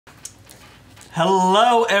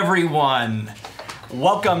Hello, everyone.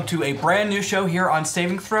 Welcome to a brand new show here on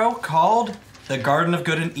Saving Throw called The Garden of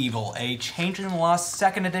Good and Evil, a Changeling the Lost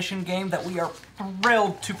 2nd edition game that we are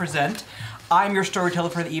thrilled to present. I'm your storyteller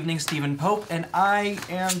for the evening, Steven Pope, and I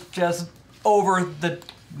am just over the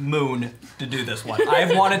moon to do this one.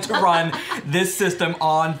 I've wanted to run this system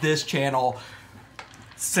on this channel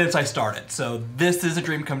since I started, so this is a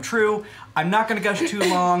dream come true. I'm not going to gush too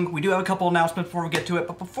long. We do have a couple announcements before we get to it,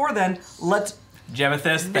 but before then, let's...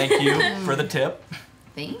 Gemethys, thank you for the tip.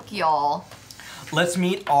 Thank y'all. Let's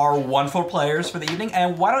meet our wonderful players for the evening,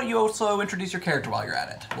 and why don't you also introduce your character while you're at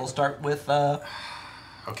it? We'll start with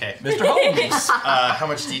okay. Mr. Holmes. How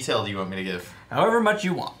much detail do you want me to give? However much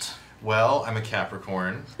you want. Well, I'm a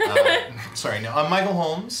Capricorn. Sorry, no, I'm Michael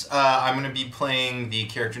Holmes. I'm going to be playing the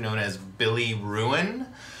character known as Billy Ruin.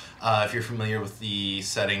 If you're familiar with the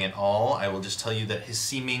setting at all, I will just tell you that his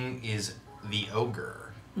seeming is the ogre.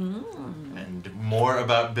 And more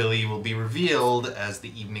about Billy will be revealed as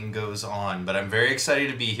the evening goes on. But I'm very excited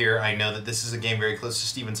to be here. I know that this is a game very close to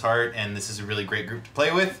Steven's heart, and this is a really great group to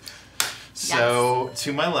play with. So,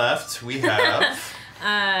 to my left, we have...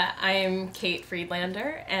 I am Cait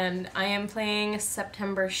Friedlander, and I am playing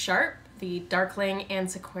September Sharp, the Darkling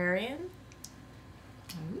Antiquarian.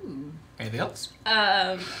 Ooh. Anything else?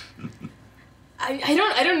 I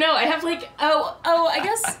don't know. I have like I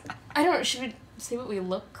guess I don't. Should we say what we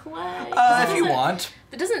look like? If you want.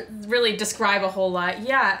 It doesn't really describe a whole lot.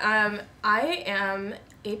 Yeah. I am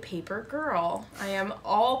a paper girl. I am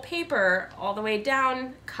all paper, all the way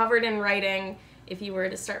down, covered in writing. If you were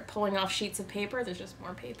to start pulling off sheets of paper, there's just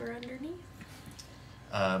more paper underneath.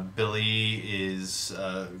 Billy is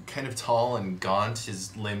kind of tall and gaunt.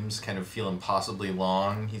 His limbs kind of feel impossibly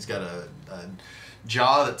long. He's got a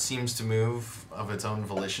jaw that seems to move of its own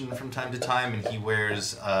volition from time to time, and he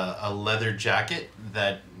wears a leather jacket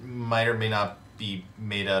that might or may not be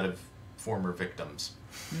made out of former victims.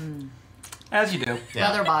 As you do. Yeah.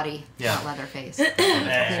 Leather body, not leather face.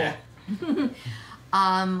 Cool.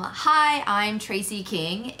 Hi, I'm Traycee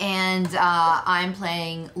King, and I'm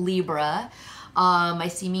playing Libra. My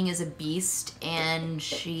seeming is a beast, and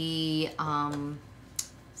she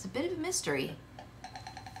is a bit of a mystery.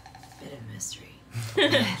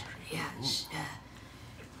 Yeah.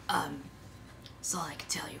 That's all I can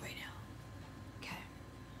tell you right now. Okay.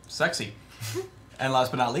 Sexy. And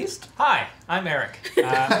last but not least, hi, I'm Eric.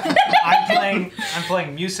 I'm playing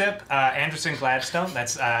Musab, Anderson-Gladstone.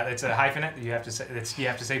 That's it's a hyphenate. You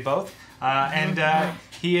have to say both. And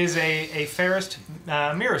he is a fairest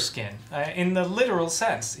mirror skin in the literal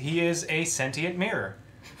sense. He is a sentient mirror,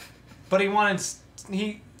 but he wants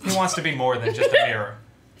to be more than just a mirror.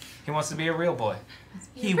 He wants to be a real boy.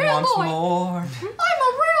 He wants more. I'm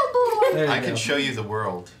a real boy. I can show you the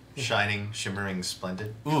world. Shining, shimmering,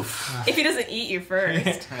 splendid. Oof. If he doesn't eat you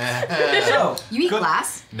first. So, You eat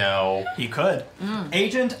glass? No. He could.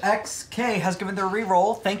 Agent XK has given their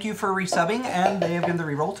reroll. Thank you for resubbing, and they have given the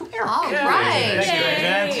reroll to Eric. All right. Thank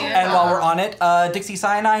you, Agent. And while we're on it, Dixie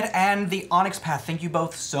Cyanide and the Onyx Path, thank you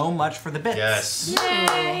both so much for the bits. Yes.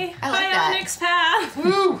 Yay! I like Hi, that. Onyx Path.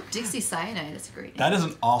 Woo! Dixie Cyanide, that's a great name. That is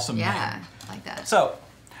an awesome name. Yeah, I like that. So,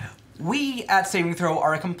 we at Saving Throw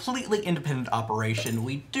are a completely independent operation.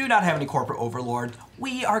 We do not have any corporate overlord.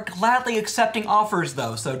 We are gladly accepting offers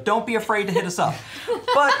though, so don't be afraid to hit us up.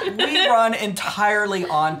 But we run entirely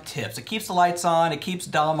on tips. It keeps the lights on, it keeps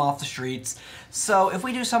Dom off the streets. So if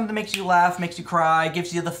we do something that makes you laugh, makes you cry,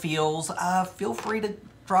 gives you the feels, feel free to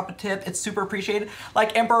drop a tip. It's super appreciated.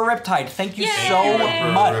 Like Emperor Riptide, thank you so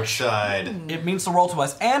much. Riptide. It means the world to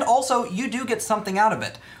us. And also, you do get something out of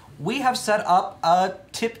it. We have set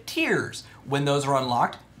up tip tiers. When those are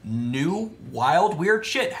unlocked, new, wild, weird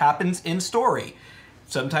shit happens in story.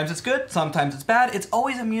 Sometimes it's good, sometimes it's bad. It's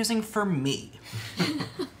always amusing for me.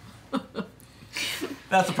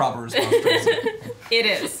 That's the proper response, Traycee. It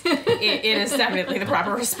is. It is definitely the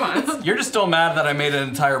proper response. You're just still mad that I made an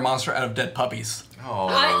entire monster out of dead puppies. Oh.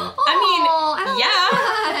 I mean,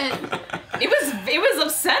 It was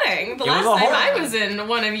upsetting. The last time I was in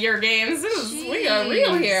one of your games, we got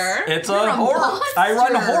real here. It's a horror. Monster. I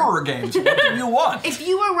run horror games. What do you want? If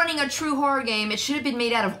you were running a true horror game, it should have been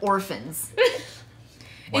made out of orphans.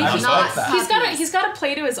 Well, I It's respect not that. He's got to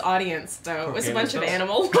play to his audience though, with a bunch of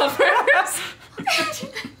animal lovers.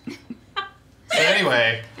 So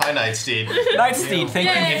anyway, hi Nightsteed. Nightsteed, thank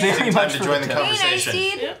you very Time much to for join the tip. conversation.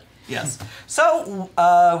 Hey, Nightsteed. Yes. So,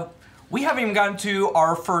 we haven't even gotten to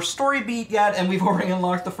our first story beat yet, and we've already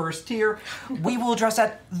unlocked the first tier. We will address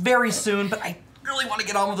that very soon, but I really want to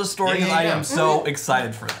get on with the story because I am so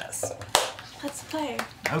excited for this. Let's play.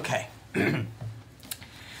 Okay.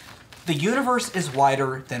 The universe is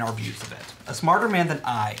wider than our views of it. A smarter man than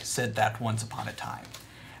I said that once upon a time.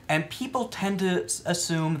 And people tend to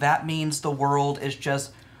assume that means the world is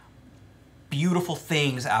just beautiful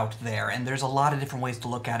things out there, and there's a lot of different ways to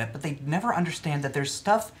look at it, but they never understand that there's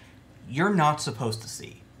stuff you're not supposed to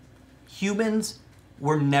see. Humans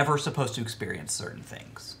were never supposed to experience certain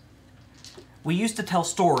things. We used to tell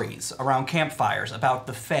stories around campfires about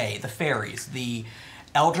the fae, the fairies, the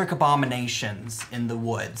eldritch abominations in the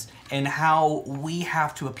woods, and how we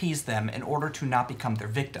have to appease them in order to not become their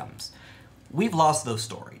victims. We've lost those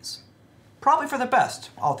stories. Probably for the best,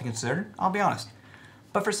 all things considered, I'll be honest.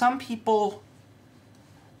 But for some people,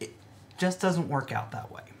 it just doesn't work out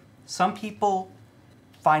that way. Some people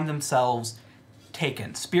find themselves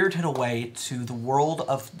taken, spirited away to the world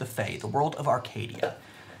of the fae, the world of Arcadia,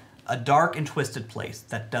 a dark and twisted place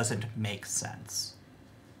that doesn't make sense.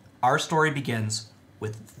 Our story begins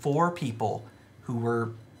with 4 people who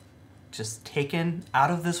were just taken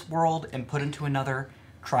out of this world and put into another,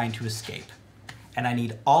 trying to escape. And I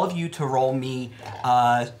need all of you to roll me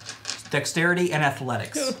dexterity and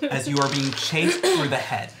athletics as you are being chased through the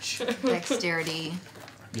hedge. Dexterity.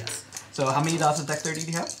 Yes. So how many dots of dexterity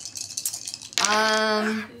do you have?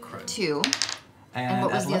 2. And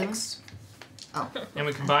what was the other athletics? Oh. And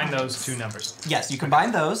we combine those 2 numbers. Yes, you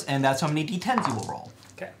combine those, and that's how many d10s you will roll.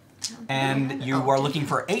 Okay. And you are looking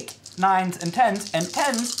for 8, 9s, and 10s, and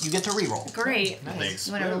 10s you get to re-roll. Great. They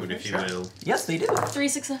You wanna roll explode, if you first? will. Yes, they do. 3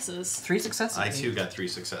 successes. 3 successes. I too got 3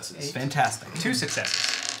 successes. Fantastic. 2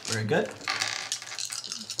 successes. Very good.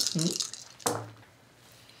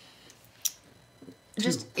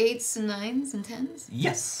 Just 8s and 9s and 10s?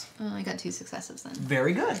 Yes. Oh, I got 2 successes then.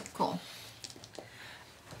 Very good. Cool.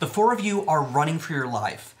 The 4 of you are running for your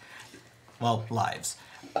life. Well, lives.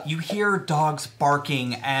 You hear dogs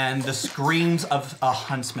barking and the screams of a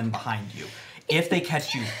huntsman behind you. If they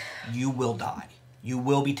catch you, you will die. You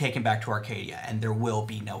will be taken back to Arcadia, and there will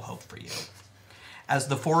be no hope for you. As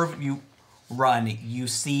the 4 of you run, you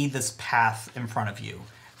see this path in front of you.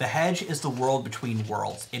 The hedge is the world between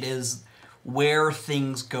worlds. It is where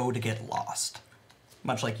things go to get lost,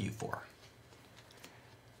 much like you 4.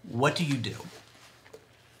 What do you do?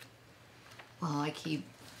 Well, I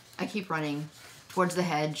keep running towards the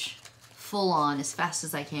hedge, full on, as fast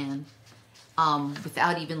as I can,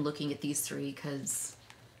 without even looking at these 3, because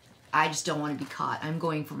I just don't want to be caught. I'm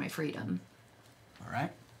going for my freedom. All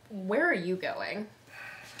right. Where are you going?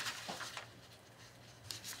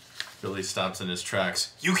 Billy stops in his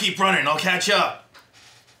tracks. You keep running, I'll catch up.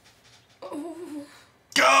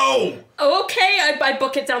 Go! Okay, I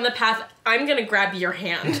book it down the path. I'm gonna grab your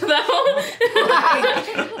hand, though.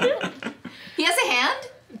 He has a hand?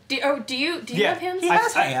 Do you have hands? He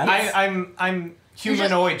has hands. I'm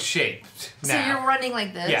humanoid shaped now. So you're running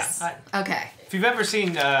like this? Yeah. Okay. If you've ever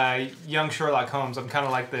seen young Sherlock Holmes, I'm kind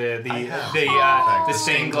of like the The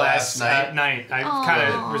stained glass knight. knight. I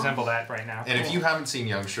kind of resemble that right now. And if you haven't seen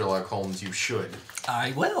young Sherlock Holmes, you should.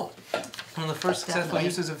 I will. One of the first successful Definitely.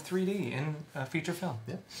 uses of 3D in a feature film.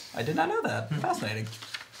 Yeah. I did not know that. Fascinating.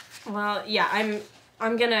 Well, yeah,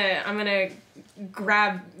 I'm gonna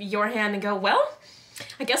grab your hand and go, well,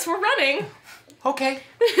 I guess we're running. Okay.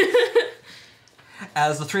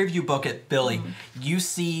 As the 3 of you book it, Billy, you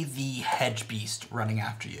see the hedge beast running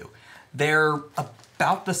after you. They're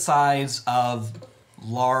about the size of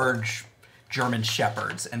large German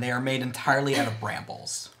shepherds, and they are made entirely out of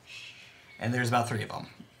brambles. And there's about 3 of them.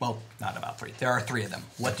 Well, not about 3. There are 3 of them.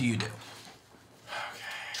 What do you do?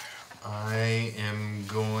 I am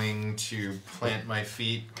going to plant my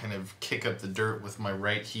feet, kind of kick up the dirt with my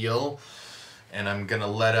right heel, and I'm gonna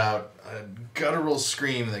let out a guttural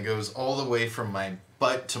scream that goes all the way from my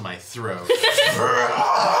butt to my throat.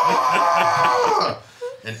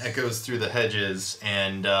 And echoes through the hedges,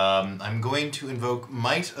 and I'm going to invoke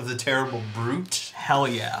Might of the Terrible Brute, Hell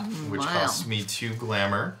yeah. which Wow. costs me 2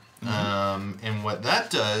 glamour. And what that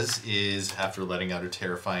does is, after letting out a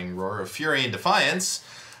terrifying roar of fury and defiance,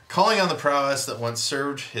 calling on the prowess that once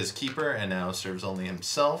served his keeper and now serves only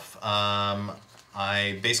himself,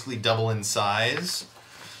 I basically double in size,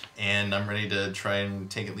 and I'm ready to try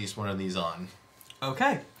and take at least one of these on.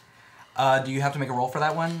 Okay. Do you have to make a roll for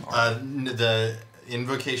that one? Or? The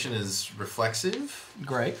invocation is reflexive,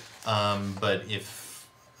 Great. but if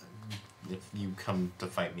you come to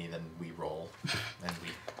fight me, then we roll, and we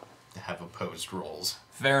have opposed rolls.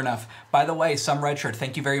 Fair enough. By the way, some Reichert,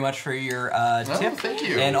 thank you very much for your tip. Thank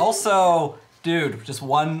you. And also, dude, just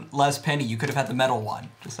 1 less penny. You could have had the metal one.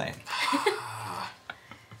 Just saying.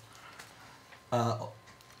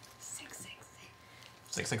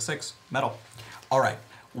 666. Metal. All right.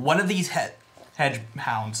 One of these hedge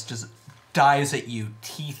hounds just dives at you,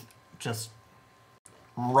 teeth just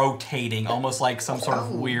rotating, almost like some sort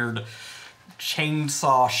of weird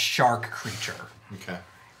chainsaw shark creature. Okay.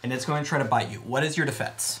 And it's going to try to bite you. What is your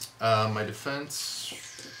defense? My defense,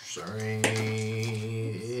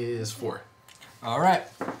 is 4. All right.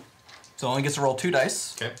 So it only gets to roll 2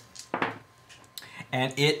 dice. Okay.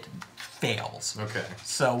 And it fails. Okay.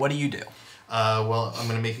 So what do you do? Well, I'm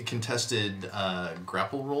going to make a contested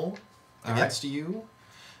grapple roll against you.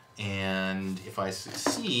 And if I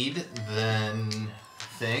succeed, then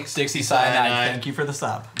thanks. Dixie Cyanide, thank you for the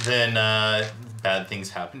sub. Then bad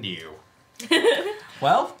things happen to you.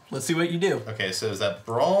 Well, let's see what you do. Okay, so is that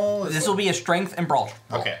brawl? This will be a strength and brawl.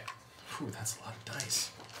 Okay. Whew, that's a lot of dice.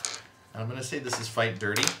 I'm going to say this is fight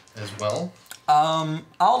dirty as well. I'll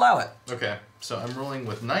allow it. Okay, so I'm rolling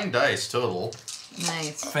with 9 dice total.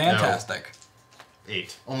 Nice. Fantastic.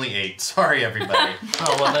 8. Only 8. Sorry, everybody.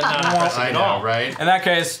 Oh, well, then not impressive I at know, all. right? In that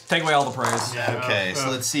case, take away all the praise. Okay, so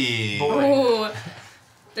let's see. Ooh.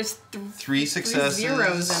 There's 3 successes. 3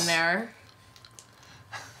 zeros in there.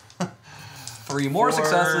 3 more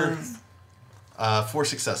successes. 4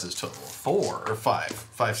 successes total. 4. Or 5.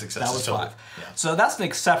 5 successes That was total. 5. Yeah. So that's an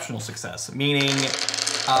exceptional success, meaning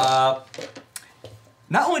not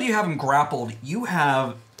only do you have him grappled, you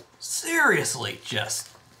have seriously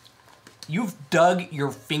you've dug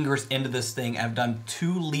your fingers into this thing and have done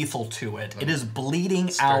too lethal to it. It is bleeding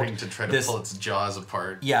Starting out. to try to pull its jaws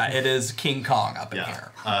apart. Yeah, it is King Kong up in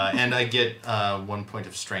here. And I get 1 point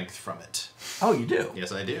of strength from it. Oh, you do?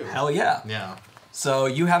 Yes, I do. Hell yeah. Yeah. So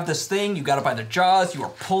you have this thing, you got it by the jaws, you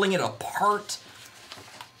are pulling it apart.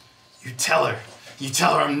 You tell her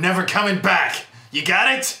I'm never coming back. You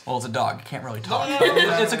got it? Well, it's a dog, you can't really talk. But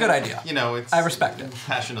it's a good idea. You know, it's... I respect it.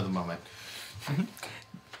 Passion of the moment.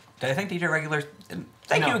 Did I think DJ Regular?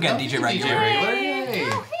 Thank you again, DJ Regular. DJ Regular. Yay.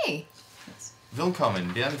 Oh, hey.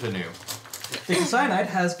 Willkommen, bienvenue. Dixie Cyanide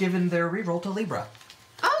has given their reroll to Libra.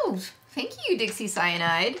 Oh, thank you, Dixie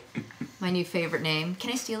Cyanide. My new favorite name.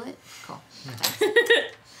 Can I steal it? Cool.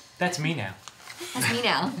 That's me now. That's me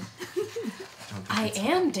now. I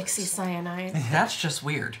am Dixie Cyanide. That's just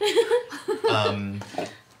weird. You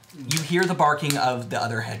hear the barking of the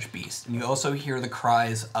other hedge beast, and you also hear the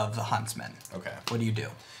cries of the huntsman. Okay. What do you do?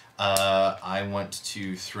 I want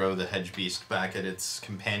to throw the hedge beast back at its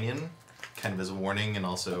companion, kind of as a warning, and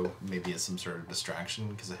also maybe as some sort of distraction,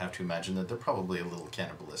 because I have to imagine that they're probably a little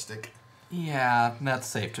cannibalistic. Yeah, that's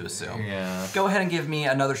safe to assume. Yeah. Go ahead and give me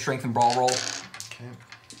another strength and brawl roll.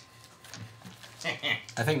 Okay.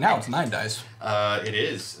 I think now it's 9 dice. It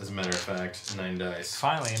is, as a matter of fact, 9 dice.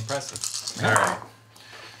 Finally, impressive. All right.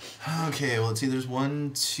 Okay, well, let's see. There's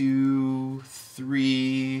 1, 2,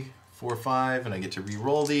 3, 4, 5, and I get to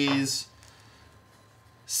re-roll these.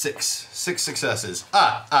 6 successes.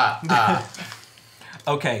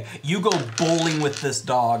 Okay, you go bowling with this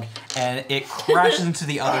dog, and it crashes into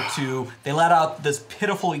the other 2. They let out this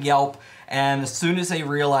pitiful yelp, and as soon as they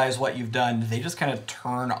realize what you've done, they just kind of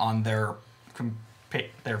turn on their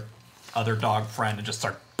other dog friend and just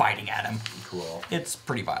start biting at him. Cool. It's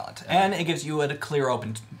pretty violent, and it gives you a clear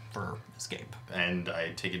open for escape. And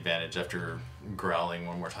I take advantage after growling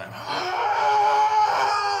one more time.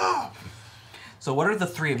 So what are the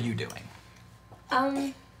 3 of you doing?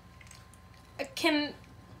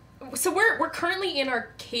 So we're currently in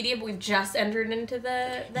Arcadia, but we've just entered into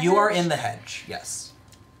the You are hedge? in the hedge, yes.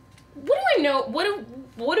 What do I know?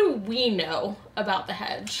 What do we know about the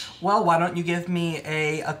hedge? Well, why don't you give me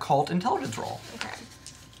a occult intelligence roll? Okay.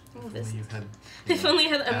 Oh, this. You've had, I've only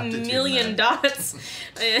had a aptitude, million man. dots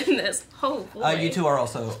in this. Oh boy. You 2 are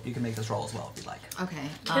also, you can make this roll as well if you'd like. Okay.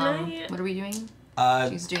 Can I- What are we doing?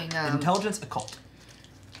 She's doing Intelligence occult.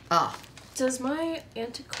 Oh. Does my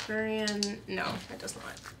antiquarian? No, it does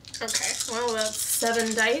not. Okay. Well, that's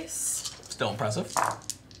 7 dice. Still impressive.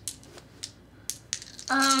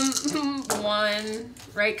 1,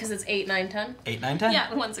 right? Because it's 8, 9, 10. 8, 9, 10?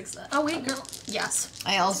 Yeah, 1 success. Oh wait, no. Yes.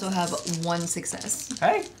 I also have 1 success.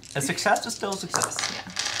 Hey, a success is still a success.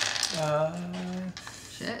 Yeah.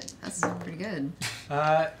 Shit, that's pretty good.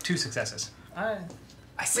 2 successes. I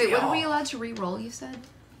see Wait, what all. are we allowed to re-roll, you said?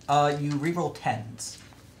 You reroll 10s.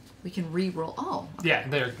 We can re-roll. Oh. Yeah,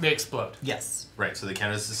 they explode. Yes. right, so they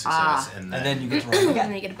count as a success, and And then you get to roll And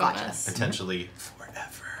again. they get a Gotcha. bonus. potentially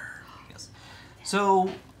forever. Yes.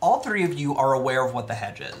 So, all 3 of you are aware of what the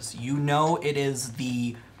hedge is. You know it is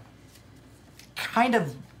the kind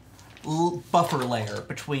of buffer layer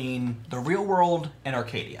between the real world and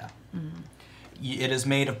Arcadia. It is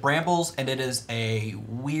made of brambles, and it is a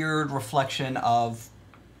weird reflection of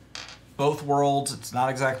both worlds. It's not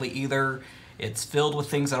exactly either. It's filled with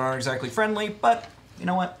things that aren't exactly friendly, but you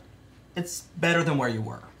know what? It's better than where you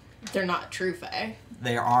were. They're not true fae.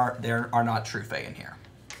 There are not true fae in here.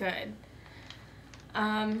 Good.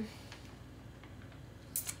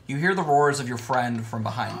 You hear the roars of your friend from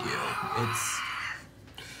behind you.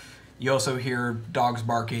 You also hear dogs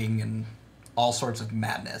barking and all sorts of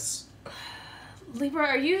madness. Libra,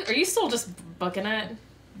 are you still just booking it?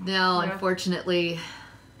 No, unfortunately,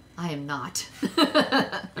 I am not.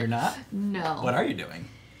 You're not? No. What are you doing?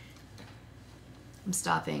 I'm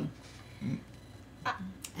stopping.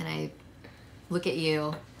 And I look at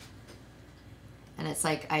you, and it's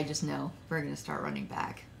like, I just know we're going to start running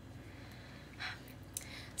back.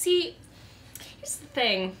 See, here's the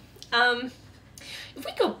thing. If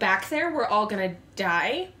we go back there, we're all gonna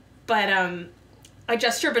die. But I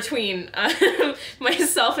gesture between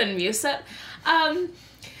myself and Musab.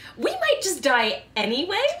 We might just die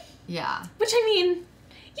anyway. Yeah. Which, I mean,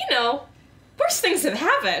 you know, worse things have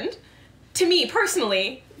happened to me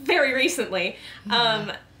personally very recently.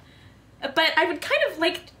 But I would kind of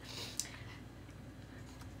like.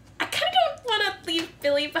 I kind of don't want to leave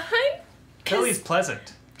Billy behind. Billy's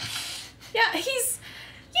pleasant. Yeah,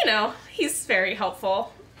 he's very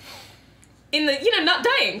helpful in the, not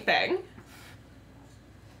dying thing.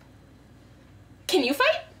 Can you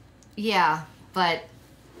fight? Yeah, but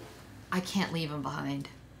I can't leave him behind.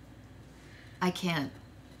 I can't.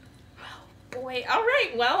 Boy, all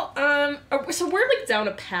right, well, so we're like down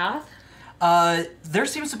a path. There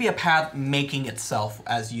seems to be a path making itself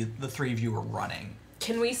as the three of you are running.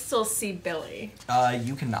 Can we still see Billy?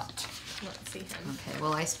 You cannot. Let's see him. Okay,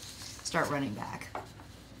 well, I start running back.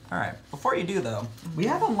 All right. Before you do, though, we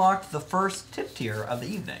have unlocked the first tip tier of the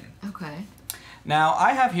evening. Okay. Now,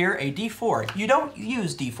 I have here a D4. You don't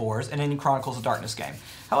use D4s in any Chronicles of Darkness game.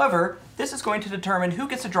 However, this is going to determine who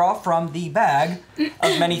gets to draw from the bag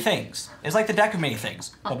of many things. It's like the deck of many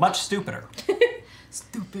things, but much stupider.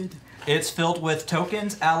 Stupid. It's filled with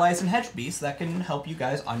tokens, allies, and hedge beasts that can help you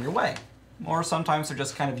guys on your way. Or sometimes they're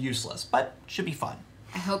just kind of useless, but should be fun.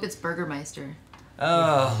 I hope it's Burgermeister.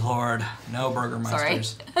 Oh, Lord. No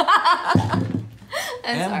Burgermeisters.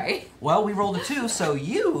 I'm sorry. Well, we rolled a 2, so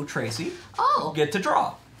you, Traycee, get to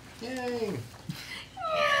draw. Yay!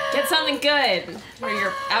 Get something good, or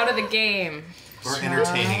you're out of the game. Or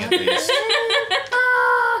entertaining, at least.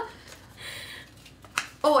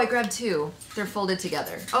 Oh, I grabbed 2. They're folded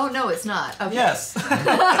together. Oh, no, it's not. Okay. Yes.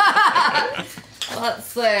 Let's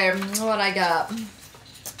see what I got.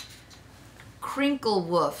 Crinkle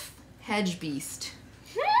Woof, Hedge Beast.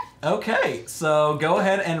 Okay, so go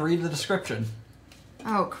ahead and read the description.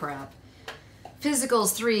 Oh, crap.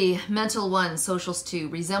 Physicals 3, mental 1, socials 2.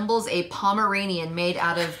 Resembles a Pomeranian made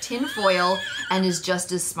out of tin foil and is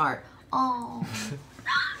just as smart. Oh.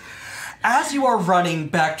 As you are running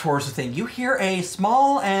back towards the thing, you hear a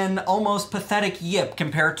small and almost pathetic yip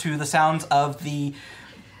compared to the sounds of the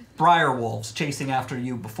briar wolves chasing after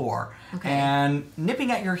you before. Okay. And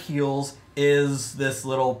nipping at your heels is this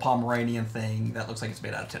little Pomeranian thing that looks like it's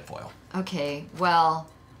made out of tinfoil. Okay, well,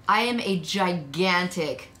 I am a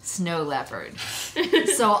gigantic snow leopard.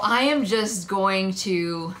 So I am just going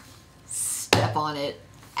to step on it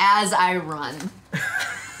as I run.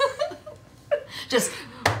 Just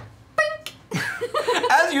bink.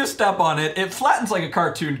 As you step on it, it flattens like a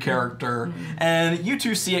cartoon character, and you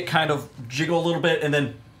two see it kind of jiggle a little bit and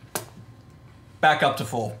then back up to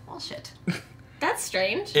full. Well, shit. That's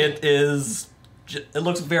strange. It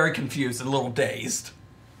looks very confused and a little dazed.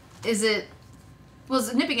 Is it... Was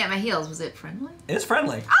it nipping at my heels? Was it friendly? It's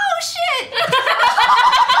friendly. Oh, shit!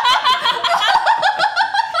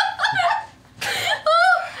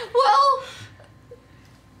 Well...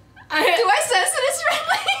 Do I sense that it's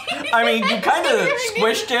friendly? I mean, you kind of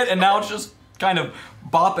squished it, and now it's just kind of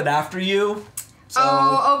bopping after you. So.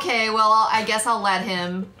 Oh, okay. Well, I guess I'll let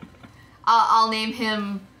him. I'll name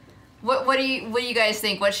him. What do you guys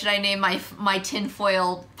think? What should I name my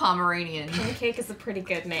tinfoil Pomeranian? Pancake is a pretty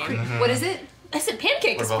good name. What is it? I said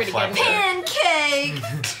pancake What is about pretty good flat name.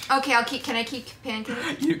 Pancake. Okay, can I keep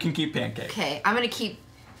pancake? You can keep pancake. Okay, I'm gonna keep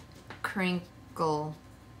Crinkle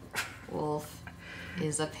Wolf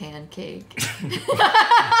is a pancake.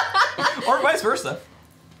 Or vice versa.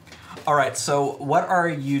 All right. So, what are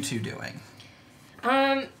you two doing?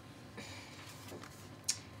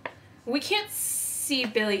 We can't see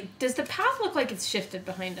Billy. Does the path look like it's shifted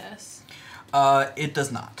behind us? It does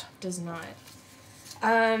not. Does not.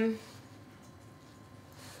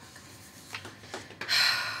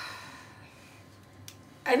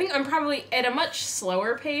 I think I'm probably at a much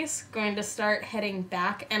slower pace going to start heading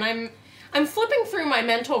back, and I'm flipping through my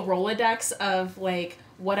mental Rolodex of like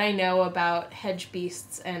what I know about hedge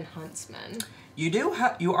beasts and huntsmen.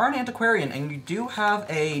 You are an antiquarian, and you do have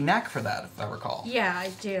a knack for that, if I recall. Yeah, I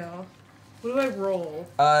do. What do I roll?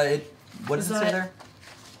 What does it say there?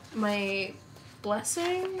 My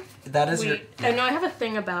blessing? That is your... Wait, I know I have a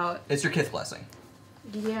thing about... It's your Kith blessing.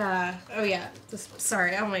 Yeah. Oh, yeah.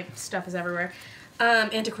 Sorry, all my stuff is everywhere.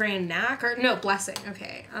 Antiquarian knack? Or no, blessing.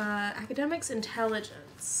 Okay. Academics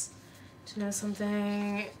intelligence. To know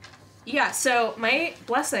something... Yeah, so my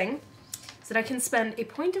blessing is that I can spend a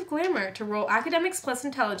point of glamour to roll academics plus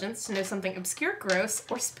intelligence to know something obscure, gross,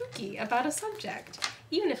 or spooky about a subject,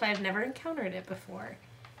 even if I've never encountered it before.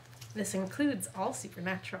 This includes all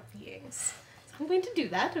supernatural beings. So I'm going to do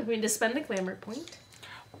that. I'm going to spend a glamour point.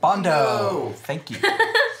 Bondo! Thank you.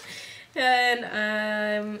 And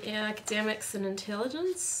academics and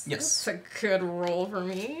intelligence. Yes. That's a good roll for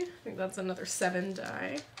me. I think that's another 7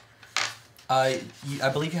 die. I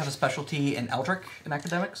believe you have a specialty in Eldritch in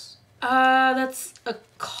academics? That's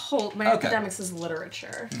occult. My Okay. academics is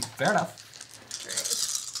literature. Fair enough.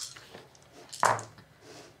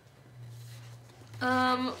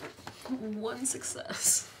 Great. 1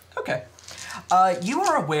 success. Okay. You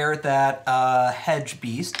are aware that hedge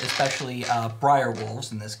beasts, especially briar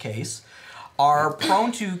wolves in this case, are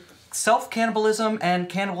prone to self-cannibalism and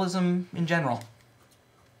cannibalism in general.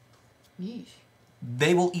 Yeesh.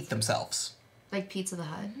 They will eat themselves. Like Pizza the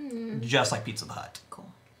Hut. Just like Pizza the Hut. Cool.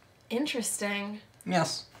 Interesting.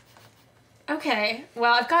 Yes. Okay.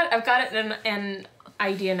 Well, I've got an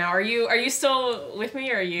idea now. Are you still with me,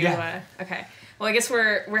 or are you? Yeah. Okay. Well, I guess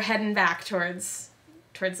we're heading back towards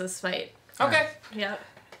this fight. Okay. Yeah.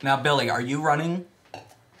 Now, Billy, are you running?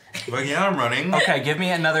 Well, yeah, I'm running. Okay, give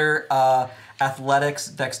me another athletics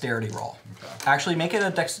dexterity roll. Okay. Actually, make it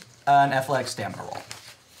an athletics stamina roll.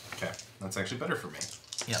 Okay, that's actually better for me.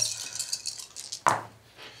 Yes.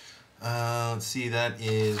 Let's see, that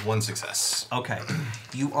is 1 success. Okay.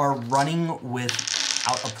 You are running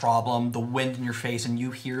without a problem, the wind in your face, and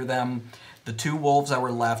you hear them. The 2 wolves that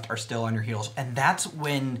were left are still on your heels. And that's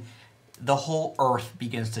when the whole earth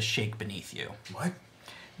begins to shake beneath you. What?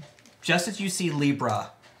 Just as you see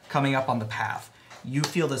Libra coming up on the path, you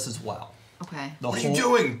feel this as well. Okay. The What are you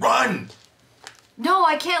doing? Run! No,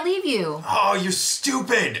 I can't leave you. Oh, you're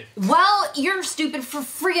stupid! Well, you're stupid for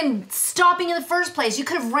friggin' stopping in the first place. You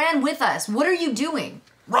could have ran with us. What are you doing?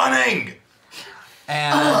 Running!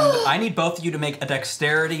 And I need both of you to make a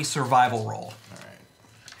dexterity survival roll. Alright.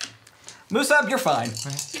 Musab, you're fine.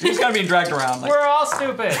 You're just kind of being dragged around. Like, We're all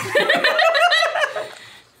stupid.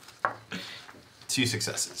 2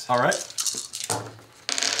 successes. all right.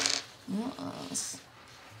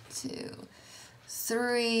 2,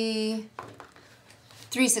 3.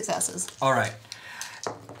 3 successes. All right.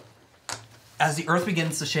 As the earth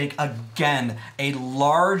begins to shake again, a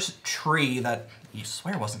large tree that you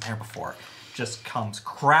swear wasn't there before just comes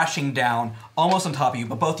crashing down almost on top of you,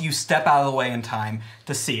 but both of you step out of the way in time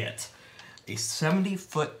to see it. A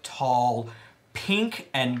 70-foot tall, pink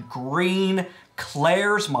and green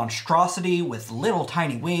Claire's monstrosity with little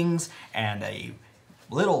tiny wings and a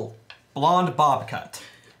little blonde bob cut.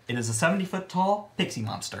 It is a 70-foot tall pixie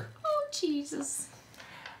monster. Oh, Jesus.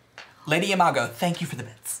 Lady Imago, thank you for the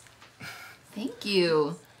bits. Thank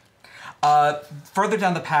you. Further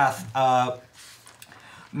down the path,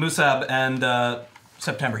 Musab and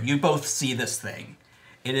September, you both see this thing.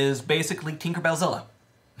 It is basically Tinkerbellzilla.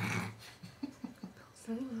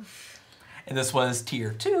 And this was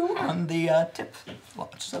tier 2 on the tip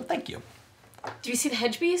launch, so thank you. Do you see the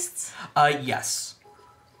hedge beasts? Yes.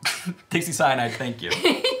 Dixie Cyanide, thank you.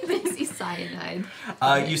 Dixie Cyanide.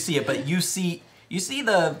 You see it, but you see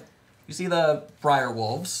the briar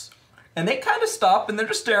wolves, and they kind of stop, and they're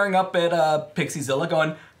just staring up at Pixiezilla,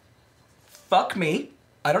 going, "Fuck me!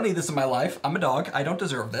 I don't need this in my life. I'm a dog. I don't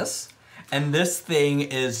deserve this." And this thing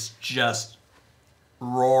is just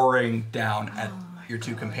roaring down at your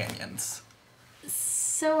 2 companions.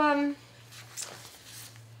 So I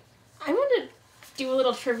want to do a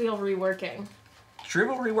little trivial reworking.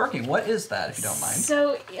 Trivial reworking. What is that, if you don't mind?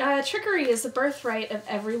 So, trickery is the birthright of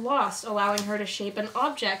every lost, allowing her to shape an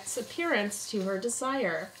object's appearance to her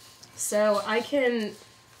desire. So I can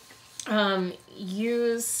I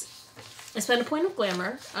spend a point of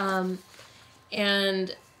glamour,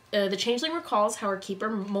 and the changeling recalls how her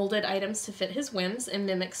keeper molded items to fit his whims and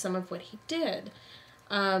mimics some of what he did.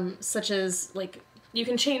 Such as, like, you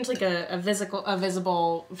can change, like, a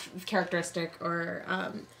visible characteristic, or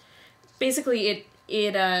basically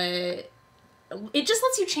it just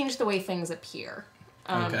lets you change the way things appear.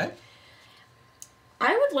 Okay.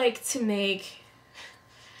 I would like to make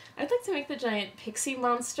the giant pixie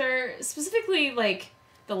monster, specifically like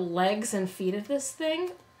the legs and feet of this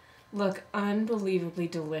thing, look unbelievably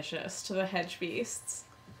delicious to the hedge beasts.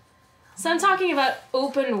 So I'm talking about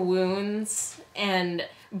open wounds and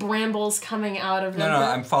brambles coming out of them. No,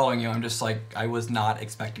 I'm following you. I'm just like, I was not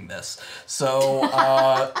expecting this.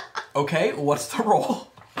 So, okay, what's the roll?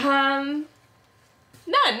 None.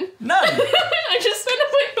 None. I just spent a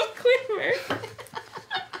point of cleaver.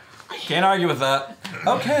 Can't argue with that.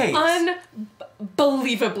 Okay.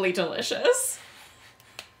 Unbelievably delicious.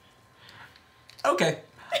 Okay.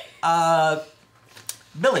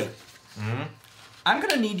 Billy. I'm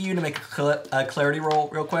gonna need you to make a clarity roll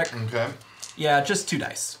real quick. Okay. Yeah, just 2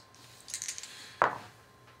 dice.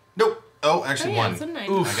 Nope. Oh, actually one. It's a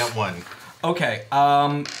 9. Oof. I got 1. Okay.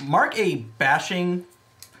 Mark a bashing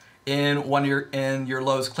in your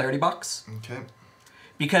low's clarity box. Okay.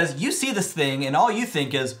 Because you see this thing and all you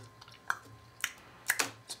think is,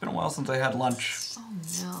 it's been a while since I had lunch. Oh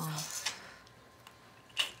no.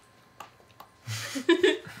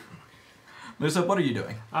 Musab, what are you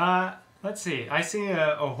doing? Let's see. I see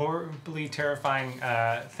a horribly terrifying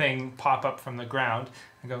thing pop up from the ground.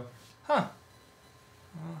 I go, huh.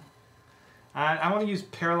 I want to use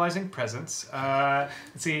Paralyzing Presence. Let's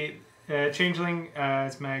see. Changeling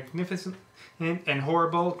is magnificent and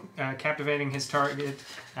horrible, captivating his target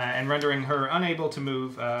and rendering her unable to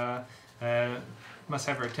move. Must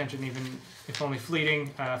have her attention, even if only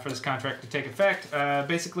fleeting, for this contract to take effect.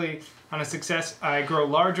 Basically, on a success, I grow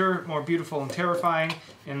larger, more beautiful, and terrifying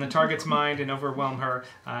in the target's mind and overwhelm her,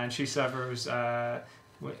 and she suffers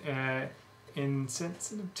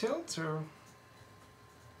insensitive tilt, or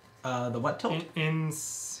The what tilt?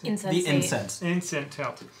 Insensate. The incense. Instant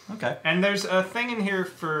tilt. Okay. And there's a thing in here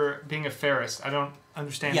for being a ferris. I don't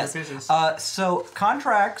understand Yes. what this is. So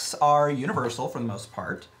contracts are universal for the most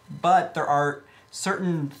part, but there are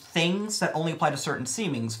certain things that only apply to certain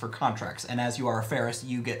seemings for contracts, and as you are a Ferris,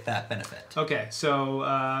 you get that benefit. Okay,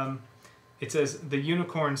 so it says the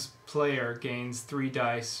unicorn's player gains 3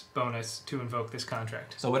 dice bonus to invoke this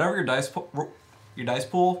contract. So whatever your dice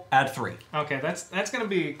pool, add 3. Okay, that's going to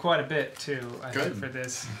be quite a bit too, I think, Good. for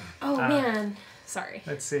this. Oh man. Sorry.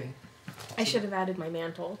 Let's see. I should have added my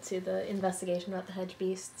mantle to the investigation about the hedge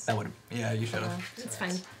beasts. That would, yeah, you should have. It's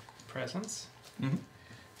fine. Presence. Mm-hmm.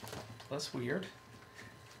 Plus weird.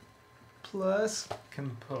 Plus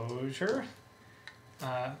composure.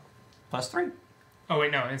 Plus 3. Oh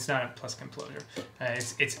wait, no, it's not a plus composure.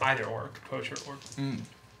 It's either or, composure or.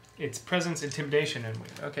 It's presence, intimidation, and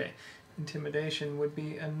weird. Okay, intimidation would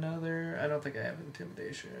be another. I don't think I have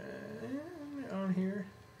intimidation on here.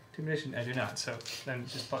 Intimidation, I do not. So then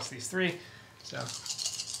just plus these 3. So.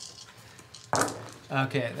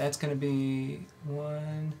 Okay, that's gonna be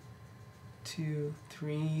 1, 2,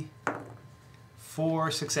 3,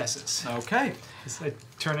 4 successes. Okay. I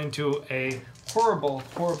turn into a horrible,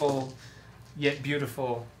 horrible, yet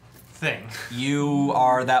beautiful thing. You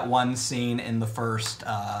are that one scene in the first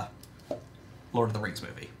Lord of the Rings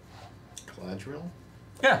movie. Galadriel?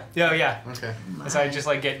 Yeah. Oh yeah. Okay. As I just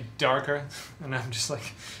like get darker, and I'm just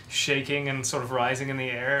like shaking and sort of rising in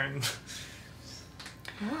the air, and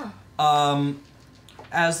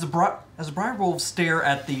As the briar wolves stare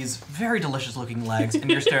at these very delicious looking legs,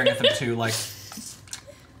 and you're staring at them too, like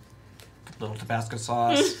little Tabasco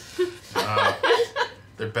sauce.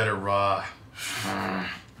 They're better raw.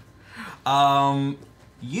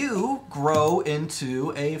 You grow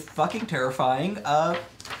into a fucking terrifying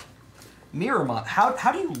mirror monster.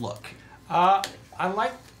 How do you look? I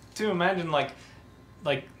like to imagine like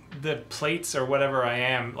the plates or whatever I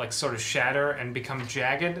am like sort of shatter and become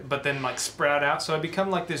jagged, but then like sprout out. So I become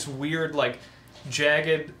like this weird like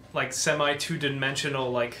jagged like semi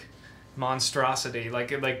 2-dimensional like monstrosity. Like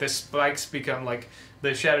the spikes become like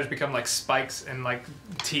the shadows become like spikes and like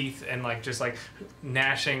teeth and like just like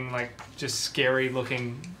gnashing like just scary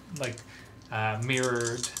looking like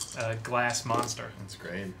mirrored glass monster. That's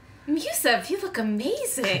great. Musab, you look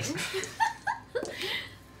amazing.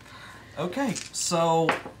 Okay, so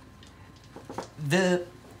the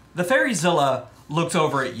Fairyzilla looks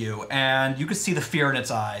over at you, and you can see the fear in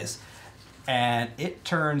its eyes, and it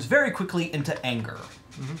turns very quickly into anger.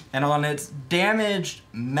 Mm-hmm. And on its damaged,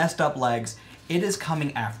 messed up legs, it is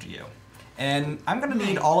coming after you. And I'm going to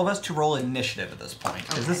need all of us to roll initiative at this point,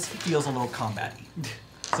 because this feels a little combat-y.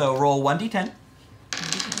 So roll 1d10,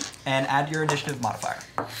 and add your initiative modifier.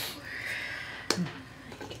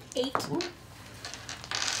 8. Ooh.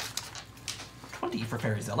 20 for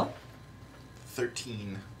Fairyzilla.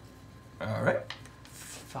 13. All right.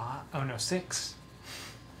 6.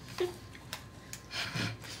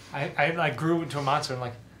 I like grew into a monster and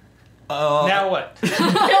like, now what?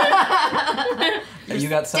 You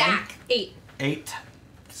got 7? Stack. 8. 8.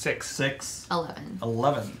 6. 6. 11.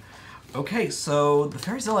 11. Okay, so the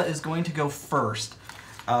Fairyzilla is going to go first.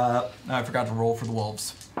 No, I forgot to roll for the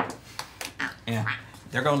wolves. Yeah,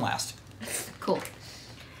 they're going last. Cool.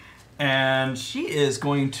 And she is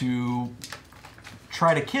going to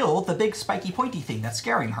try to kill the big spiky pointy thing that's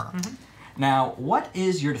scaring her. Now, what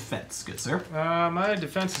is your defense, good sir? My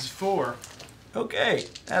defense is 4. Okay,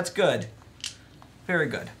 that's good. Very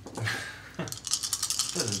good.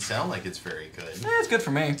 Doesn't sound like it's very good. It's good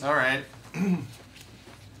for me. All right.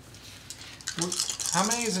 How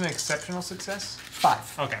many is an exceptional success?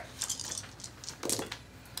 5. Okay.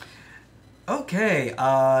 Okay,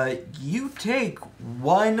 you take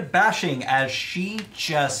 1 bashing as she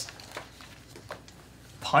just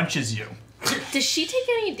punches you. Does she take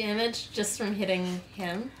any damage just from hitting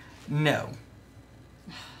him? No.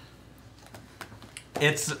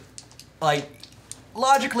 It's like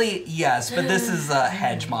logically yes, but this is a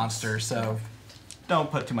hedge monster, so don't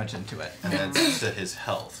put too much into it. And that's to his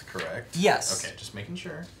health, correct? Yes. Okay, just making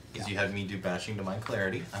sure. Because you had me do bashing to my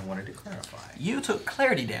clarity. I wanted to clarify. You took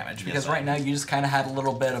clarity damage because Yes, I right now you just kind of had a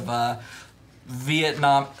little bit of a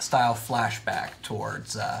Vietnam-style flashback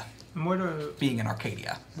towards being in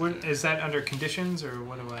Arcadia. What is that under conditions or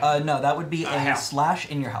what do I? No, that would be a health. slash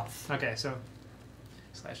in your health. Okay, so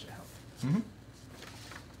slash to health.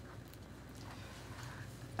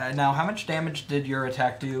 Now, how much damage did your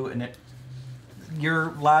attack do? And your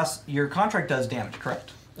contract does damage,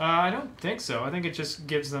 correct? I don't think so. I think it just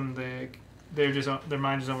gives them their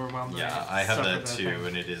mind is overwhelmed. Yeah, I have that too,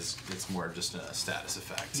 and it's more just a status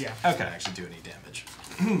effect. Yeah. It doesn't actually do any damage.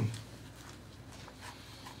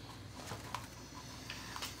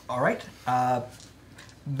 All right.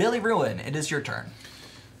 Billy Ruin, it is your turn.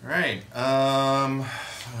 All right.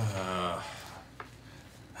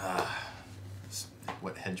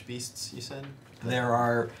 What hedge beasts you said? There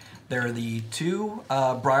are the 2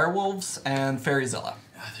 Briar Wolves and Fairyzilla.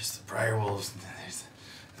 There's the Briar Wolves. And then there's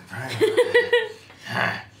the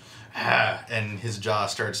Briar. And his jaw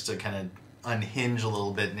starts to kind of unhinge a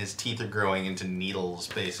little bit, and his teeth are growing into needles,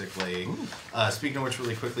 basically. Speaking of which,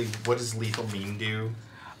 really quickly, what does lethal mean do?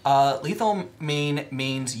 Lethal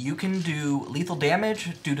means you can do lethal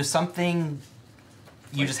damage due to something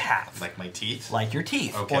you just have. Like my teeth? Like your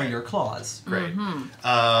teeth Okay. or your claws. Great.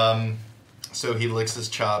 So he licks his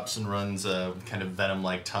chops and runs a kind of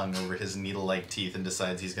venom-like tongue over his needle-like teeth and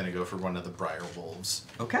decides he's going to go for one of the Briar Wolves.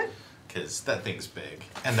 Okay. Because that thing's big.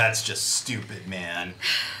 And that's just stupid, man.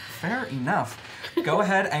 Fair enough. Go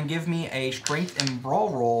ahead and give me a strength and brawl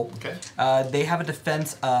roll. Okay. They have a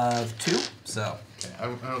defense of 2, so. Okay. I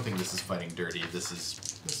don't think this is fighting dirty. This is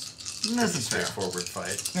This a is fair. straightforward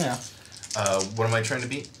fight. Yeah. What am I trying to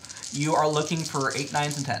beat? You are looking for 8,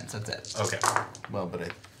 9s, and 10s. That's it. Okay. Well,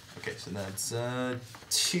 okay, so that's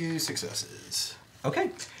 2 successes.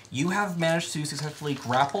 Okay. You have managed to successfully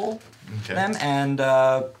grapple Okay. them and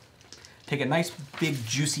take a nice big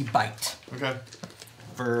juicy bite Okay.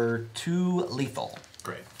 for 2 lethal.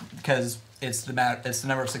 Great. Because it's the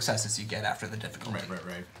number of successes you get after the difficulty.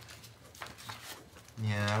 Right.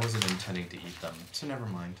 Yeah, I wasn't intending to eat them, so never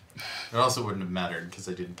mind. It also wouldn't have mattered because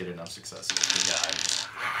I didn't get enough successes. But yeah,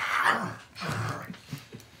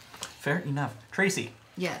 Fair enough. Traycee.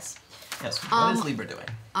 Yes. Yes. What is Libra doing?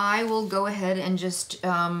 I will go ahead and just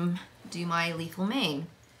do my lethal main,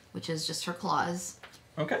 which is just her claws.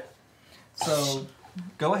 Okay. So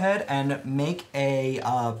go ahead and make a.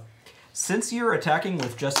 Since you're attacking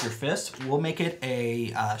with just your fist, we'll make it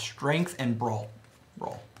a strength and brawl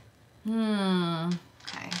roll.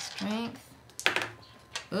 Okay, strength.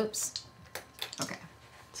 Oops. Okay,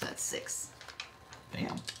 so that's 6.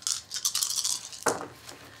 Damn.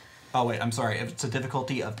 Oh wait, I'm sorry. If it's a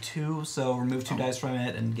difficulty of 2, so remove 2 dice from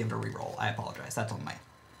it and give it a reroll. I apologize. That's on my.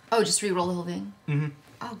 Oh, just re-roll the whole thing? Mm-hmm.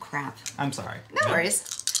 Oh, crap. I'm sorry. No worries.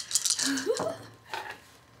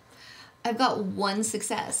 I've got 1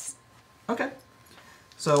 success. Okay.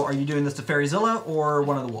 So are you doing this to Fairyzilla or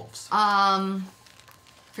one of the wolves? Fairyzilla.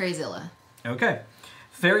 Okay.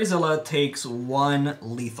 Fairyzilla takes 1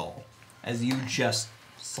 lethal as you just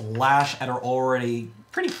slash at her already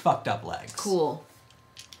pretty fucked up legs. Cool.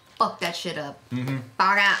 Fuck that shit up. Mm-hmm.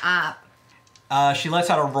 Baga up. She lets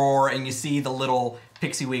out a roar and you see the little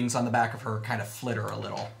pixie wings on the back of her kind of flitter a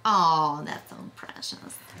little. Oh, that's so precious.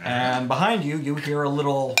 And behind you, you hear a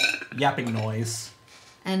little yapping noise.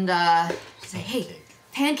 And say, hey,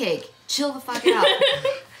 Pancake, chill the fuck out.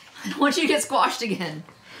 I don't want you to get squashed again.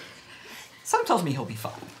 Something tells me he'll be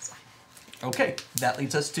fine. Okay, that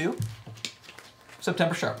leads us to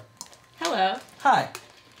September Sharp. Hello. Hi.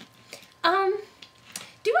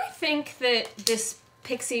 Do I think that this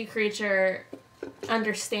pixie creature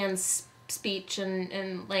understands speech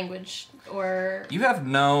and language, or... You have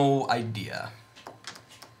no idea.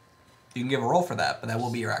 You can give a roll for that, but that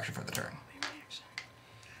will be your action for the turn.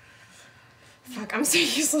 Fuck, I'm so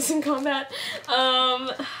useless in combat.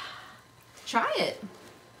 Try it.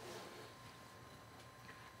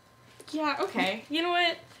 Yeah, okay. You know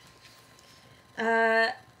what?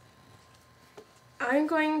 I'm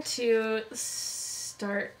going to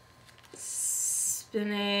start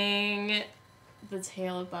spinning the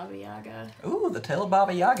Tale of Baba Yaga. Ooh, the Tale of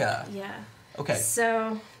Baba Yaga. Yeah. Okay.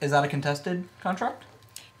 So... Is that a contested contract?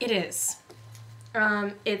 It is.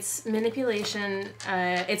 It's manipulation.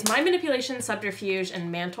 It's my manipulation, subterfuge,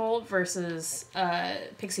 and mantle versus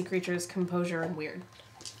pixie creatures, composure, and weird.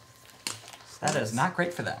 That is not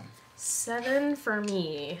great for them. 7 for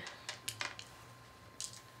me.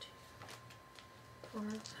 4,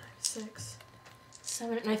 5, 6,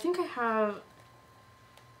 7, and I think I have.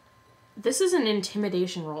 This is an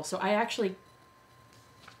intimidation roll, so I actually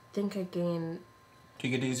think I gain. Do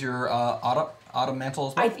you get to use your auto mantle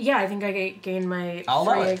as well? I think I gain my I'll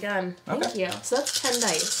allow free it. again. Thank Okay. you. So that's 10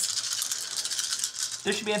 dice.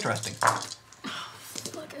 This should be interesting.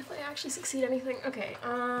 Look, if I actually succeed anything. Okay.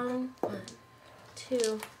 1,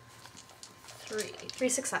 2, 3. 3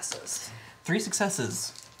 successes. 3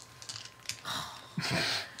 successes.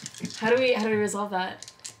 How do we resolve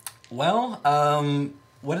that? Well,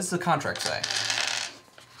 what does the contract say?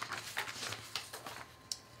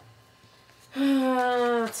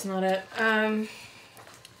 That's not it.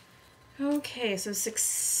 Okay, so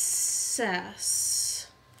success.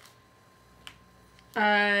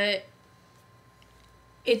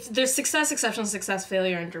 There's success, exceptional success,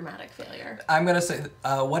 failure, and dramatic failure. I'm gonna say,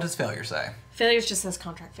 what does failure say? Failure just says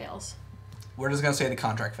contract fails. We're just gonna say the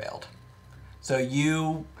contract failed. So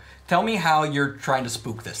you tell me how you're trying to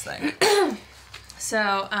spook this thing.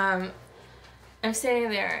 So, I'm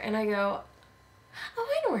standing there and I go, oh,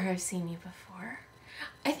 I know where I've seen you before.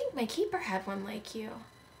 I think my keeper had one like you.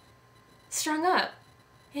 Strung up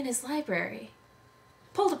in his library.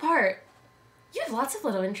 Pulled apart. You have lots of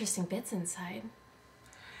little interesting bits inside.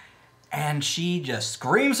 And she just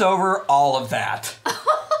screams over all of that.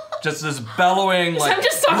 Just this bellowing, like... I'm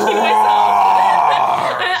just talking to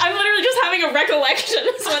myself. I'm literally just having a recollection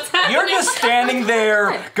is what's happening. You're just standing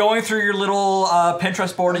there, going through your little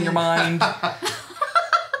Pinterest board in your mind.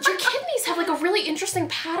 Your kidneys have like a really interesting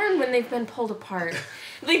pattern when they've been pulled apart.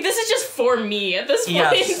 Like, this is just for me at this point.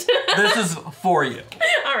 Yes, this is for you.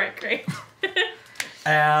 All right, great.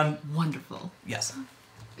 And, Wonderful. yes.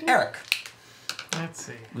 Eric. Let's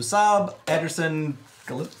see. Musab, Anderson,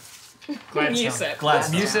 Gladstone.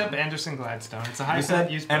 Gladstone. Musab, Anderson-Gladstone. It's a high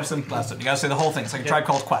Musab, use. Anderson-Gladstone. You gotta say the whole thing. It's like a Tribe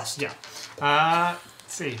Called Quest. Yeah. Let's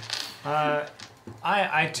see.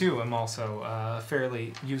 I too am also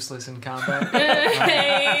fairly useless in combat.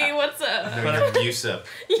 Hey, what's up? No, you're Musab.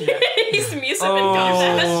 He's Musab in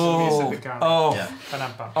combat. Musab in combat. Oh. Yeah.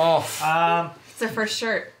 Ba-dum-bum. Oh. It's our first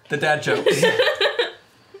shirt. The dad jokes.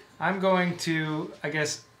 I'm going to, I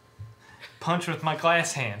guess, punch with my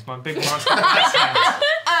glass hands, my big monster glass hands.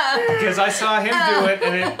 Because I saw him do it,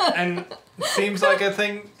 and it seems like a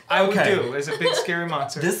thing I would do as a big scary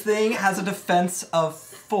monster. This thing has a defense of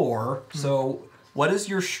 4, so what is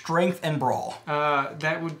your strength and brawl?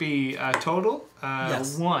 That would be total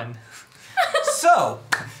Yes. 1. So,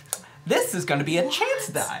 this is going to be a chance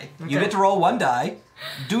die. You Okay. get to roll 1 die.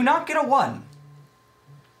 Do not get a 1.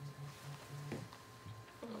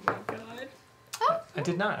 Oh my god. I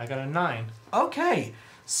did not. I got a 9. Okay,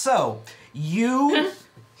 so you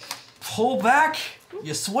pull back,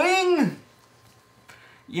 you swing,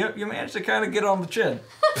 you manage to kind of get on the chin.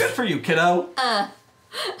 Good for you, kiddo. That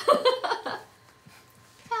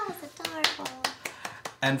was adorable.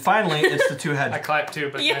 And finally, it's the 2-head. I clap too,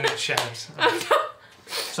 but then it shatters.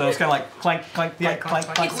 So it's kind of like clank, clank, Yeah, clank,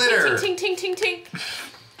 clank, clank, clank. clank. Glitter. Tink, tink, tink, tink, tink.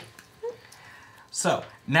 So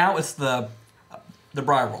now it's the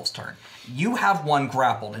Briar Roll's turn. You have one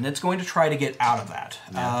grappled, and it's going to try to get out of that.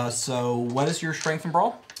 Yeah. So what is your strength and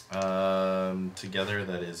brawl? Together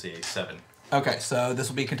that is a 7. Okay, so this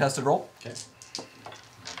will be a contested roll. Okay.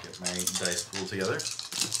 Get my dice pool together. 2.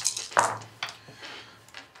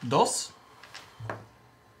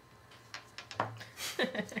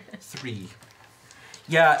 3.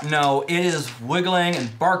 Yeah, no, it is wiggling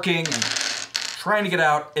and barking and trying to get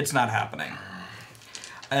out. It's not happening.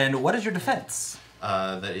 And what is your defense?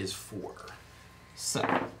 That is 4. So,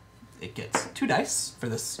 it gets 2 dice for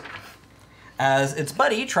this. As its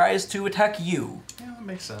buddy tries to attack you. Yeah, that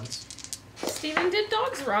makes sense. Steven, did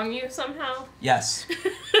dogs wrong you somehow? Yes.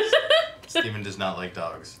 Steven does not like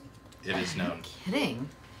dogs. It is known. Kidding.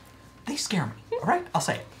 They scare me. All right, I'll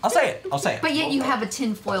say it. I'll say it. But yet you have a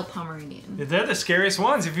tinfoil Pomeranian. They're the scariest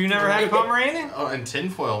ones. Have you never had a Pomeranian? Oh, and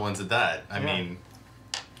tinfoil ones at that. I mean...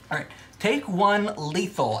 All right, take one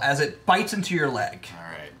lethal as it bites into your leg.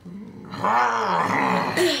 All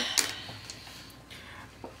right.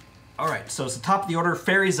 All right, so it's the top of the order.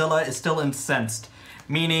 Fairyzilla is still incensed,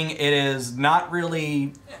 meaning it is not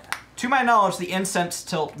really... To my knowledge, the incense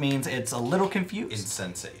tilt means it's a little confused.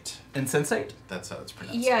 Insensate. Insensate? That's how it's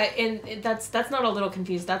pronounced. Yeah, and that's not a little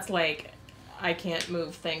confused. That's like, I can't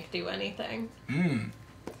move, think, do anything. In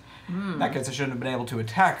that case, I shouldn't have been able to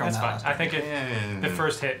attack on That's that. fine. I think the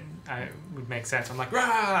first hit would make sense. I'm like,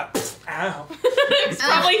 rah! Ow. It's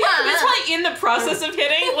probably in the process of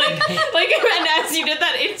hitting, like, and as you did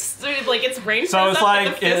that, its brain. So it's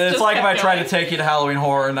like if I tried to take. take you to Halloween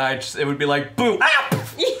Horror Nights, it would be like boom. Ah!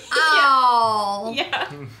 Ow!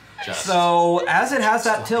 Yeah. Just. So as it has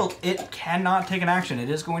that tilt, it cannot take an action. It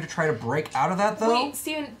is going to try to break out of that though. Wait,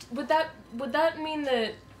 Steven, would that mean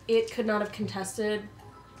that it could not have contested?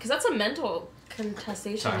 Because that's a mental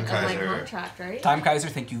contestation of my contract, right? Time Kaiser,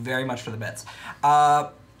 thank you very much for the bits.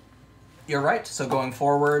 You're right. So going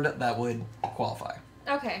forward, that would qualify.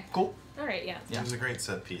 Okay. Cool. All right. Yeah. It was a great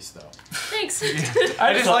set piece, though. Thanks.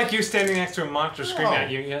 I just like you standing next to a monster screaming Oh.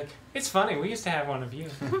 at you. You're like, it's funny. We used to have one of you.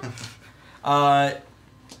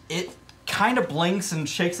 It kind of blinks and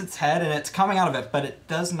shakes its head, and it's coming out of it, but it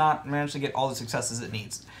does not manage to get all the successes it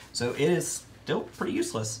needs. So it is still pretty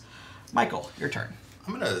useless. Michael, your turn.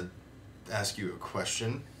 I'm going to ask you a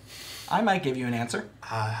question. I might give you an answer.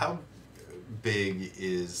 How big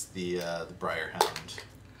is the Briar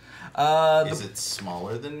Hound? Is it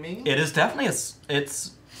smaller than me? It is definitely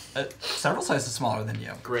it's several sizes smaller than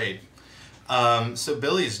you. Great. So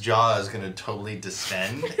Billy's jaw is going to totally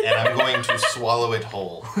distend, and I'm going to swallow it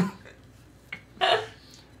whole.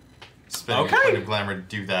 Spending a point of glamour to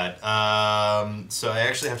do that. So I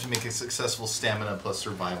actually have to make a successful stamina plus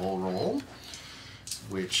survival roll,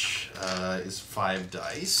 which is 5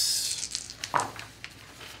 dice.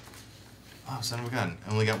 Oh, son of a gun.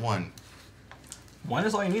 I only got 1. 1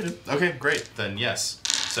 is all you needed. Okay, great. Then yes.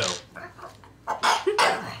 So...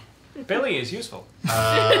 Billy is useful.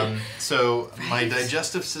 So my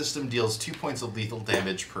digestive system deals 2 points of lethal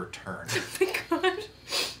damage per turn. Oh my god.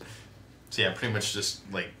 So yeah, pretty much just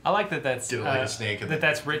like I like that that's do it like a snake. And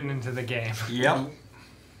that's written into the game. Yep.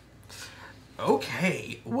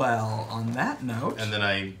 Okay, well, on that note... And then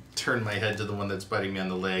I turn my head to the one that's biting me on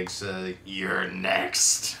the leg, say, "You're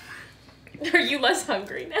next." Are you less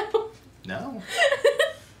hungry now? No.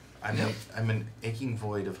 I'm an aching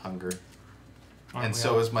void of hunger. Aren't And we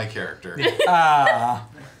so all? is my character.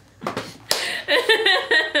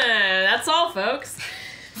 That's all, folks.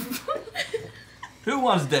 Who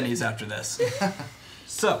wants Denny's after this?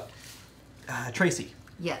 So, Traycee.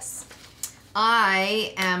 Yes.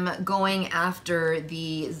 I am going after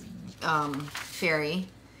the fairy,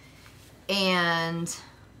 and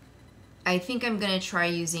I think I'm going to try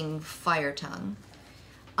using Fiery Tongue,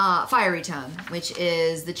 which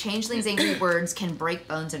is the changeling's angry words can break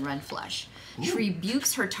bones and rend flesh. She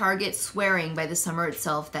rebukes her target, swearing by the summer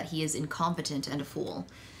itself that he is incompetent and a fool.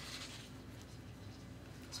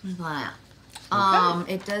 Something like that.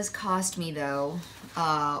 It does cost me, though,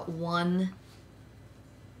 1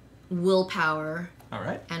 willpower All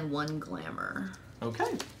right. and 1 glamour.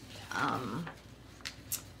 Okay.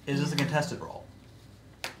 Is this a contested roll?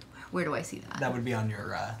 Where do I see that? That would be on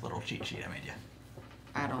your little cheat sheet I made you.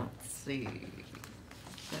 I don't see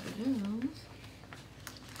that it is.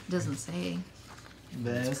 Doesn't say.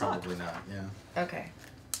 Then it's not. Probably not, yeah. Okay.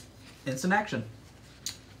 Instant action.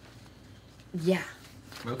 Yeah.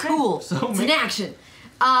 Okay. Cool. So It's an action.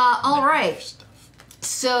 All right.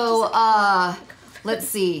 So, let's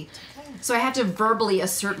see. So I have to verbally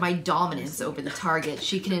assert my dominance over the target.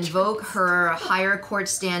 She can invoke her higher court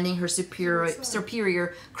standing, her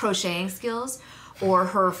superior crocheting skills, or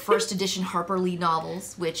her first edition Harper Lee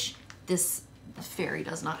novels, which this fairy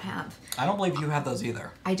does not have. I don't believe you have those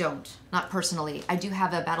either. I don't. Not personally. I do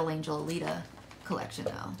have a Battle Angel Alita collection,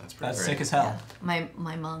 though. That's pretty That's great. sick as hell. My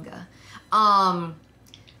manga.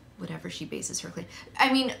 Whatever she bases her claim.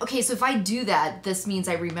 I mean, okay, so if I do that, this means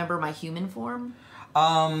I remember my human form?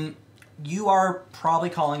 You are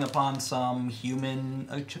probably calling upon some human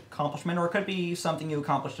accomplishment, or it could be something you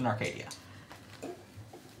accomplished in Arcadia.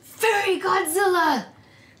 Fairy Godzilla!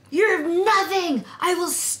 You're nothing! I will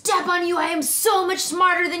step on you! I am so much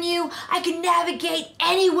smarter than you! I can navigate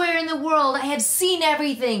anywhere in the world! I have seen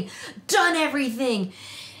everything! Done everything!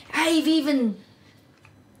 I've even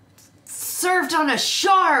surfed on a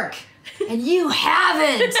shark! And you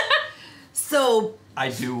haven't! So I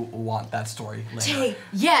do want that story later. Hey,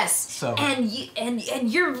 yes. So-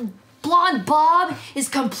 and your blonde Bob is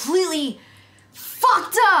completely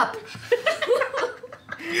fucked up.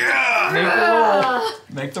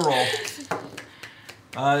 Make the roll.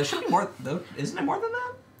 It should be more. Isn't it more than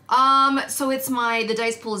that? So it's the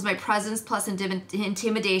dice pool is my presence plus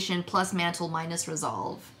intimidation plus mantle minus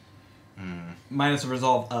resolve. Minus the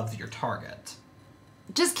resolve of your target.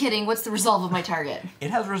 Just kidding. What's the resolve of my target?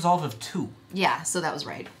 It has a resolve of 2. Yeah, so that was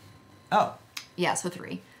right. Oh, Yeah, so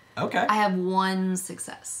 3. okay. I have 1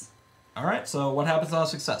 success. All right. So what happens on a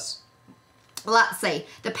success? Let's say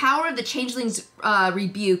the power of the changeling's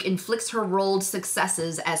rebuke inflicts her rolled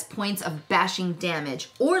successes as points of bashing damage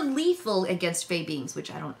or lethal against fey beings.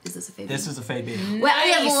 Which I don't. Is this a fey being? This is a fey being. Well,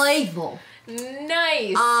 Nice. yeah, lethal.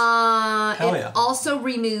 Nice. Hell It yeah. also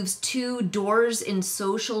removes 2 doors in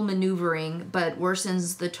social maneuvering, but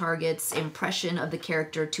worsens the target's impression of the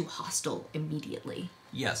character to hostile immediately.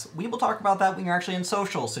 Yes, we will talk about that when you're actually in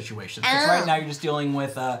social situations. Because Oh. right now you're just dealing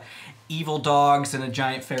with evil dogs and a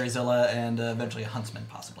giant fairyzilla and eventually a huntsman,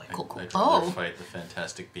 possibly. Cool, cool. I'd rather Oh. fight the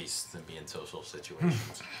fantastic beasts than be in social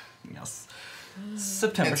situations. Yes.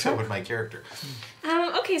 September. And so would my character.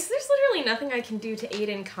 Okay, so there's literally nothing I can do to aid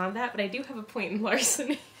in combat, but I do have a point in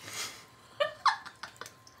larceny.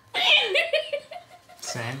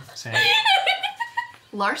 Same.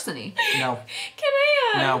 Larceny. No. Can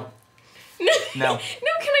I, No. No. No. No,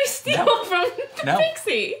 can I steal No. from the No.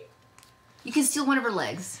 pixie? You can steal one of her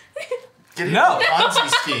legs. Get it? No. Ponzi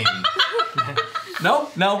scheme. No.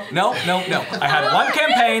 I had one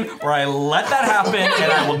campaign where I let that happen,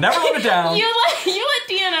 and I will never live it down. You let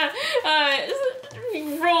Deanna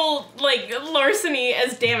roll like larceny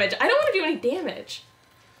as damage. I don't want to do any damage.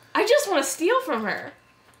 I just want to steal from her.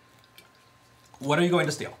 What are you going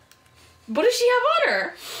to steal? What does she have on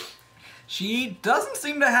her? She doesn't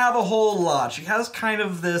seem to have a whole lot. She has kind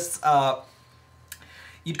of this,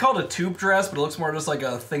 you'd call it a tube dress, but it looks more just like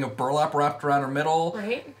a thing of burlap wrapped around her middle.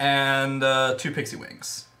 Right. And 2 pixie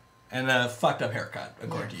wings. And a fucked up haircut,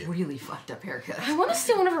 according to you. Really fucked up haircut. I want to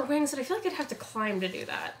steal one of her wings, but I feel like I'd have to climb to do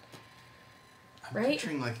that. I'm Right?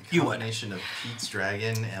 picturing like a You would. combination of Pete's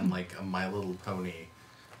Dragon and like a My Little Pony,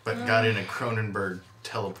 but got in a Cronenberg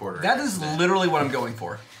teleporter. That is accident. literally what I'm going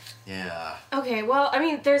for. Yeah. Okay, well, I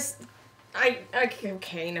mean,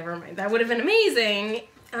 okay, never mind. That would have been amazing.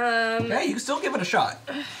 Yeah, you can still give it a shot.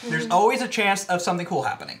 There's always a chance of something cool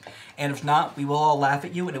happening. And if not, we will all laugh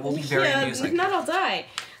at you and it will be very yeah, amusing. if not, I'll die.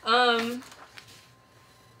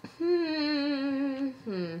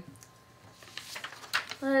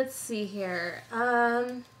 Let's see here.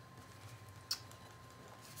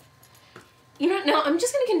 You know, no, I'm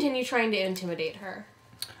just gonna continue trying to intimidate her.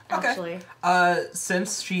 Okay. Actually.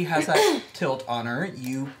 Since she has that tilt on her,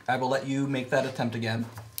 I will let you make that attempt again.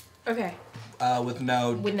 Okay. With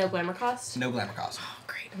no glamour cost? glamour cost. Oh,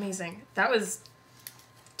 great, amazing. That was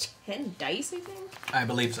 10 dice, I think? I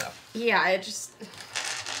believe so. Yeah, it just...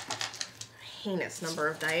 heinous number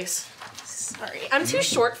of dice. Sorry. I'm too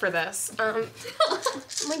short for this. I'm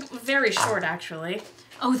like very short, actually.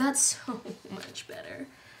 Oh, that's so much better.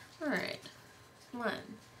 Alright. 1,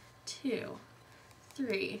 2,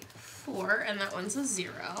 3, 4, and that one's a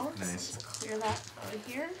 0. Nice. So let's clear that out of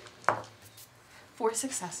here. 4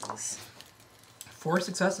 successes. 4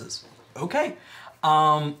 successes. Okay.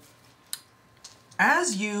 How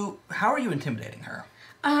are you intimidating her?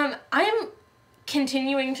 I'm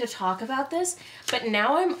continuing to talk about this, but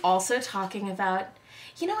now I'm also talking about,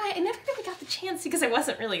 I never really got the chance because I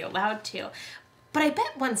wasn't really allowed to. But I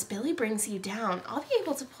bet once Billy brings you down, I'll be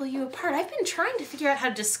able to pull you apart. I've been trying to figure out how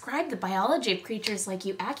to describe the biology of creatures like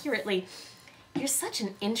you accurately. You're such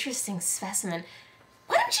an interesting specimen.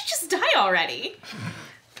 Why don't you just die already?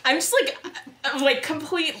 I'm just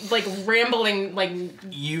complete, rambling,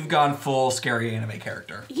 You've gone full scary anime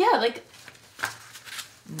character. yeah,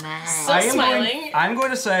 Nice. So smiling. I'm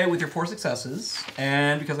going to say with your 4 successes,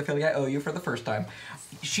 and because I feel like I owe you for the first time,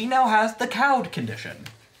 she now has the cowed condition.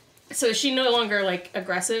 So is she no longer,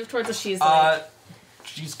 aggressive towards us? She's,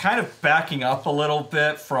 She's kind of backing up a little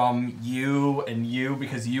bit from you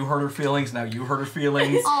because you hurt her feelings, now you hurt her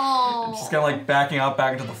feelings. Oh. She's kind of backing up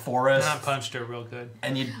back into the forest. I punched her real good.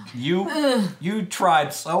 And you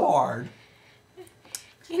tried so hard.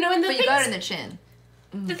 and the But things, you got it in the chin.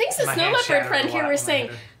 the things the My snow hand leopard shattered friend a here lot were when I saying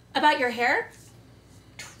hit her. about your hair,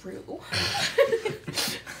 true.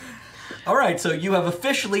 All right, so you have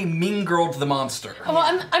officially mean girled the monster. Well,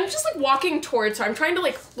 I'm just walking towards her. I'm trying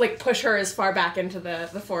to push her as far back into the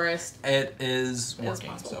forest It is as working.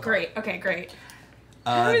 possible. So far. Great. Okay, great.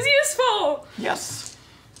 It was useful. Yes.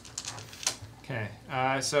 Okay,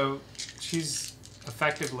 so she's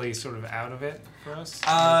effectively sort of out of it for us?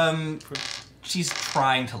 She's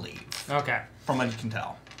trying to leave, Okay. from what you can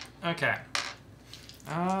tell. Okay.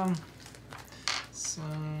 So,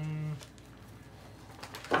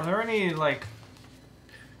 are there any, like...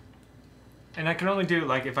 And I can only do,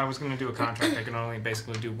 like, if I was going to do a contract, I can only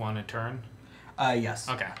basically do one a turn? Yes.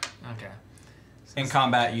 Okay. Okay. So In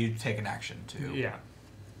combat, you take an action, too. Yeah.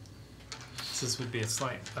 So this would be a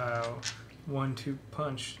slight 1-2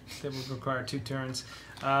 punch that would require 2 turns.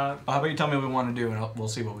 How about you tell me what we want to do, and we'll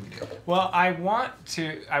see what we can do. Well, I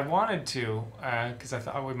wanted to, because I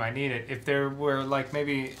thought we might need it. If there were, like,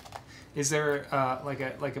 maybe, is there like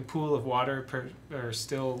a pool of water or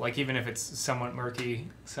still, like, even if it's somewhat murky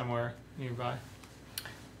somewhere nearby?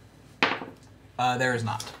 There is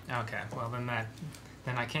not. Okay. Well, then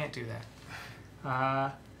I can't do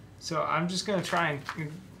that. So I'm just gonna try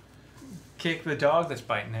and kick the dog that's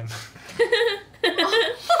biting him.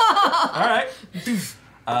 All right.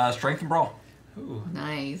 Strength and brawl. Ooh.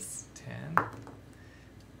 Nice. 10.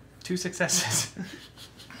 2 successes.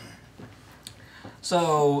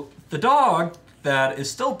 So the dog that is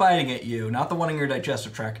still biting at you, not the one in your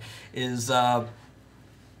digestive tract, is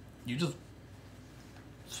you just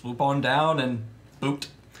swoop on down and boot.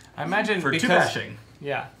 I imagine For because 2 bashing.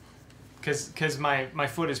 Yeah. Because my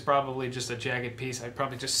foot is probably just a jagged piece. I'd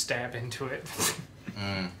probably just stab into it.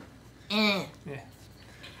 Yeah.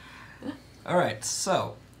 All right.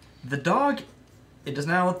 So the dog. It is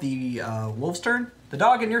now the wolf's turn. The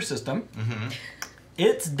dog in your system. Mm-hmm.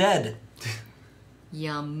 It's dead.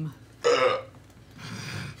 Yum. You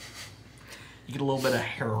get a little bit of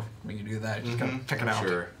hair when you do that. You just gotta pick it out.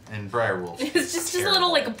 Sure. And Briarwolf. It's just a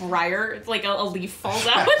little like a briar, like a leaf falls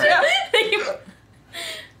out.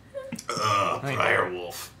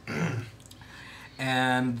 Briarwolf.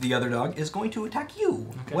 And the other dog is going to attack you.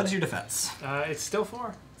 Okay. What is your defense? It's still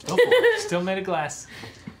 4. Go for it. Still made of glass.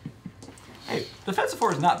 Hey, defense of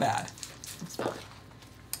 4 is not bad. It's fine.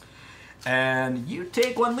 And you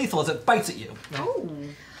take 1 lethal as it bites at you. Oh.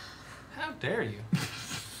 How dare you?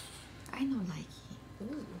 I know, like.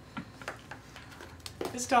 Ooh.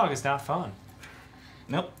 This dog is not fun.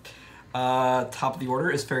 Nope. Top of the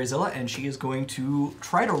order is Fairyzilla, and she is going to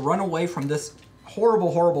try to run away from this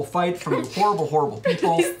horrible, horrible fight from you horrible, horrible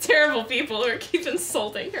people. These terrible people who keep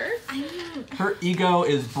insulting her. I know. Her ego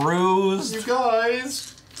is bruised. You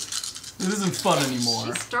guys. This isn't fun anymore.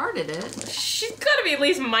 She started it. She's got to be at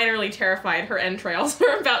least minorly terrified her entrails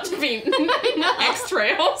are about to be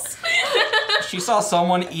X-trails. She saw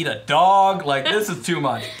someone eat a dog. Like, this is too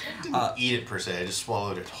much. Didn't eat it per se. I just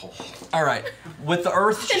swallowed it whole. All right. With the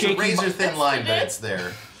earth It's a shaking, razor thin line, but it's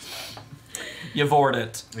there. you vored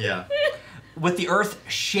it. Yeah. With the earth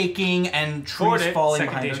shaking and Ford trees it, falling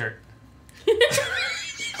second behind her. t-shirt.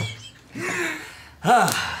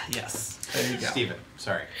 Yes. There you go. Steven,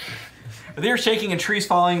 sorry. With the earth shaking and trees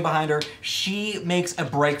falling behind her, she makes a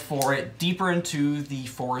break for it deeper into the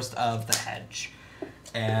forest of the hedge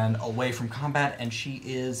and away from combat, and she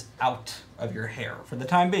is out of your hair for the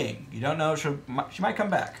time being. You don't know, she might come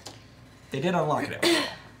back. They did unlock it.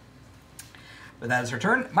 But that is her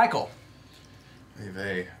turn. Michael.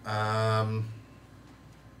 Hey, well,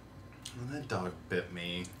 that dog bit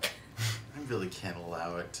me. I really can't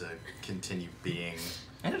allow it to continue being.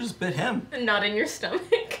 And it just bit him. Not in your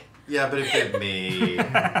stomach. Yeah, but it bit me.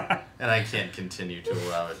 And I can't continue to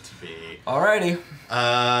allow it to be. Alrighty.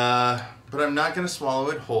 But I'm not going to swallow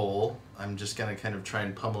it whole. I'm just going to kind of try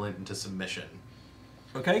and pummel it into submission.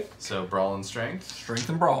 Okay. So, brawl and strength. Strength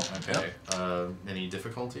and brawl. Okay. Any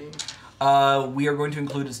difficulty? We are going to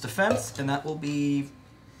include its defense, and that will be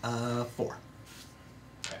 4. Okay.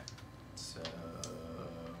 So,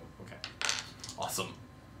 okay. Awesome.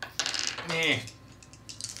 Eh.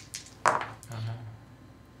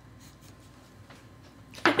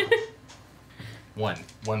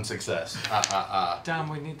 One success. Dom,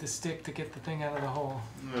 we need the stick to get the thing out of the hole.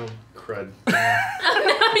 Oh, crud. Oh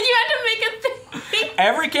no, you had to make a thing.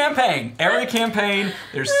 Every campaign,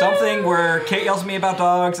 there's something where Cait yells at me about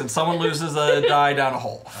dogs, and someone loses a die down a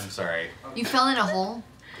hole. I'm sorry. You fell in a hole?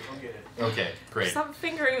 Okay, great. Stop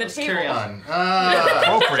fingering the table. Carry on.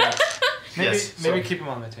 Appropriate. Maybe Yes, maybe so- keep him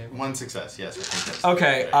on the table. One success, yes. I think that's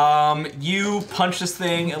Okay, right. you punch this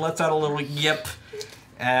thing, it lets out a little yip,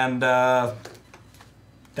 and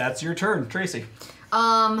that's your turn, Traycee.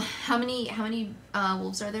 How many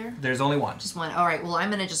wolves are there? There's only one. Just one. All right. Well, I'm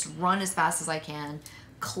gonna just run as fast as I can,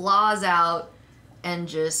 claws out, and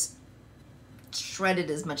just shred it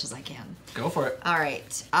as much as I can. Go for it. All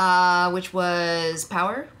right. Which was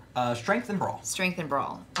power, Strength and brawl. strength, and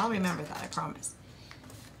brawl. I'll remember that. I promise.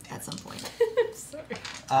 at some point.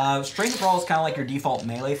 Sorry. Strength Brawl is kind of like your default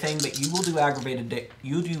melee thing, but you will do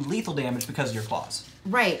you do lethal damage because of your claws.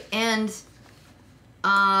 Right, and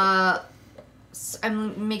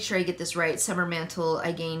make sure I get this right. Summer Mantle,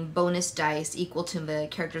 I gain bonus dice equal to the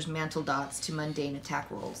character's mantle dots to mundane attack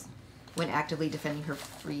rolls when actively defending her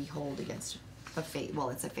free hold against a fate. Well,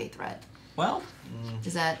 it's a fate threat. Well,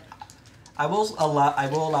 Is that I will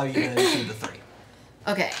allow you to do the 3.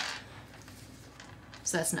 okay?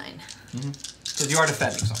 So that's 9. Because you are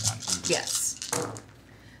defending someone. Yes.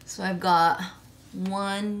 So I've got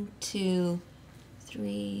 1, 2,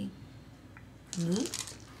 3.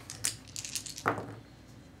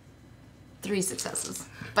 3 successes.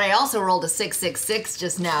 But I also rolled a 666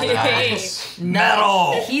 just now. Nice. No,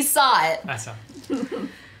 Metal! he saw it. That's all.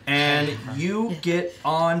 And you get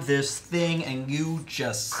on this thing and you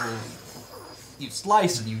just... You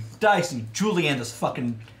slice and you dice and you Julianne this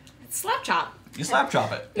fucking... Slap chop. You slap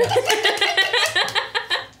chop it.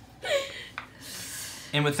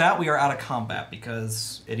 And with that, we are out of combat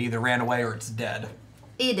because it either ran away or it's dead.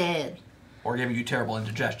 He did. Or giving you terrible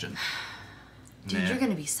indigestion. Dude, you're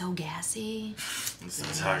gonna be so gassy. Let's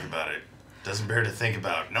not talk about it. Doesn't bear to think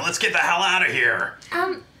about. Now let's get the hell out of here.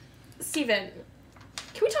 Steven,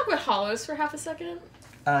 can we talk about hollows for half a second?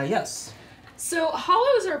 Yes. So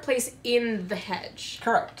hollows are a place in the hedge,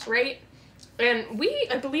 Correct. right? And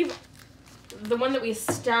I believe, the one that we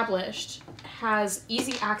established has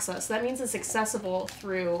easy access. That means it's accessible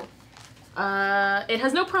through... it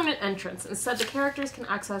has no permanent entrance. Instead, the characters can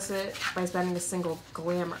access it by spending a single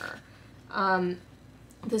glamour.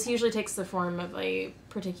 This usually takes the form of a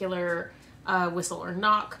particular whistle or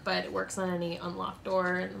knock, but it works on any unlocked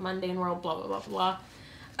door in the mundane world, blah, blah, blah,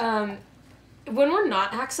 blah. When we're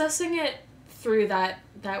not accessing it through that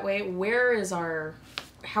way,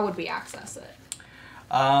 how would we access it?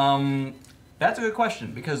 That's a good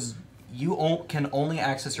question because you can only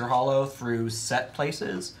access your hollow through set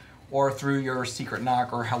places or through your secret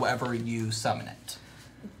knock or however you summon it.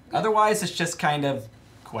 Otherwise, it's just kind of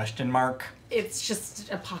question mark. It's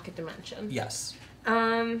just a pocket dimension. Yes.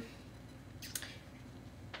 How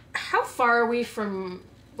far are we from,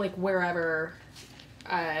 like, wherever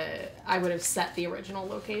I would have set the original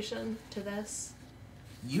location to this?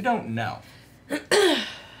 You don't know.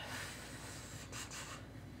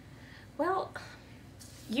 Well,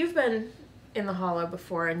 you've been in the hollow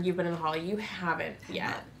before, and you've been in the hollow. You haven't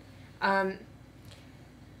yet. I'm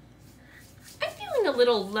feeling a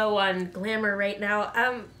little low on glamour right now.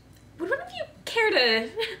 Would one of you care to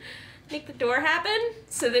make the door happen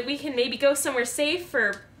so that we can maybe go somewhere safe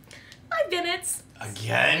for 5 minutes?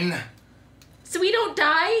 Again? So we don't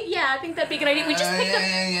die? Yeah, I think that'd be a good idea. We just picked up...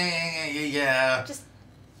 Yeah. Just...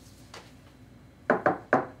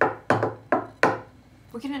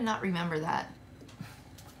 We're gonna not remember that.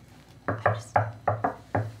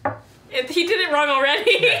 He did it wrong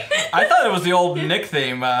already. I thought it was the old Nick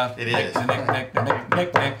theme. It is.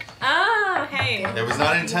 Nick. Oh, hey. It was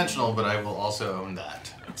not intentional, but I will also own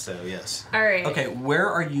that. So, yes. All right. Okay, where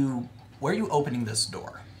are you opening this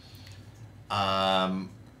door? I'm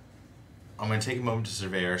going to take a moment to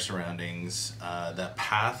survey our surroundings. That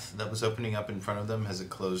path that was opening up in front of them, has it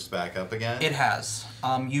closed back up again? It has.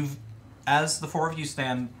 As the 4 of you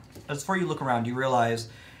look around, you realize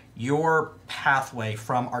your pathway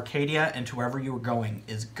from Arcadia and to wherever you were going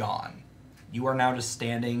is gone. You are now just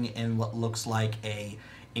standing in what looks like a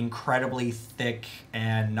incredibly thick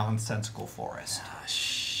and nonsensical forest. Ah,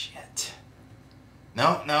 shit.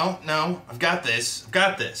 No. I've got this.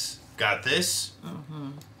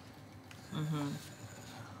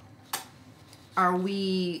 Are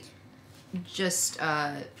we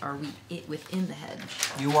within the hedge?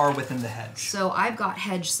 You are within the hedge. So I've got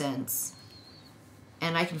hedge sense,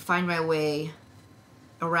 and I can find my way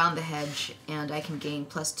around the hedge, and I can gain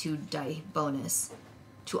 +2 die bonus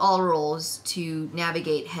to all rolls to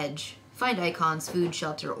navigate hedge, find icons, food,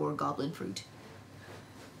 shelter, or goblin fruit.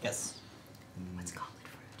 Yes. What's goblin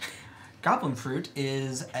fruit? Goblin fruit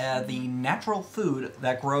is the natural food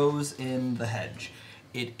that grows in the hedge.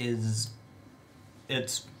 It's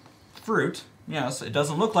fruit. Yes, it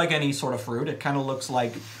doesn't look like any sort of fruit. It kind of looks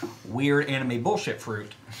like weird anime bullshit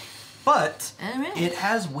fruit. But it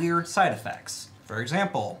has weird side effects. For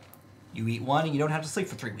example, you eat one and you don't have to sleep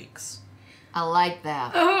for 3 weeks. I like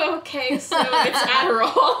that. Oh, okay, so it's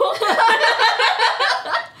Adderall.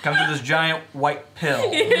 Comes with this giant white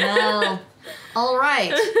pill. No. All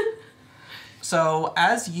right. So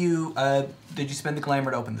as you, did you spend the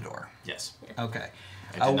glamour to open the door? Yes. Okay.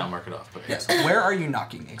 I did not mark it off, but Yes. Where are you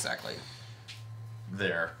knocking exactly?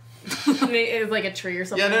 There. It's like a tree or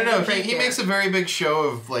something. Yeah, no. Right He there. makes a very big show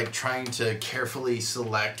of like trying to carefully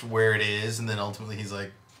select where it is, and then ultimately he's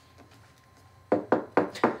like,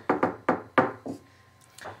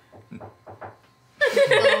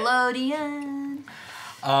 Nickelodeon.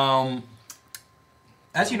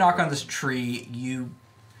 As you knock on this tree,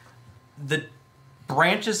 the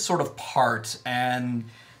branches sort of part, and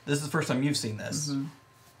this is the first time you've seen this. Mm-hmm.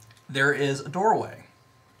 There is a doorway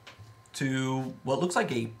to what looks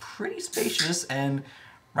like a pretty spacious and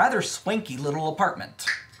rather swanky little apartment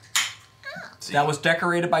See, that was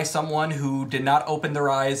decorated by someone who did not open their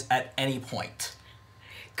eyes at any point.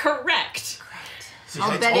 Correct.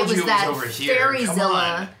 I'll I bet it told was you that over here. Come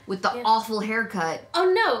Fairyzilla on. with the awful haircut.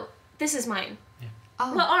 Oh no, this is mine.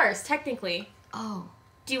 Oh. Well, ours, technically. Oh.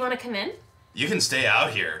 Do you want to come in? You can stay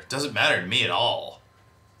out here. Doesn't matter to me at all.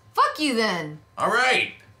 Fuck you then. All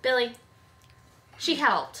right. Billy, she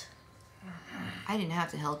helped. I didn't have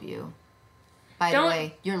to help you. By Don't- the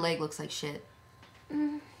way, your leg looks like shit.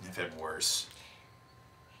 I've had worse.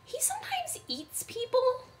 He sometimes eats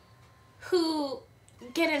people who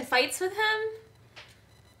get in fights with him.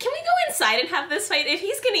 Can we go inside and have this fight? If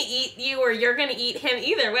he's gonna eat you or you're gonna eat him,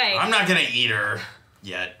 either way. I'm not gonna eat her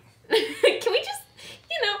yet. Can we just,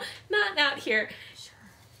 not out here?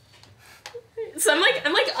 So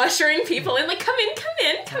I'm like ushering people in, like, come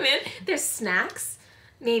in. There's snacks,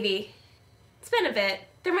 maybe. It's been a bit.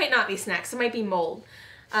 There might not be snacks. There might be mold.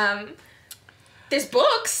 There's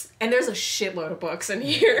books, and there's a shitload of books in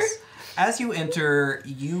here. As you enter,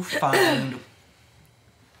 you find,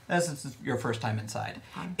 as this is your first time inside,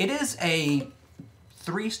 it is a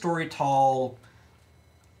 3-story tall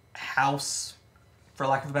house, for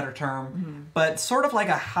lack of a better term, but sort of like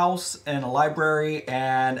a house and a library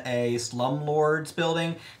and a slumlords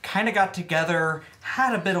building kind of got together,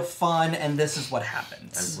 had a bit of fun, and this is what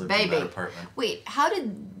happens. I've lived in Baby. that apartment. Wait, how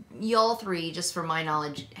did y'all three, just for my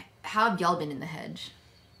knowledge, how have y'all been in the hedge?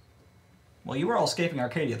 Well, you were all escaping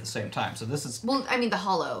Arcadia at the same time, so this is... Well, I mean the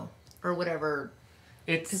hollow, or whatever,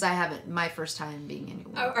 It's because I haven't, my first time being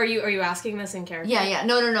anywhere. Are you asking this in character? Yeah,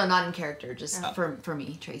 no, not in character, just for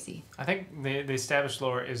me, Traycee. I think the established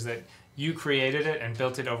lore is that you created it and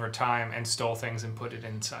built it over time and stole things and put it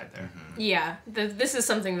inside there. Yeah, this is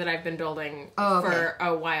something that I've been building Oh, okay. for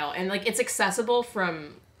a while, and like it's accessible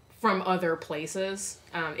from other places.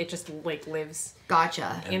 It just like lives.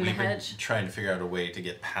 Gotcha. And In the we've been hedge. trying to figure out a way to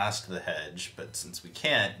get past the hedge, but since we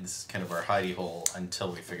can't, this is kind of our hidey hole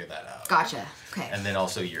until we figure that out. Gotcha. Okay. And then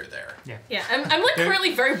also you're there. Yeah, I'm like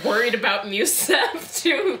currently very worried about Musab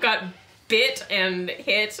too, who got bit and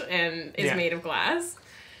hit and is Yeah. made of glass.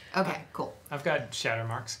 Okay, cool. I've got shatter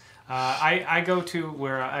marks. I go to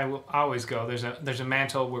where I will always go. There's a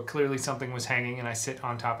mantle where clearly something was hanging, and I sit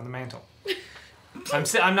on top of the mantle.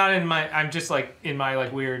 I'm not in my. I'm just like in my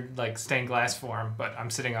like weird like stained glass form, but I'm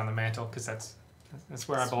sitting on the mantle because that's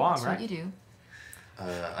where I belong, That's right? what you do.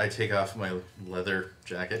 I take off my leather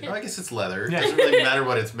jacket. Oh, I guess it's leather. It Yeah. doesn't really matter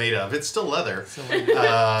what it's made of. It's still leather. So,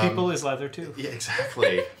 People is leather too. Yeah,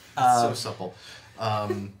 exactly. It's so supple.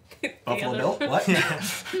 Buffalo other- Bill? What?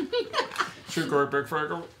 Sugar big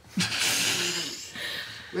fraggle.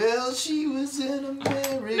 Well, she was an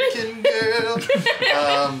American girl.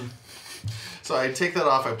 So I take that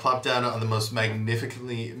off. I plop down on the most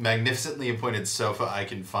magnificently appointed sofa I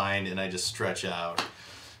can find, and I just stretch out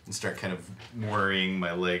and start kind of worrying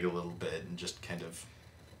my leg a little bit and just kind of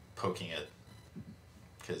poking it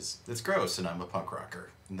because it's gross, and I'm a punk rocker,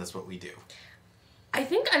 and that's what we do. I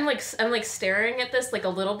think I'm like staring at this like a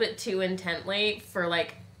little bit too intently for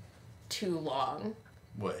like too long.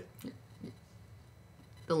 What?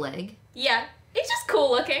 The leg. Yeah, it's just cool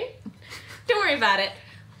looking. Don't worry about it.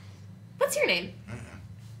 What's your name?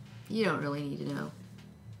 You don't really need to know.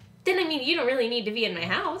 Then I mean, you don't really need to be in my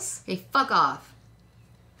house. Hey, fuck off.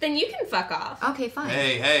 Then you can fuck off. Okay, fine.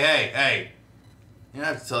 Hey. You don't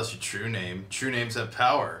have to tell us your true name. True names have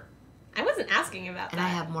power. I wasn't asking about And that. I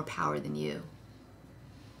have more power than you.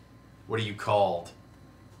 What are you called?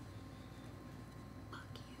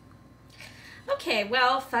 Okay,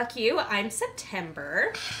 well, fuck you. I'm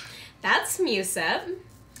September. That's Musab.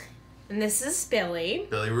 And this is Billy.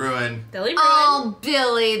 Billy Ruin. Billy Ruin. Oh,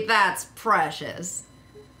 Billy, that's precious.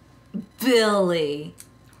 Billy.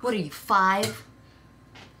 What are you, 5?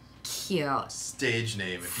 Cute. Stage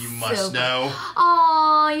name, if you must So- know.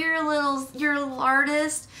 Oh, you're a little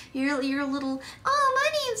artist. You're a little. Oh,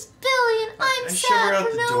 my name's Billy, and I'm I shove her sad out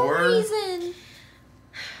for the no door. reason.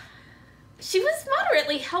 She was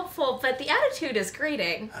moderately helpful, but the attitude is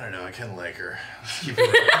grating. I don't know, I kind of like her. Let's keep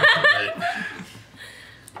it moving.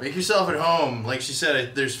 Make yourself at home. Like she said,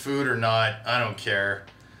 if there's food or not, I don't care.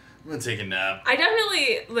 I'm gonna take a nap. I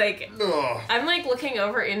definitely, like, Ugh. I'm, like, looking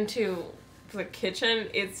over into the kitchen.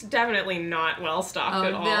 It's definitely not well stocked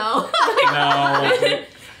at all. No. No.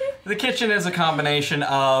 The kitchen is a combination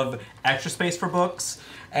of extra space for books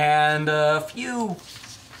and a few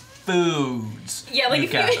foods. Yeah, like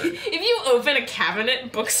you've if you open a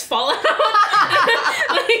cabinet, books fall out.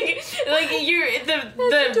 like you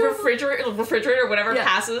the refrigerator whatever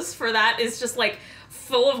passes for that is just like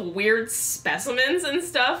full of weird specimens and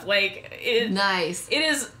stuff. Like Nice. It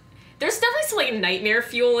is. There's definitely some like nightmare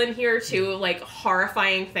fuel in here too, like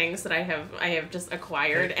horrifying things that I have just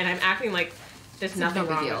acquired, and I'm acting like there's nothing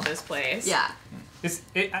wrong with this place. Yeah.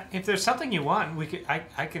 If there's something you want, we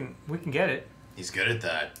can get it. He's good at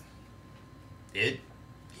that.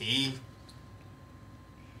 He.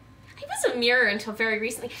 I was a mirror until very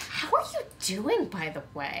recently. How are you doing, by the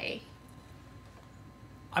way?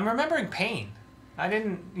 I'm remembering pain.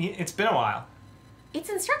 It's been a while. It's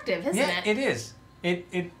instructive, isn't Yeah, it? it is.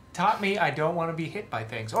 It taught me I don't want to be hit by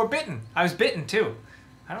things. Or bitten. I was bitten, too.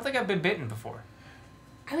 I don't think I've been bitten before.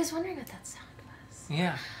 I was wondering what that sound was.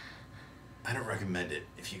 Yeah. I don't recommend it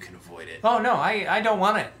if you can avoid it. Oh, no, I don't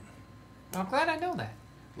want it. I'm glad I know that.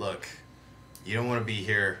 Look, you don't want to be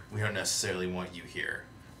here. We don't necessarily want you here.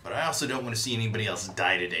 But I also don't want to see anybody else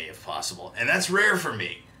die today if possible. And that's rare for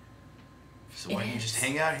me. So why don't you just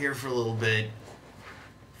hang out here for a little bit,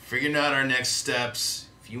 figuring out our next steps.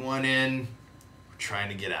 If you want in, we're trying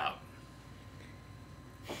to get out.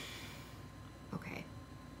 Okay.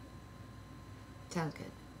 Sounds good.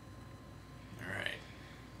 All right.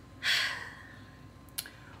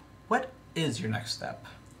 What is your next step?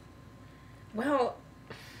 Well,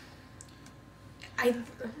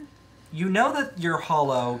 You know that your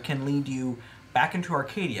hollow can lead you back into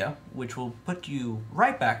Arcadia, which will put you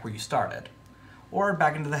right back where you started, or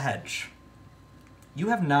back into the hedge. You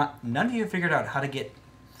have none of you have figured out how to get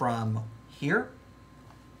from here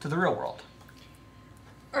to the real world.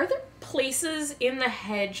 are there places in the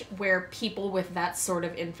hedge where people with that sort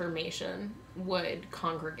of information would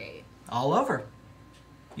congregate? All over.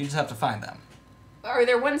 You just have to find them. Are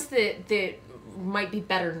there ones that might be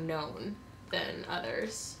better known than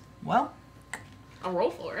others? Well, I'll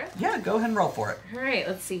roll for it. yeah, go ahead and roll for it. All right,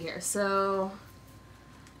 let's see here. So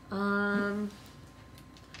I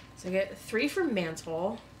get 3 from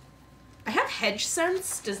Mantle. I have Hedge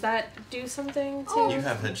Sense. Does that do something too? You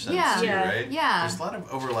have hedge sense Yeah. too, Yeah. right? Yeah. There's a lot of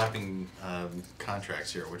overlapping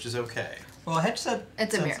contracts here, which is okay. Well, Hedge said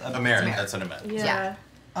It's a mirror. A merit, It's a that's what I meant. Yeah.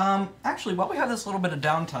 Yeah. Actually, while we have this little bit of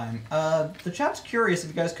downtime, the chat's curious if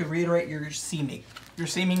you guys could reiterate your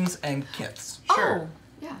seemings and kiths. Sure. Oh,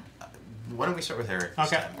 yeah. Why don't we start with Eric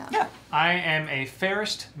this Okay. time? Yeah. I am a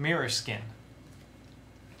fairest mirror skin.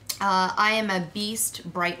 I am a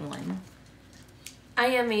beast, bright one. I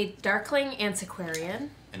am a Darkling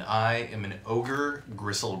Antiquarian. And I am an ogre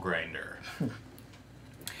gristle grinder.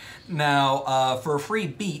 Now, for a free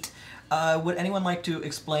beat, would anyone like to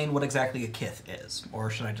explain what exactly a kith is? Or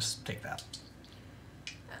should I just take that?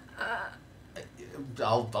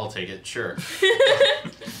 I'll take it, sure.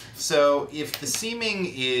 So, if the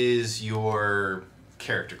seeming is your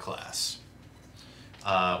character class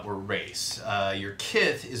or race, your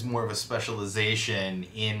kith is more of a specialization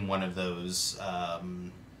in one of those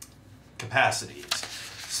capacities.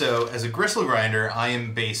 So, as a gristle grinder, I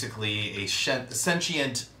am basically a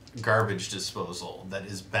sentient garbage disposal that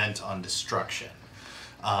is bent on destruction.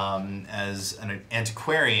 As an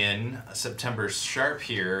antiquarian, September Sharp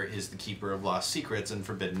here is the keeper of lost secrets and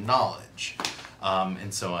forbidden knowledge,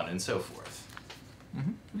 and so on and so forth.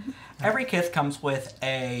 Mm-hmm. Every kith comes with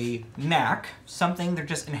a knack, something they're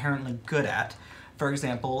just inherently good at. For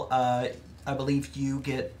example, I believe you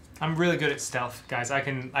get... I'm really good at stealth, guys. I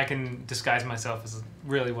can disguise myself as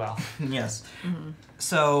really well. Yes. Mm-hmm.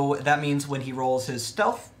 So that means when he rolls his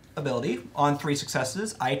stealth ability on 3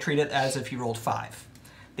 successes, I treat it as if he rolled 5.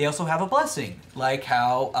 They also have a blessing, like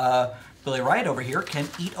how Billy Wright over here can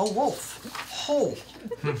eat a wolf whole.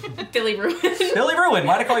 Billy Ruin. Billy Ruin,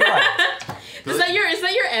 why'd I call you Wright? Is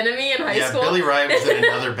that your enemy in high Yeah, school? Billy Wright was in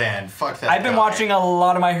another band. Fuck that I've been guy. watching a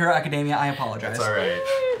lot of My Hero Academia. I apologize. That's alright.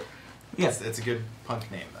 Yes, It's a good punk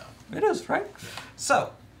name, though. it is, right?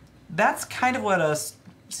 So, that's kind of what a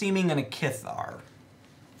seeming and a kith are.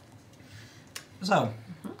 So,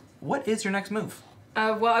 what is your next move?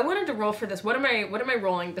 Well, I wanted to roll for this. What am I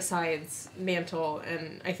rolling besides Mantle?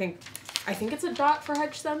 And I think it's a dot for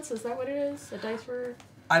Hedge Sense. Is that what it is? A dice for?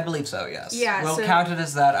 I believe so, yes. Yeah, We'll so- count it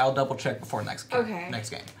as that. I'll double check before next game. Okay. Next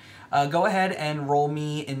game. Go ahead and roll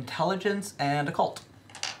me intelligence and occult.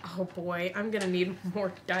 Oh Oh boy, I'm gonna need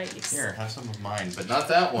more dice. Here, have some of mine, but not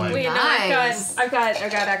that one. Wait, Nice. no, I've got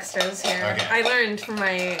extras here. Okay. I learned from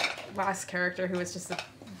my last character who was just a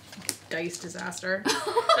dice disaster.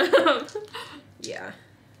 Yeah.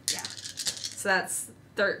 So that's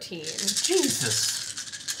 13.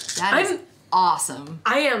 Jesus. That is awesome.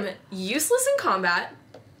 I am useless in combat.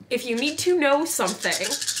 If you need to know something.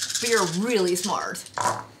 But you're really smart.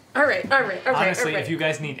 All right. Honestly, if you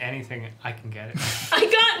guys need anything, I can get it. I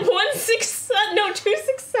got 2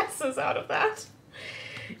 successes out of that.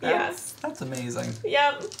 Yes. That's amazing.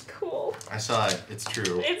 Yep. Cool. I saw it. It's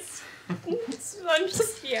true. I'm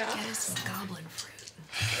just, yeah. Get us some goblin fruit.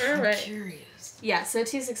 All I'm right. curious. Yeah, so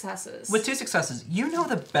 2 successes. With 2 successes, you know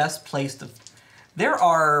the best place to. There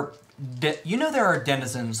are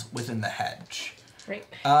denizens within the hedge. Right.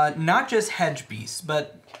 Not just hedge beasts,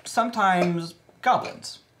 but sometimes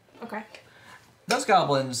goblins. Okay. Those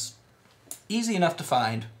goblins, easy enough to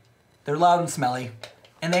find. They're loud and smelly,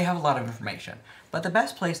 and they have a lot of information. But the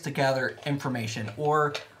best place to gather information,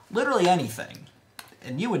 or literally anything,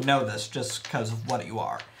 and you would know this just because of what you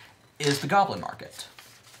are, is the goblin market.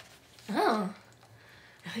 Oh.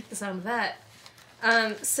 I like the sound of that.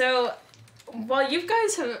 So while you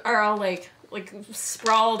guys are all like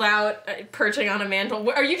sprawled out, perching on a mantle,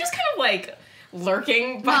 are you just kind of like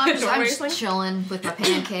lurking by the doorway? I'm just chilling with my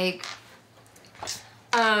pancake.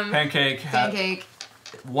 Pancake. Pancake.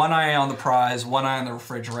 One eye on the prize, one eye on the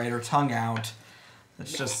refrigerator, tongue out.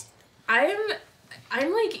 It's just. I'm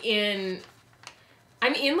like in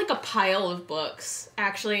like a pile of books.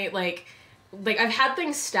 Actually, like I've had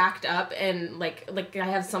things stacked up and like I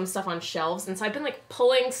have some stuff on shelves, and so I've been like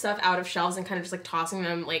pulling stuff out of shelves and kind of just like tossing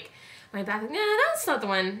them like my back. Like, nah, that's not the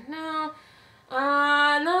one. No.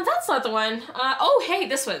 No, that's not the one. Oh, hey,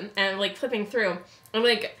 this one. And like flipping through. I'm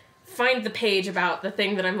like find the page about the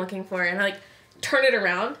thing that I'm looking for, and I like turn it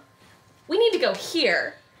around. We need to go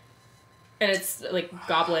here. And it's like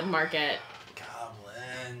goblin market.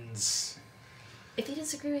 Goblins. If they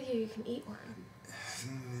disagree with you, you can eat one.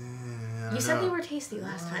 You said they were tasty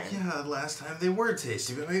last time. Yeah, last time they were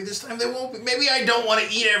tasty, but maybe this time they won't be. Maybe I don't want to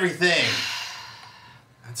eat everything.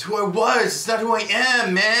 That's who I was. It's not who I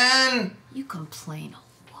am, man. You complain a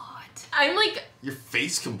lot. I'm like Your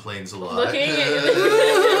face complains a lot. looking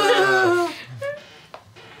at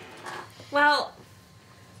Well,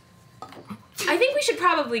 I think we should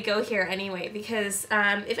probably go here anyway, because if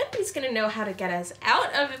anybody's going to know how to get us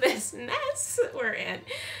out of this mess we're in,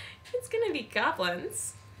 it's going to be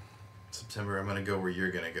goblins. September, I'm gonna go where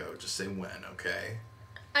you're gonna go. Just say when, okay?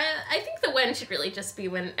 I think the when should really just be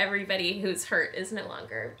when everybody who's hurt is no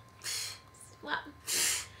longer... Well,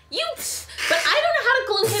 but I don't know how to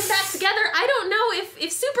glue him back together. I don't know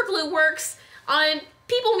if super glue works on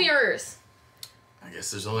people mirrors. I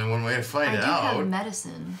guess there's only one way to find I do out. have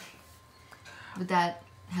medicine. Would that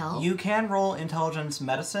help? You can roll intelligence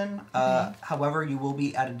medicine. However, you will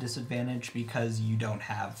be at a disadvantage because you don't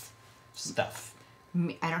have stuff.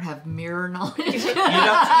 I don't have mirror knowledge.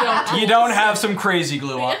 You don't have some crazy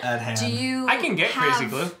glue at hand. Do you? I can get have... crazy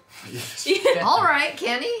glue. All right,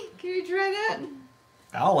 Kenny, can you try that?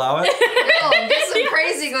 I'll allow it. Oh, get some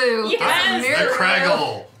crazy glue. Yes. Get some mirror The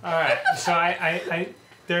Craggle. All right, so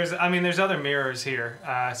there's other mirrors here.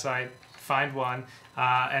 So I find one,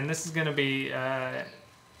 and this is gonna be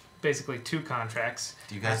basically 2 contracts.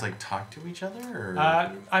 Do you guys like talk to each other? Or?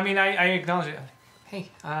 I acknowledge it. Hey,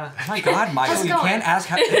 My God, Michael, How's it you going? can't ask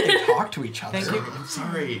how if they talk to each other. Thank you. I'm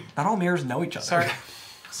sorry. Not all mirrors know each other. Sorry.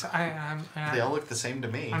 So They all look the same to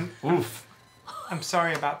me. Oof. I'm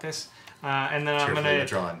sorry about this. And then Carefully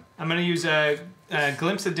withdrawn. I'm gonna use a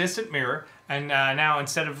glimpse of distant mirror, and now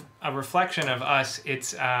instead of a reflection of us,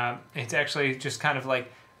 it's actually just kind of like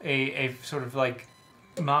a sort of like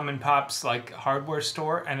mom and pop's like hardware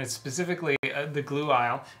store, and it's specifically the glue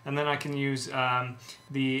aisle. And then I can use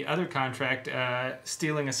the other contract,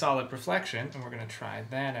 stealing a solid reflection, and we're gonna try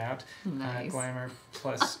that out. Nice. Glamour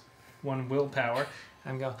plus 1 willpower,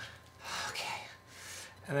 and go okay.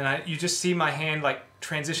 And then you just see my hand like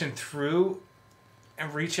transition through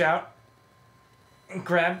and reach out and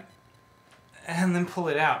grab and then pull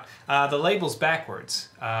it out. The label's backwards,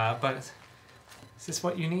 but is this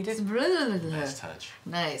what you needed? Nice touch.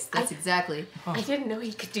 Nice. That's exactly. I didn't know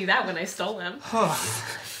he could do that when I stole him.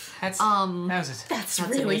 That was it. That's That's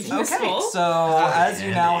really amazing. useful. Okay, so as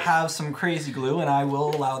you now have some crazy glue, and I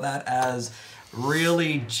will allow that as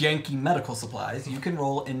really janky medical supplies, you can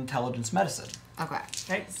roll intelligence medicine. Okay.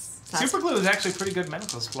 Hey, super glue is actually pretty good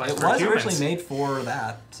medical supply It for was humans. originally made for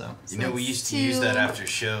that, so. You know, we used to use that after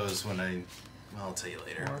shows when I... Well, I'll tell you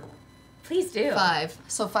later. Please do. 5.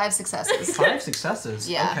 So 5 successes. 5 successes.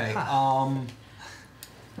 Yeah. Okay.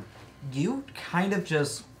 you kind of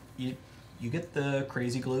just you get the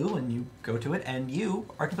crazy glue and you go to it and you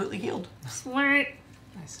are completely healed. Sweet.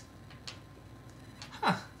 Nice.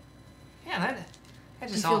 Huh. Yeah, that Do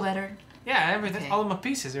just you feel better? Yeah, everything. Okay. All of my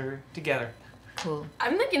pieces are together. Cool.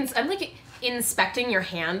 I'm like inspecting your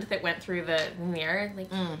hand that went through the mirror. Like,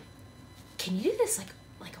 can you do this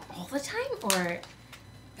like all the time, or?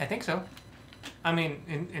 I think so. I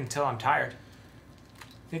mean, until I'm tired.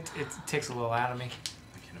 It takes a little out of me.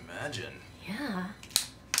 I can imagine. Yeah.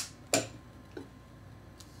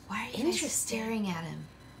 Why are you guys staring at him?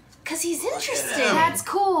 Cause he's interesting. That's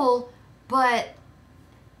cool, but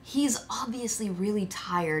he's obviously really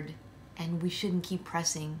tired, and we shouldn't keep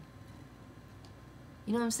pressing.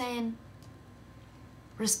 You know what I'm saying?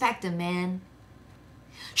 Respect him, man.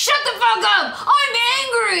 Shut the fuck up! I'm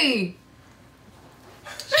angry!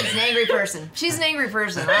 She's an angry person. She's an angry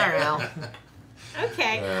person. I don't know.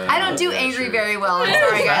 Okay. I don't do angry very well. I'm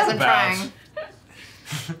sorry, guys. I'm trying.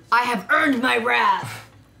 I have earned my wrath.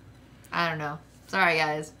 I don't know. Sorry,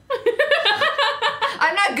 guys.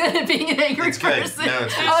 I'm not good at being an angry It's good. person. No,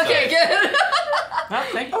 it's good Okay, good.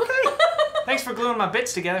 Well, thanks for gluing my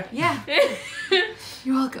bits together. Yeah.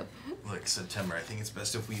 You're welcome. Look, September, I think it's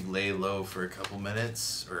best if we lay low for a couple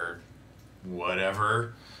minutes or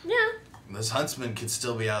whatever. Yeah. This huntsman could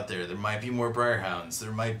still be out there. There might be more briarhounds.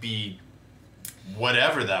 There might be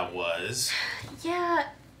whatever that was. Yeah.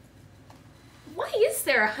 Why is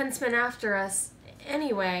there a huntsman after us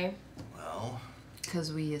anyway? Well,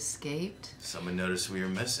 Because we escaped. someone noticed we were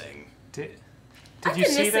missing. Did I've you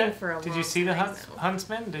been see missing the for a Did you long see the time now.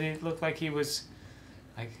 huntsman? Did he look like he was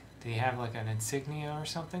like? Did he have like an insignia or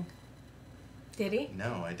something? Did he?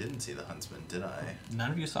 No, I didn't see the huntsman, did I?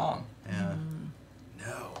 None of you saw him. Yeah.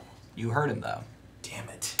 No. You heard him though. Damn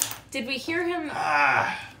it. Did we hear him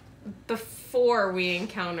Ah. before we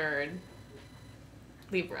encountered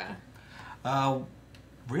Libra?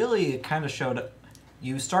 Really, it kind of showed up.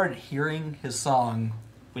 You started hearing his song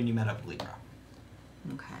when you met up with Libra.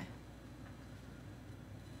 Okay.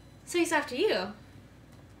 So he's after you.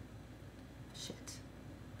 Shit.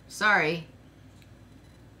 Sorry.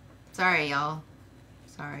 Sorry, y'all.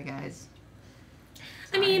 Sorry, guys.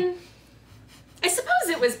 I mean, I suppose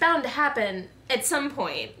it was bound to happen at some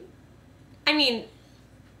point. I mean,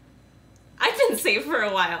 I've been safe for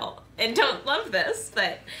a while and don't love this,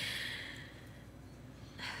 but...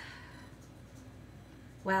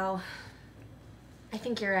 Well, I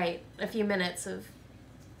think you're right. A few minutes of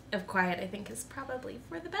quiet, I think, is probably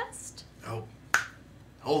for the best. Oh,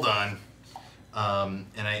 hold on.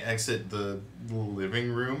 And I exit the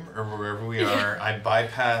living room or wherever we are. I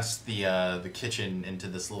bypass the kitchen into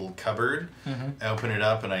this little cupboard. I open it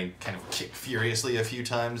up and I kind of kick furiously a few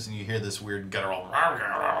times, and you hear this weird guttural.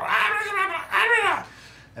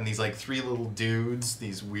 And these like three little dudes,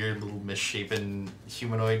 these weird little misshapen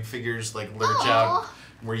humanoid figures, like lurch out.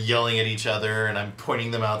 We're yelling at each other, and I'm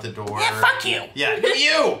pointing them out the door. Yeah, fuck you! Yeah,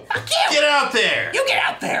 you! Fuck you! Get out there! You get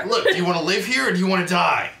out there! Look, do you want to live here or do you want to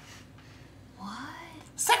die? What?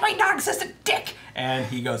 Suck my non-existent dick! And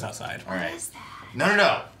he goes outside. All right. What is that?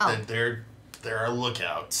 No. Oh. There are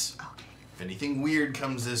lookouts. Okay. If anything weird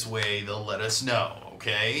comes this way, they'll let us know,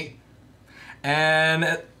 okay?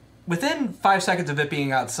 And within 5 seconds of it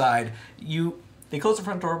being outside, they close the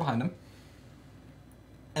front door behind them.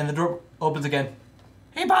 And the door opens again.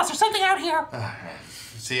 Hey boss, there's something out here!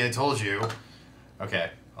 See, I told you. Okay,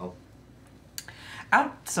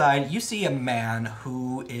 Outside, you see a man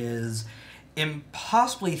who is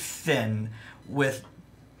impossibly thin with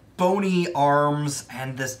bony arms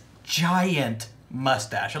and this giant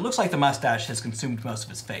mustache. It looks like the mustache has consumed most of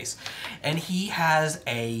his face. And he has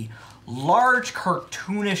a large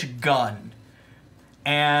cartoonish gun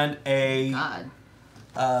and a... God.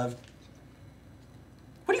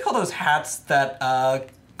 what do you call those hats that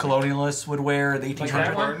colonialists would wear? The 1800s? Like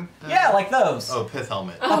that one? Yeah, like those. Oh, pith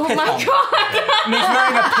helmet. Oh pith my helmet. god! And he's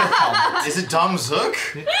wearing a pith helmet. Is it Dom Zook?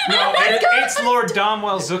 No, it's Lord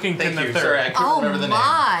Domwell Zookington Thank you. III. Sorry, I couldn't Oh remember the name.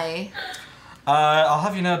 my. I'll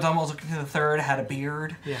have you know, Dumwell Zookington III had a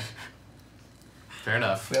beard. Yeah. Fair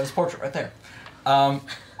enough. We have his portrait right there.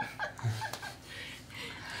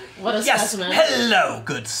 What a Yes, specimen. hello,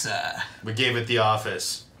 good sir. We gave it the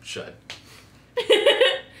office. Shut.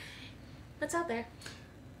 What's out there?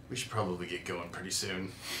 We should probably get going pretty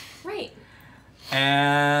soon. Right.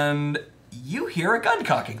 And you hear a gun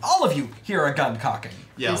cocking. All of you hear a gun cocking.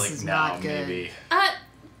 Yeah, This like is now, not good. maybe.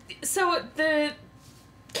 So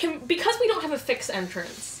because we don't have a fixed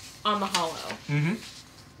entrance on the hollow,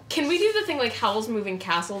 can we do the thing like Howl's Moving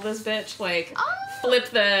Castle this bitch? Like, flip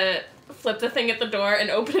the thing at the door and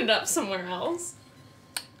open it up somewhere else?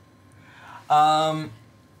 How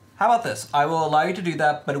How about this? I will allow you to do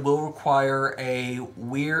that, but it will require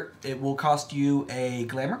it will cost you a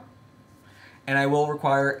glamour. And I will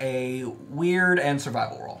require a weird and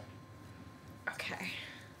survival roll. Okay.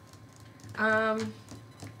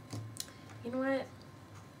 You know what?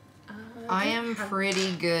 I am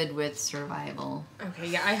pretty good with survival. Okay,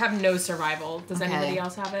 yeah, I have no survival. Does Okay. anybody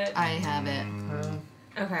else have it? I have it.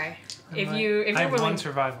 Okay. If I you're have willing one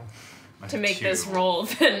survival. to make 2. this roll,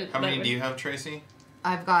 then How many do you have, Traycee?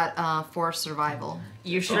 I've got 4 survival.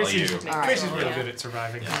 You should Oh, make you. this All right. Tracy's roll, real yeah. good at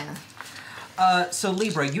surviving. Yeah. So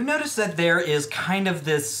Libra, you notice that there is kind of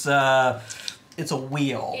this, it's a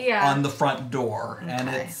wheel Yeah. on the front door, and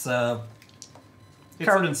Okay. it's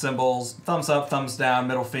covered in symbols: thumbs up, thumbs down,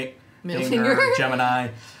 middle finger, Gemini.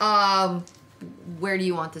 Where do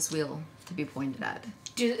you want this wheel to be pointed at?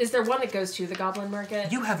 Is there one that goes to the Goblin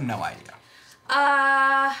Market? You have no idea.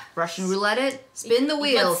 Russian roulette it? Spin the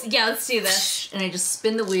wheel. Let's do this. And I just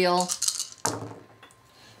spin the wheel.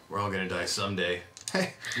 We're all gonna die someday.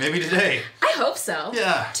 Hey, maybe today. I hope so.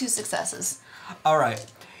 Yeah. 2 successes. All right.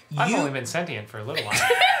 I've only been sentient for a little while.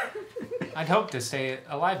 I'd hope to stay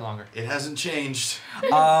alive longer. It hasn't changed.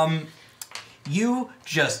 You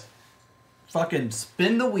just fucking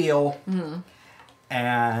spin the wheel,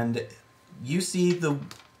 and you see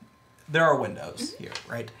there are windows here,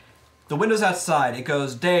 right? The windows outside, it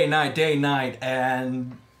goes day, night,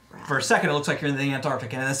 and for a second it looks like you're in the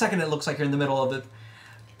Antarctic, and in a second it looks like you're in the middle of the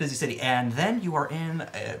busy city, and then you are in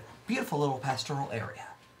a beautiful little pastoral area.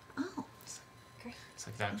 Oh. It's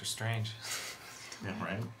like Doctor Strange. Yeah,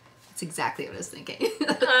 right? That's exactly what I was thinking.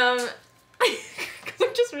 I'm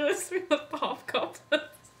just really sweet with the hobgoblins.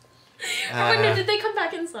 I wonder, did they come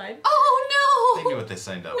back inside? Oh They knew what they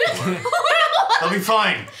signed up for. They'll be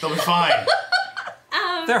fine. They'll be fine.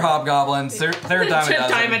 They're hobgoblins. They're a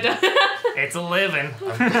dime a dozen. It's a living.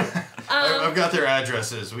 I've got their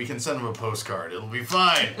addresses. We can send them a postcard. It'll be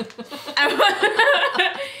fine.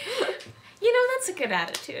 You know, that's a good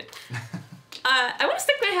attitude. I want to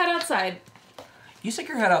stick my head outside. You stick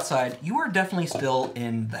your head outside. You are definitely still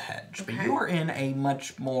in the hedge, but you are in a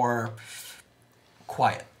much more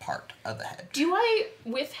quiet part of the hedge. Do I,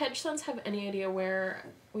 with Hedge Sense, have any idea where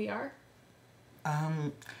we are?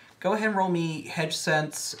 Go ahead and roll me hedge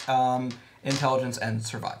sense, intelligence, and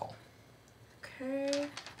survival. Okay.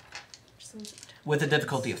 With a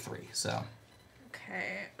difficulty of 3, so.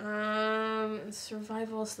 Okay.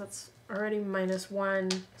 Survival, so that's already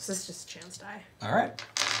 -1. So this is just a chance die. All right.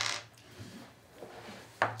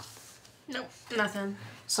 Nope, nothing.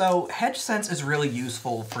 So hedge sense is really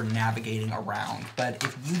useful for navigating around, but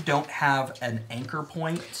if you don't have an anchor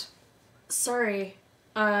point, Sorry.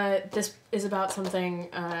 This is about something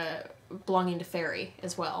belonging to Fairy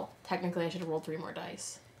as well. Technically, I should have rolled 3 more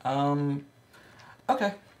dice.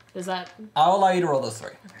 okay. Is that... I'll allow you to roll those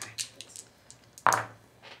 3.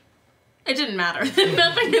 It didn't matter.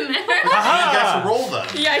 Nothing in there. You got to roll them.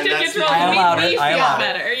 Yeah, I And did that's get to the- roll. I allowed Me it. I feel allowed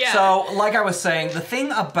better, it. yeah. So, like I was saying, the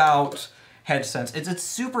thing about hedge sense is it's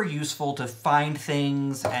super useful to find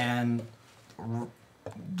things and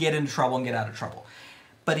get into trouble and get out of trouble.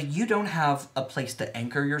 But if you don't have a place to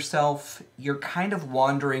anchor yourself, you're kind of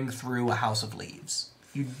wandering through a house of leaves.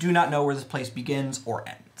 You do not know where this place begins or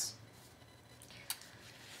ends.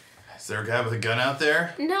 Is there a guy with a gun out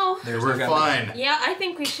there? No. There's We're no guy. fine. Yeah, I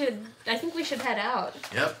think we should head out.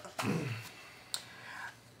 Yep.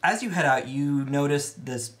 As you head out, you notice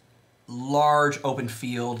this large open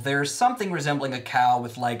field. There's something resembling a cow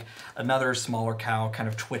with like another smaller cow kind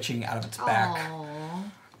of twitching out of its back.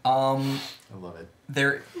 Aww. I love it.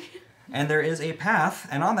 There is a path,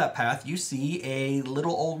 and on that path you see a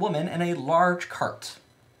little old woman in a large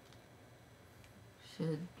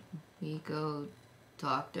Should we go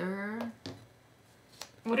talk to her?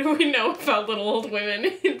 What do we know about little old women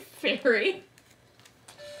in Fairy?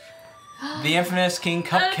 The infamous King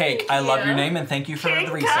Cupcake. I love your name and thank you for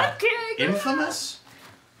the reset. Cupcake. Infamous?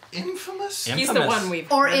 Infamous? He's the Infamous. one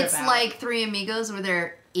we've Or heard it's about. like Three Amigos where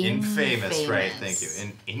they're Infamous, right, thank you.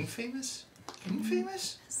 Infamous?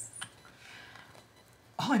 Infamous?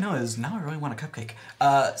 All I know is now I really want a cupcake.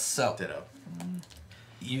 So Ditto.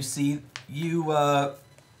 you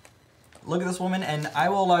look at this woman, and I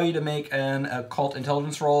will allow you to make an occult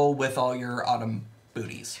intelligence roll with all your autumn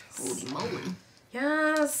booties. Holy moly.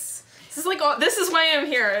 Yes. This is why I'm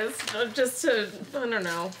here. Is just to, I don't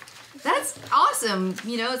know. That's awesome.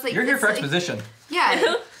 You know, it's like You're here it's for like- exposition.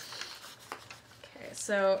 Yeah. Okay,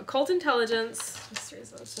 so occult intelligence.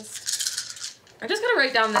 I just gotta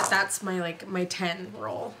write down that that's my 10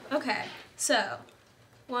 roll. Okay, so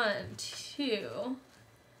 1, 2,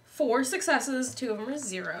 4 successes. 2 of them are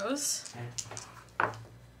zeros.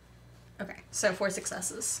 Okay, so 4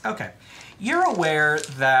 successes. Okay. You're aware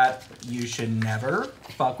that you should never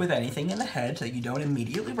fuck with anything in the hedge that you don't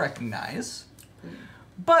immediately recognize.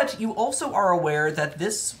 But you also are aware that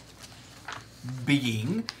this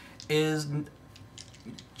being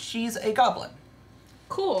she's a goblin.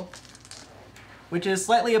 Cool. Which is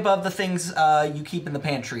slightly above the things you keep in the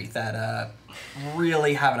pantry that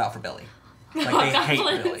really have it out for Billy. Like, they hate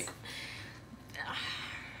Goblins. Billy.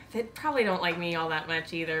 They probably don't like me all that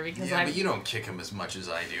much either because Yeah, but you don't kick him as much as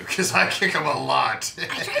I do, because I kick him a lot.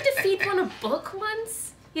 I tried to feed one a book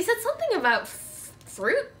once. He said something about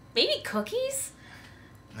fruit, maybe cookies.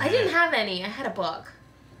 I didn't have any. I had a book.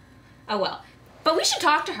 Oh well. But we should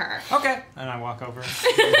talk to her. Okay. And I walk over.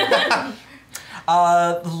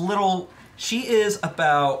 She is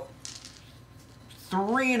about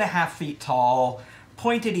 3.5 feet tall,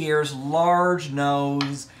 pointed ears, large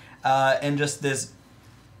nose, and just this,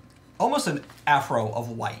 almost an afro of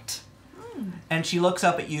white. And she looks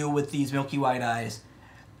up at you with these milky white eyes.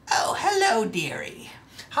 Oh, hello, dearie.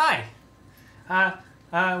 Hi. I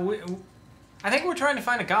think we're trying to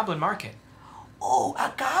find a goblin market. Oh,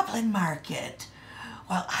 a goblin market.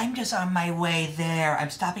 Well, I'm just on my way there. I'm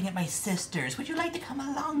stopping at my sister's. Would you like to come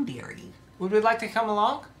along, dearie? Would we like to come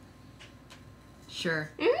along? Sure.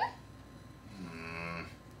 Mm.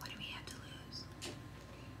 What do we have to lose?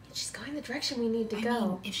 She's going the direction we need to I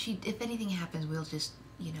go. mean, if anything happens, we'll just,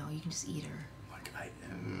 you can just eat her. Like,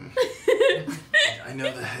 I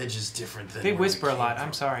know the hedge is different than They where we whisper a came lot. from.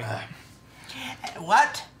 I'm sorry.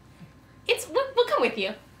 What? We'll come with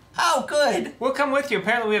you. Oh, good. We'll come with you.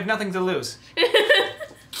 Apparently we have nothing to lose.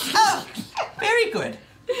 Oh, very good.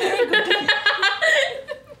 Very good.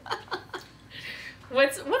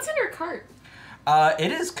 What's in her cart?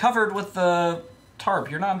 It is covered with the tarp.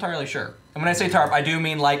 You're not entirely sure. And when I say tarp, I do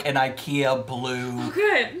mean like an IKEA blue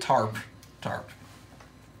Good. tarp.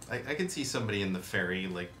 I can see somebody in the ferry,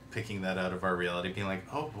 like, picking that out of our reality, being like,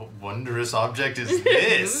 oh, what wondrous object is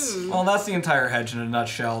this? Well, that's the entire hedge in a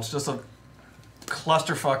nutshell. It's just a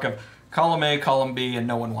clusterfuck of column A, column B, and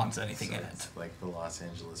no one wants anything So in it. it's like the Los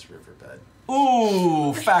Angeles riverbed.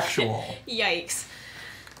 Ooh, factual. Yikes.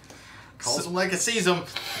 Calls them like it sees them.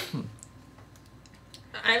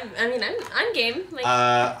 I'm game. Like,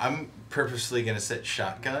 I'm purposely going to set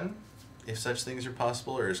shotgun, if such things are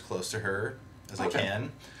possible, or as close to her as I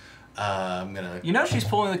can. I'm going to... You know she's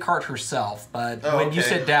pulling the cart herself, but Oh, when you okay.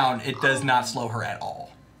 sit down, it does not slow her at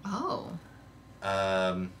all. Oh.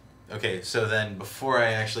 Okay, so then before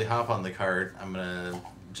I actually hop on the cart, I'm going to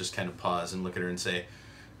just kind of pause and look at her and say,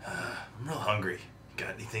 I'm real hungry.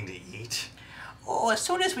 Got anything to eat? Oh, as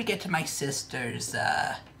soon as we get to my sister's,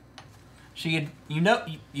 you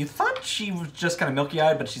thought she was just kind of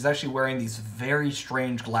milky-eyed, but she's actually wearing these very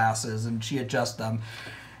strange glasses, and she adjusts them.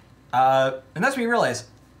 And that's when you realize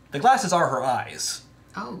the glasses are her eyes.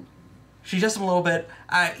 Oh. She adjusts them a little bit.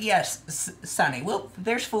 Yes, Sonny, well,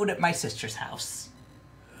 there's food at my sister's house.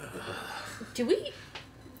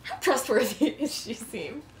 how trustworthy does she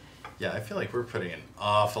seem? Yeah, I feel like we're putting an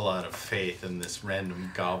awful lot of faith in this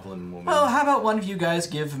random goblin woman. Well, how about one of you guys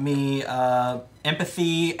give me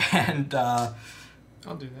empathy and I'll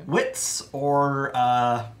do that. wits, or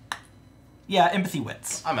empathy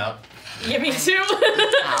wits. I'm out. Yeah, me too.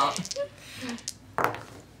 Out.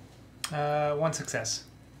 1 success.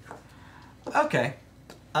 Okay.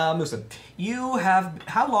 Musab,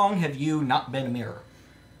 how long have you not been a mirror?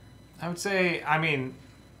 I would say,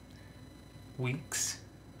 weeks.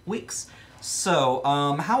 Weeks. So,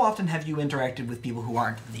 how often have you interacted with people who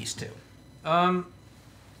aren't these two?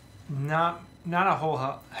 Not a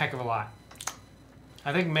whole heck of a lot.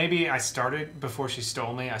 I think maybe I started, before she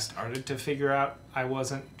stole me, I started to figure out I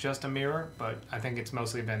wasn't just a mirror, but I think it's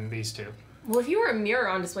mostly been these two. Well, if you were a mirror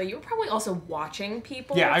on display, you were probably also watching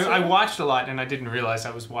people. Yeah, too. I watched a lot and I didn't realize I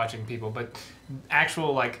was watching people, but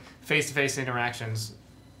actual, like, face-to-face interactions,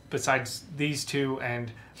 besides these two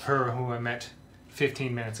and her who I met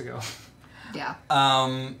 15 minutes ago. Yeah.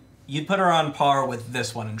 You'd put her on par with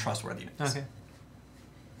this one in trustworthiness. Okay.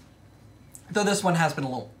 Though this one has been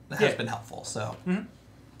Yeah. been helpful, so. Mm-hmm.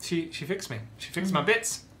 She fixed me. She fixed my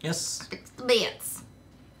bits. Yes. Fix the bits.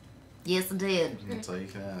 Yes, I did. That's all you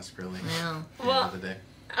can ask, really. Yeah. At the Well, end of the day.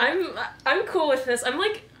 I'm cool with this.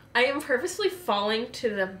 I am purposefully falling to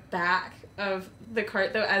the back of the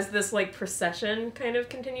cart though as this like procession kind of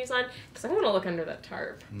continues on because I want to look under that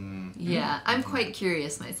tarp. Yeah, I'm quite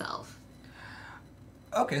curious myself.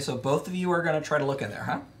 Okay, so both of you are going to try to look in there,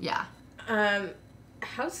 huh? Yeah.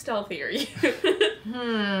 How stealthy are you?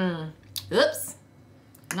 Oops.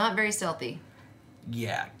 Not very stealthy.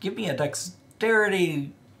 Yeah. Give me a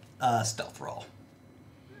dexterity stealth roll.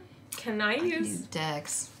 Can I I can use? use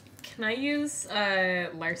Dex. Can I use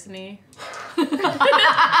larceny?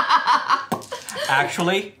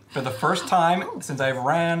 Actually, for the first time since I've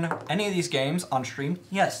ran any of these games on stream,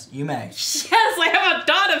 yes, you may. Yes, I haven't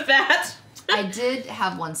thought of that. I did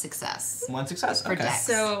have one success. One success. For Okay. Dex.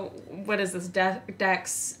 So what is this?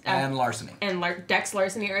 Dex And larceny. and Dex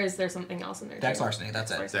larceny, or is there something else in there? Dex too? larceny.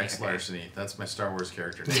 That's it. Dex Okay. Larceny. That's my Star Wars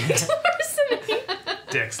character name. Larceny.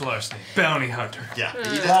 Dex Larceny, bounty hunter. Yeah.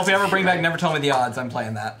 Well, if you ever bring back Never Tell Me the Odds, I'm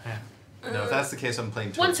playing that. No, if that's the case, I'm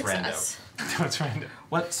playing One Totes Rando. success. That's random.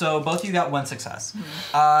 What? So both of you got one success.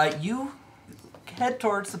 You head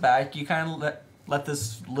towards the back. You kind of let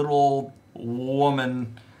this little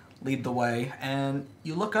woman lead the way, and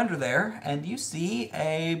you look under there, and you see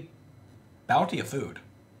a bounty of food.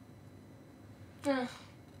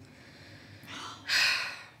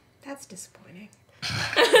 That's disappointing.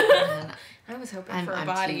 And I was hoping I'm for a too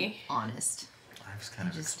body. honest. I was kind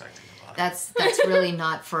of Just- expecting a lot. That's really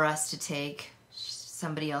not for us to take.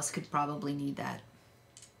 Somebody else could probably need that.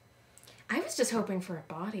 I was just hoping for a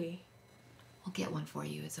body. We'll get one for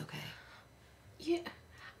you. It's okay. Yeah.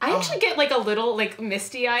 I actually get like a little like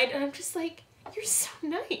misty-eyed, and I'm just like, you're so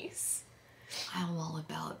nice. I'm all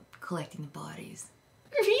about collecting the bodies.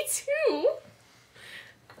 Me too.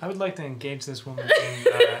 I would like to engage this woman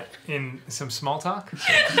in some small talk,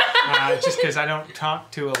 just because I don't talk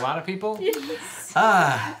to a lot of people.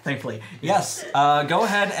 Thankfully. Yes. Go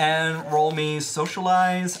ahead and roll me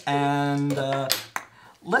socialize, and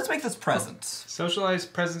let's make this present. Socialize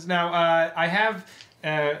presence. Now, I have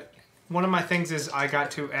one of my things is I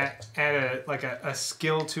got to add a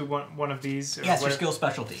skill to one of these. Or Yes, your whatever. skill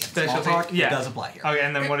specialty. Specialty? Small talk, Yeah. it does apply here. Okay,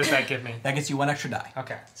 and then what does that give me? That gets you one extra die.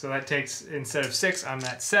 Okay, so that takes, instead of 6, I'm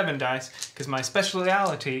at 7 dice, because my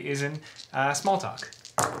speciality is in small talk.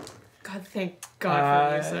 God, thank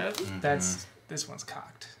God for Musab. That's, this one's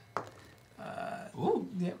cocked. Ooh.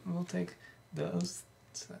 Yep, we'll take those.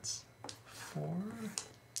 So that's 4.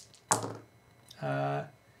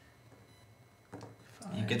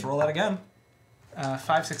 You get to roll that again.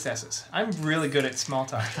 5 successes. I'm really good at small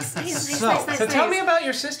talk. So Tell me about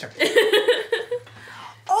your sister.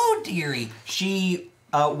 Oh, dearie. She.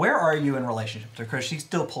 Where are you in relationship to her? Because she's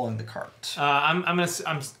still pulling the cart. I'm just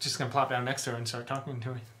gonna plop down next to her and start talking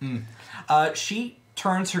to her. She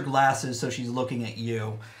turns her glasses so she's looking at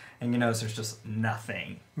you, and you notice there's just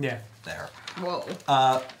nothing Yeah. there. Whoa.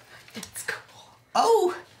 It's cool.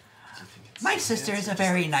 Oh, my sister is a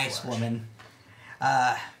very nice woman.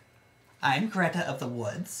 I'm Greta of the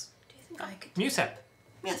Woods. Do you think I could? Musab.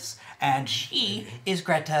 Yes, and she is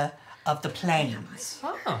Greta of the Plains.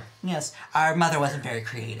 Oh. Yes, our mother wasn't very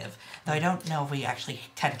creative, though I don't know if we actually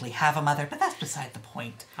technically have a mother, but that's beside the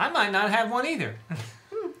point. I might not have one either.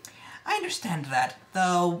 I understand that,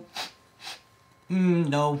 though.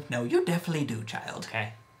 No, you definitely do, child.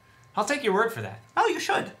 Okay. I'll take your word for that. Oh, you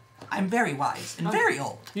should. I'm very wise and very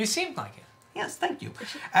old. You seemed like it. Yes, thank you.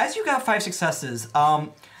 As you got 5 successes,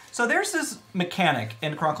 so there's this mechanic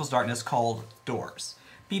in Chronicles of Darkness called doors.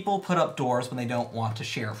 People put up doors when they don't want to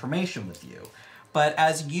share information with you. But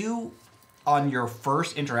as you, on your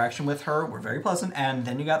first interaction with her, were very pleasant, and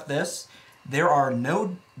then you got this, there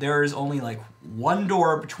is only like one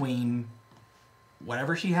door between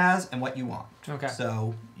whatever she has and what you want. Okay.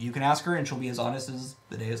 So you can ask her and she'll be as honest as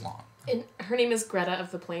the day is long. And her name is Greta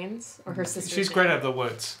of the Plains, or her sister. She's Greta of the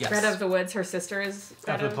Woods. Yes. Greta of the Woods. Her sister is Of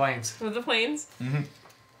Greta the Plains. Of the Plains.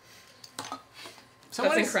 So That's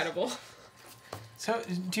what is- incredible. So,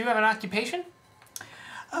 do you have an occupation?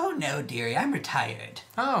 Oh no, dearie, I'm retired.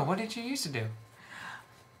 Oh, what did you used to do?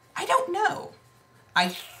 I don't know. I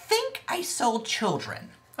think I sold children.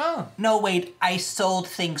 Oh, No, wait, I sold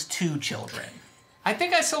things to children. I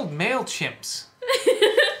think I sold male chimps.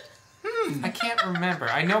 I can't remember.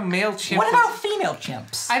 I know male chimps. What about female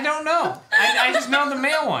chimps? I don't know. I just know the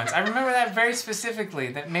male ones. I remember that very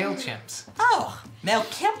specifically, that male chimps. Oh, male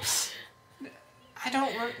kimps? I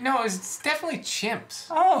don't... No, it's definitely chimps.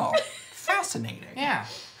 Oh, fascinating. Yeah.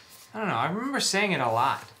 I don't know. I remember saying it a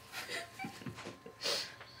lot.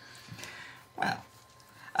 Well,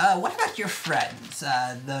 what about your friends?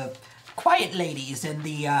 The quiet ladies and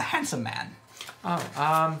the handsome man?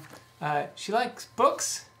 Oh, she likes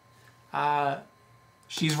books.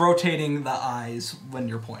 She's rotating the eyes when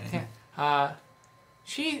you're pointing. Yeah.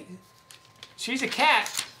 She's a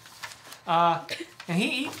cat. And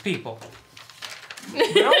he eats people.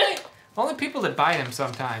 But only people that bite him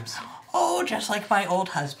sometimes. Oh, just like my old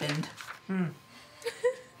husband.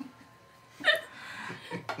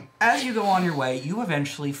 As you go on your way, you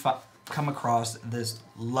eventually come across this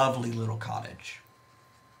lovely little cottage.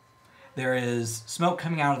 There is smoke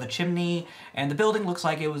coming out of the chimney, and the building looks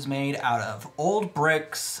like it was made out of old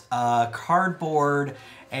bricks, cardboard,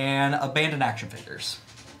 and abandoned action figures.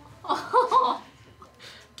 Oh,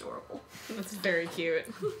 adorable. That's very cute.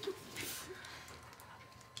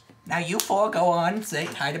 Now you four go on and say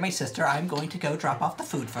hi to my sister. I'm going to go drop off the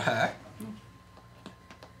food for her.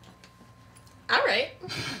 All right.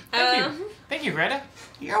 Thank you, Greta.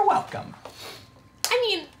 You're welcome. I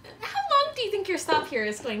mean, how long do you think your stop here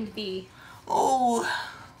is going to be? Oh,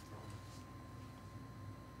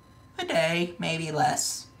 a day, maybe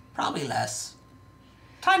less. Probably less.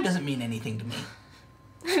 Time doesn't mean anything to me.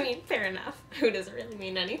 I mean, fair enough. Who does it really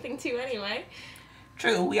mean anything to anyway?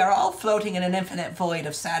 True, we are all floating in an infinite void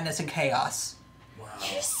of sadness and chaos. Wow.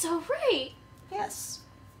 You're so right. Yes,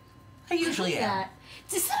 I usually am. That.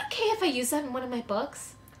 Is that okay if I use that in one of my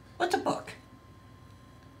books? What's a book?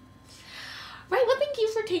 Right, well, thank you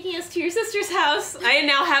for taking us to your sister's house. I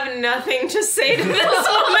now have nothing to say to this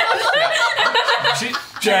woman.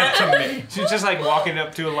 Jack to me. She's just like walking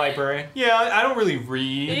up to a library. Yeah, I don't really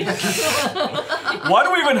read. Why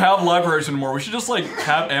do we even have libraries anymore? We should just like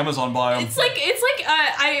have Amazon buy them. It's like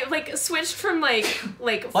I like switched from like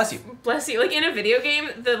Bless you. like in a video game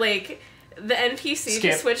the NPC Skip,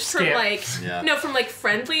 just switched from skip. like Yeah. no from like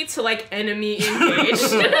friendly to like enemy engaged.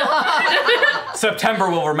 September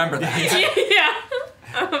will remember that.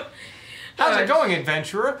 Yeah. How's it going,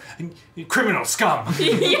 adventurer? Criminal scum.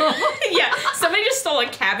 Yeah. Somebody just stole a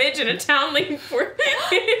cabbage in a town like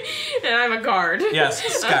and I'm a guard. Yes,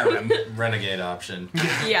 Skyrim. Renegade option.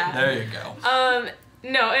 Yeah. There you go.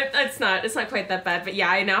 No, it's not quite that bad, but yeah,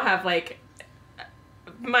 I now have like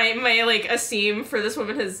my like esteem for this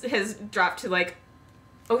woman has dropped to like,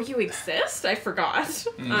 oh, you exist? I forgot.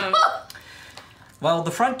 Well,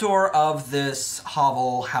 the front door of this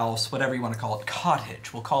hovel, house, whatever you want to call it,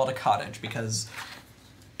 cottage. We'll call it a cottage because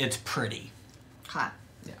it's pretty. Hot.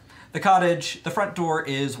 Yeah. The front door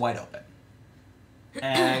is wide open.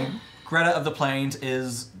 And Greta of the Plains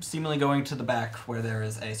is seemingly going to the back where there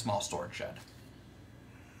is a small storage shed.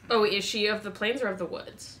 Oh, is she of the plains or of the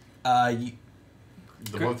woods?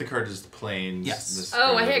 The one with the card is the plains. Yes. This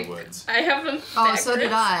Oh, is I the woods. have them. Oh, so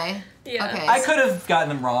did backwards. I. Yeah. Okay. I could have gotten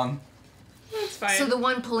them wrong. That's fine. So the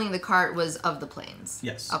one pulling the cart was of the plains.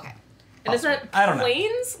 Yes. Okay. and is that I don't know.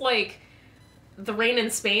 plains like the rain in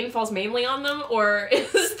Spain falls mainly on them, or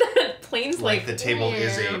is that plains Like the table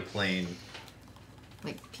is a yeah. plane.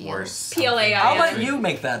 Like Or PL. PLAI. I'll let you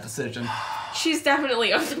make that decision. She's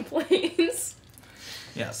definitely of the plains,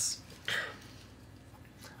 Yes.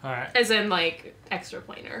 All right. as in like extra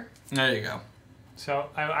planar. There you go. So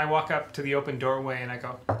I walk up to the open doorway and I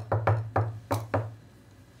go,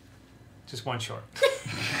 just one short.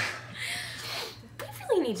 We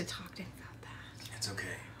really need to talk to him about that. It's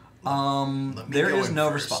okay. Let me There go is in no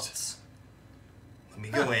first. response. Let me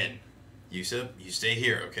go in. Yusuf, you stay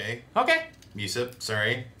here, okay? Okay. Yusuf,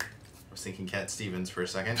 sorry. I was thinking Cat Stevens for a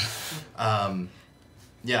second.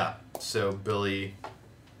 Yeah, so Billy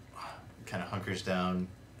kind of hunkers down,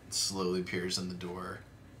 slowly peers in the door.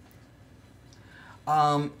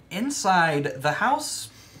 Inside, the house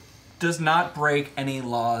does not break any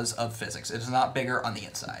laws of physics. It is not bigger on the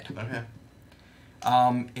inside. Okay.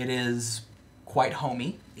 It is quite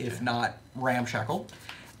homey, if not ramshackle.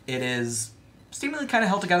 It is seemingly kind of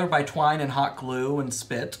held together by twine and hot glue and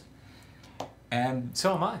spit. And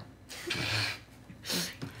So am I.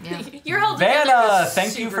 Yeah. You're held together Vanna, with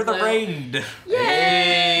thank you super for the glue. raid.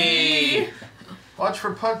 Hey! Watch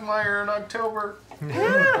for Pugmire in October.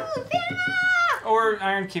 Or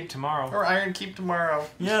Iron Keep tomorrow. Or Iron Keep tomorrow.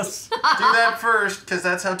 Yes. Do that first, because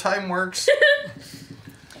that's how time works.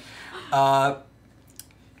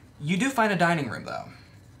 You do find a dining room, though,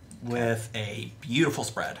 with a beautiful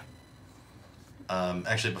spread.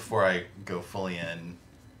 Actually, before I go fully in,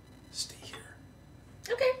 stay here.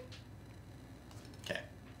 Okay. Okay.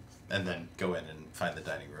 And then go in and find the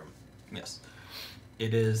dining room. Yes.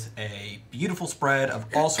 It is a beautiful spread of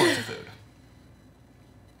all sorts of food.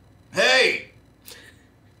 Hey!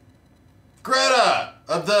 Greta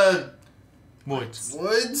of the Woods.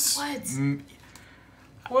 woods? What?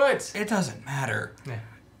 Woods. It doesn't matter. Yeah.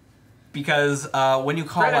 Because when you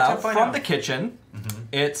call Greta out 2.0. from the kitchen,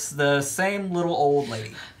 it's the same little old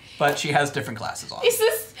lady, but she has different glasses on. Is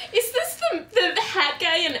this the hat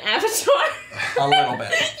guy in Avatar? A little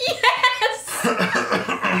bit. Yes.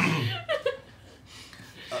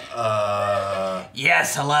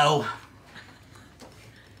 Yes, hello.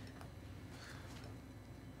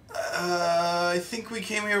 I think we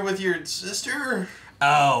came here with your sister.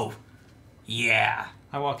 Oh, yeah.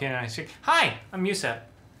 I walk in and I say, "Hi, I'm Musab.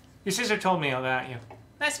 Your sister told me about you.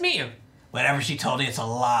 Nice to meet you." Whatever she told you, it's a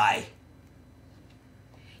lie.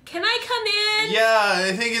 Can I come in? Yeah,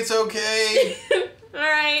 I think it's okay. All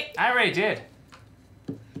right. I already did.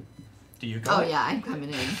 Do you go? Oh yeah, I'm coming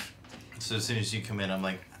in. So as soon as you come in, I'm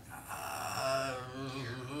like,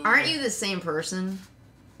 Aren't you the same person?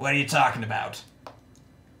 What are you talking about?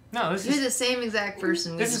 No, this You're is the same exact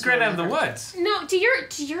person. this is Great Out of the Woods. No, do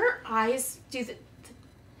your eyes do the?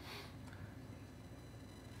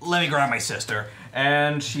 Let me grab my sister.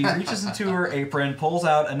 And she reaches into her apron, pulls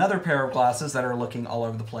out another pair of glasses that are looking all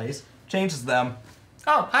over the place, changes them.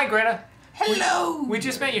 Oh, hi, Greta. Hello! We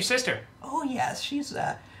just met your sister. Oh, yes, she's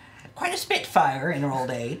quite a spitfire in her old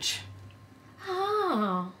age.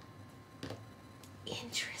 Oh,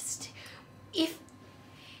 interesting. If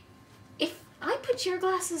I put your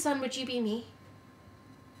glasses on, would you be me?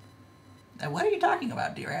 What are you talking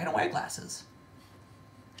about, dearie? I don't wear glasses.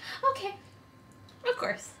 Okay, of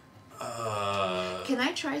course. Can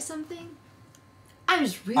I try something? I'm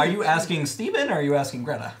just really. Are you asking Steven or are you asking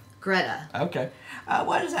Greta? Greta? Okay.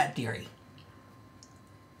 What is that, dearie?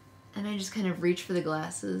 And I just kind of reach for the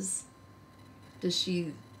glasses. Does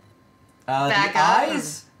she? The Back up,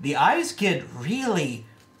 eyes. The eyes get really,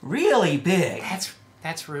 really big.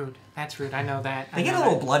 That's rude. That's rude. I know that. They get a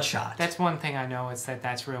little bloodshot. That's one thing I know is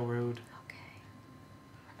that's real rude. Okay.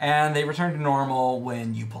 And they return to normal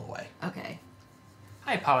when you pull away. Okay.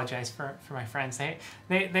 I apologize for my friends. They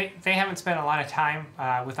haven't spent a lot of time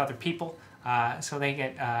with other people, so they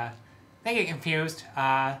get confused.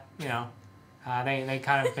 They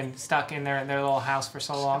kind of been stuck in their little house for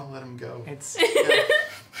so long. let him go. It's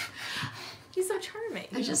He's so charming.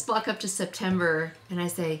 I just walk up to September and I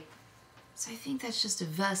say, "So I think that's just a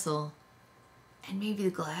vessel, and maybe the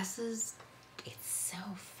glasses It's so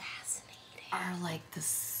fascinating. are like the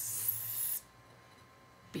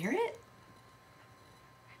spirit."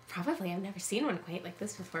 Probably. I've never seen one quite like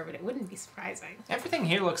this before, but it wouldn't be surprising. everything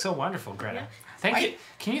here looks so wonderful, Greta. Yeah. Thank you.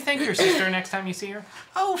 Can you thank your sister next time you see her?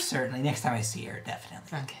 Oh, certainly. Next time I see her,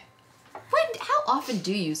 definitely. Okay. How often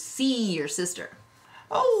do you see your sister?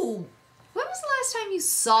 Oh, When was the last time you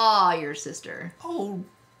saw your sister?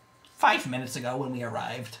 5 minutes ago when we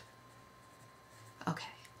arrived. Okay.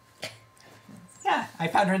 Yeah, I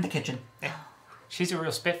found her in the kitchen. She's a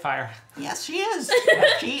real spitfire. Yes, she is.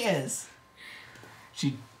 Yes, she is.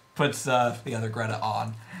 She puts the other Greta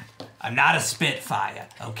on. I'm not a spitfire,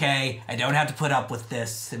 okay? I don't have to put up with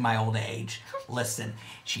this in my old age. Listen,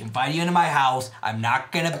 she invited you into my house. I'm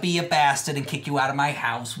not gonna be a bastard and kick you out of my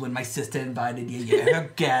house when my sister invited you. You're her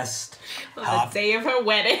guest. On the day of her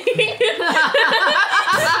wedding.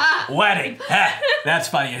 Wedding. That's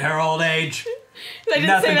funny. At her old age. I didn't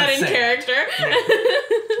Nothing say that but in say.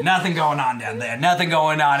 character. Nothing going on down there. Nothing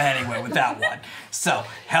going on anyway with that one. So,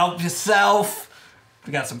 help yourself.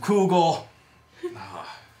 We got some kugel.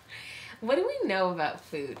 What do we know about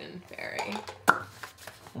food in Fairy?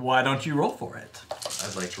 Why don't you roll for it?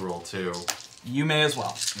 I'd like to roll too. You may as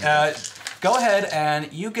well. Go ahead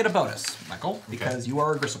and you get a bonus, Michael, because you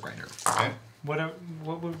are a gristle grinder. Okay.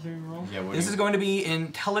 What would we roll? Yeah. This is going to be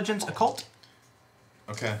intelligence occult.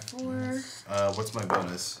 Okay. 4. What's my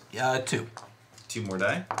bonus? 2. 2 more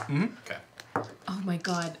die. Mm-hmm. Okay. Oh my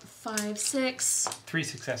god. 5, 6. 3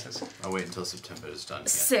 successes. I'll wait until September is done. Yeah.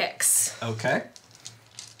 6. Okay.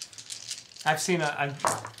 I've seen I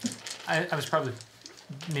was probably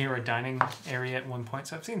near a dining area at one point,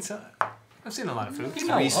 so I've seen a lot of food. You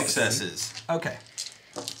know, 3 okay. successes. Okay.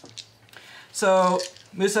 So,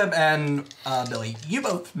 Musab and Billy, you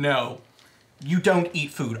both know you don't eat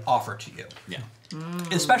food offered to you. Yeah.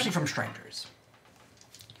 Especially from strangers.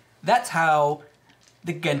 That's how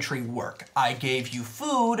the gentry work. I gave you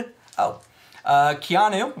food.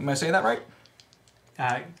 Keanu, am I saying that right?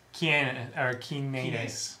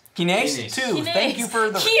 Keenades. Kines, too. Thank you for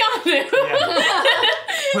the... Keanu!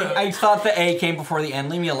 Yeah. I thought the A came before the N.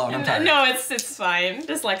 Leave me alone. I'm tired. No, it's fine.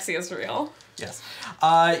 Dyslexia is real. Yes.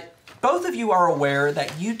 Both of you are aware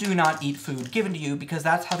that you do not eat food given to you because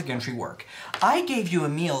that's how the gentry work. I gave you a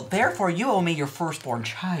meal, therefore you owe me your firstborn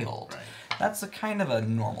child. Right. That's a kind of a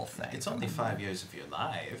normal thing. It's only 5 years if you're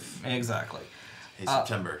alive. Exactly. Hey,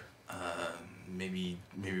 September. Maybe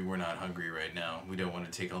we're not hungry right now. We don't want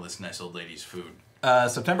to take all this nice old lady's food.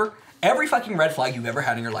 September, every fucking red flag you've ever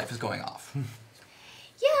had in your life is going off.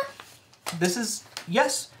 Yeah. This is,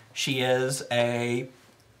 yes, she is a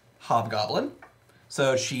hobgoblin.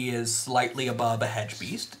 So she is slightly above a hedge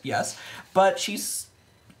beast, yes. But she's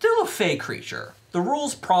still a fey creature. The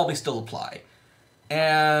rules probably still apply.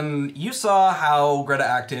 And you saw how Greta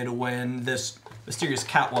acted when this mysterious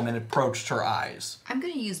Catwoman approached her eyes. I'm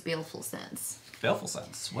going to use Baleful Sense. Baleful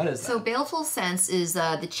sense. What is that? So Baleful Sense is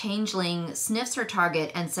the changeling sniffs her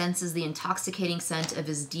target and senses the intoxicating scent of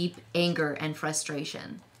his deep anger and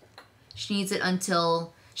frustration. She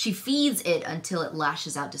feeds it until it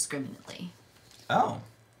lashes out discriminately. Oh.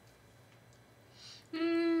 She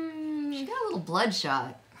got a little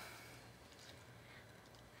bloodshot.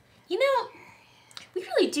 You know, we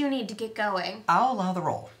really do need to get going. I'll allow the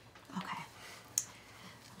roll. Okay.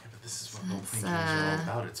 Yeah, but this is what role-playing games are all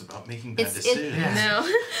about. It's about making bad it's- decisions. No.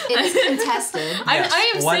 It's contested. I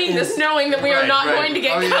am What saying is- this knowing that we are Right, not right. going to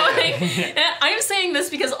get Oh, yeah, going. I am saying this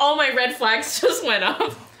because all my red flags just went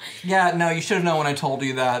up. Yeah, no, you should have known when I told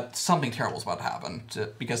you that something terrible is about to happen.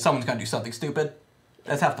 Because someone's gonna do something stupid.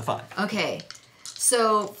 That's half the fun. Okay.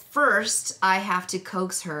 So first, I have to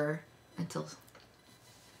coax her until...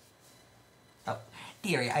 Oh,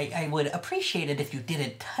 dearie, I would appreciate it if you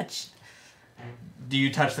didn't touch... Do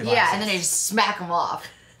you touch the Yeah, glasses? and then I just smack them off.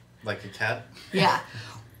 Like a cat? Yeah.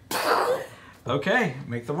 Okay,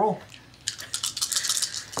 make the roll.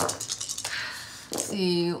 Let's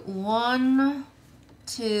see. 1,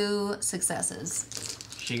 2 successes.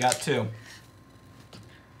 She got 2.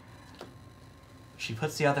 She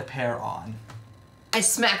puts the other pair on. I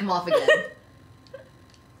smack them off again.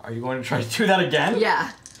 Are you going to try to do that again?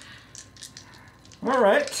 Yeah. All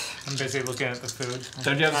right. I'm busy looking at the food.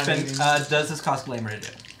 Don't you have to Finding spend... these- does this cost glamour to do?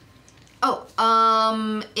 Oh,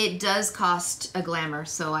 it does cost a glamour,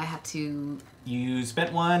 so I have to You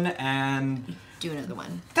spent one, and do another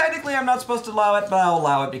one. technically I'm not supposed to allow it, but I'll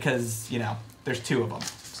allow it because, you know, there's 2 of them.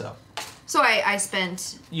 So So I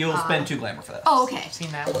spent... you'll spend 2 glamour for that. Oh, okay. I've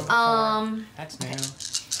seen that one before. That's new.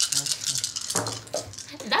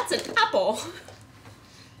 That's an apple.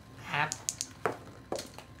 App.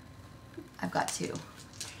 I've got 2.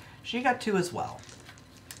 She got 2 as well.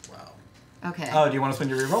 Wow. Okay. Oh, do you want to spend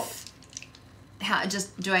your reroll?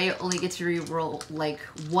 Do I only get to re-roll, like,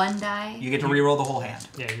 1 die? You get to reroll the whole hand.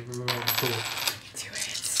 Yeah, you rolled cool. Do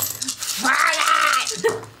it.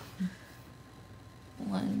 Fire!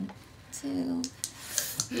 1, 2...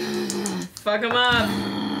 Fuck him up.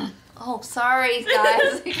 Oh, sorry,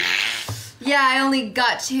 guys. Yeah, I only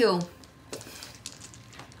got 2.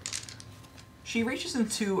 She reaches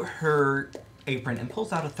into her apron and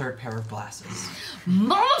pulls out a 3rd pair of glasses.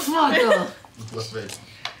 Motherfucker! Love it.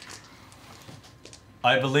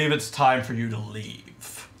 I believe it's time for you to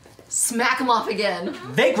leave. Smack him off again.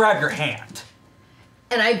 They grab your hand.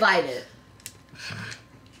 And I bite it.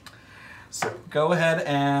 So go ahead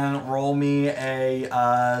and roll me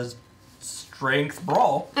a strength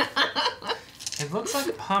brawl. It looks like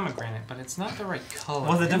a pomegranate, but it's not the right color.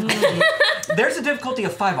 Well, the difficulty, there's a difficulty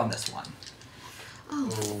of 5 on this one. Oh,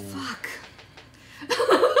 fuck.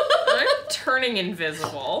 I'm turning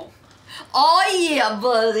invisible. Oh, yeah,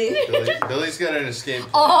 buddy. Billy's got an escape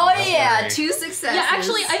plan. Oh, Don't yeah, worry. 2 successes. Yeah,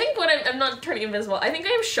 actually, I think what I'm not turning invisible. I think I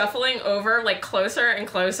am shuffling over like closer and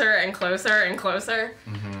closer and closer and closer.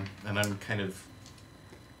 And I'm kind of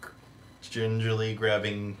gingerly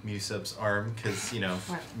grabbing Musab's arm because, you know,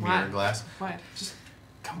 What? mirror What? glass. What? Just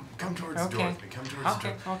come towards the Okay. door. Come towards the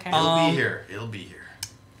Okay, door. okay. It'll be here. It'll be here.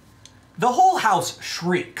 The whole house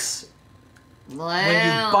shrieks Well. when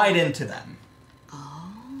you bite into them.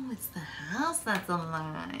 Oh, it's the house that's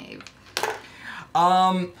alive.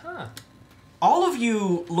 Huh. All of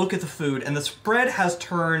you look at the food, and the spread has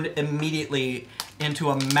turned immediately into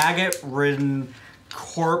a maggot-ridden,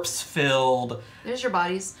 corpse-filled, There's your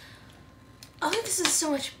bodies. Oh, this is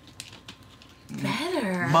so much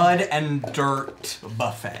better. mud and dirt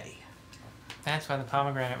buffet. That's why the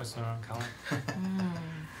pomegranate was the wrong color.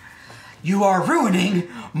 You are ruining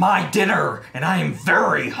my dinner, and I am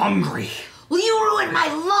very hungry. Well, you ruined my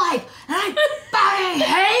life, and I fucking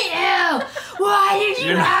hate you! Why did you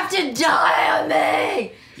You're not- have to die on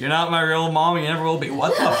me? You're not my real mom, and you never will be.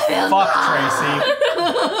 What the fuck,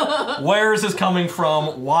 Traycee? Where is this coming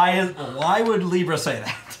from? Why would Libra say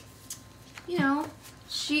that? You know,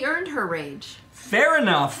 she earned her rage. Fair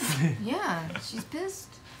enough. Yeah, she's pissed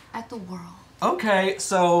at the world. Okay,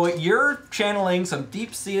 so you're channeling some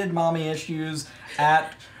deep-seated mommy issues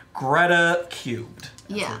at Greta Cubed.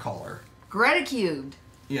 That's Yeah. what we call her. Greta cubed.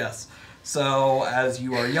 Yes. So as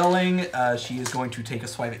you are yelling, she is going to take a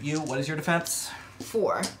swipe at you. What is your defense?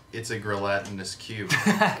 4. It's a gelatinous cube.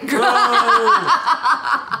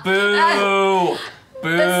 Boo!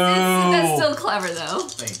 Boo! That's still clever, though.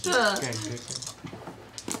 Thank you. Good, good,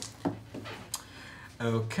 good.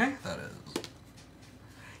 Okay, that is.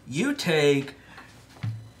 You take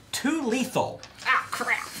 2 lethal Ah,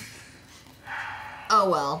 crap. Oh,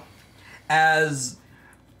 well. as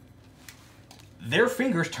their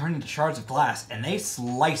fingers turn into shards of glass and they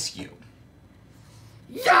slice you.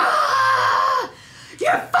 Yeah!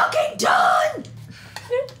 You're fucking done!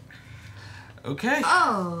 Okay.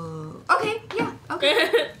 Oh. Okay, yeah,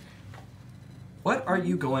 okay. What are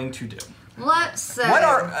you going to do? Let's say. What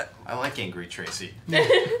are... I like angry Traycee.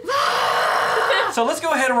 so let's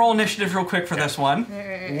go ahead and roll initiative real quick for this one.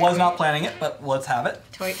 Was not planning it, but let's have it.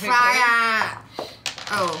 Fire!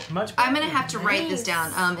 Oh, Much I'm gonna have to write this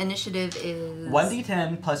down. Initiative is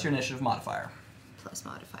 1d10 plus your initiative modifier. plus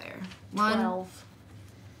modifier. 1. 12.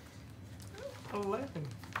 11.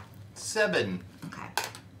 7. Okay.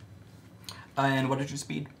 And what is your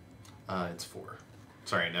speed? It's 4.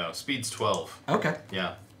 Sorry, no. Speed's 12. Okay.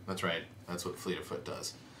 Yeah, that's right. That's what Fleet of Foot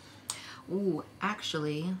does. Ooh,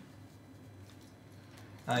 actually, You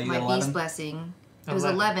my got 11? beast blessing. It was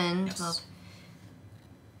 11, Yes.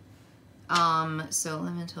 12. So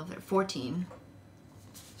 11, 12, 13, 14.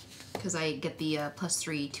 Because I get the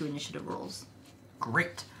 +3 to initiative rolls.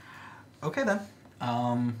 Great. Okay then.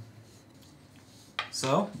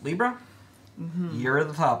 So, Libra, you're at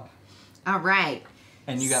the top. All right.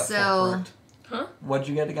 And you got So- 4, correct? Huh? What'd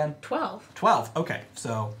you get again? 12. 12. Okay,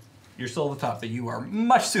 so you're still at the top, but you are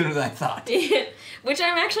much sooner than I thought. Which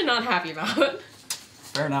I'm actually not happy about.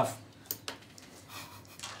 Fair enough.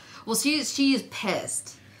 Well, she is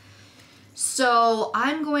pissed. So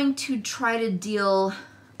I'm going to try to deal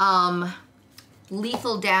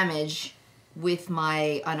lethal damage with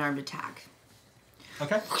my unarmed attack.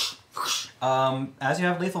 Okay. As you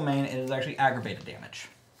have lethal main, it is actually aggravated damage.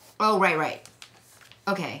 Oh, right.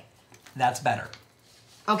 Okay. That's better.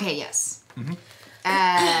 Okay, yes.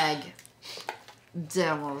 Ag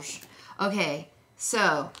damage. Okay,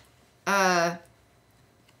 so, you're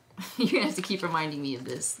gonna have to keep reminding me of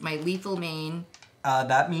this. My lethal main.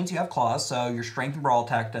 That means you have claws, so your strength and brawl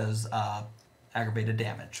attack does aggravated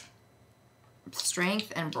damage.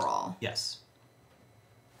 Strength and brawl. Yes.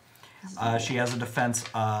 She has a defense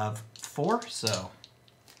of 4, so...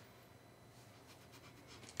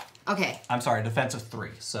 Okay, I'm sorry, defense of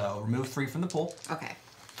 3. So remove 3 from the pool okay.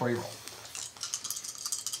 before you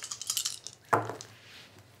roll.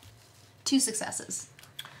 2 successes.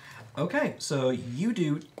 Okay, so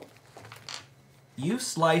you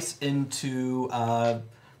slice into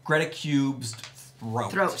Greta Cube's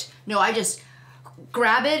throat. No, I just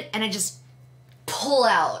grab it and I just pull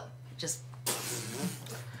out. Just.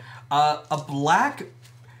 A black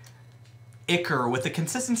ichor with the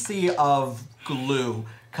consistency of glue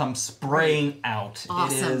comes spraying out.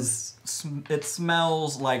 Awesome. It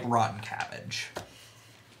smells like rotten cabbage.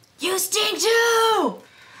 You stink too!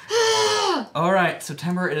 All right,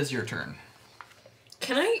 September, it is your turn.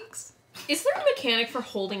 Can I... Is there a mechanic for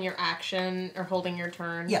holding your action or holding your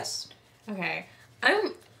turn? Yes. Okay.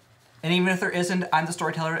 And even if there isn't, I'm the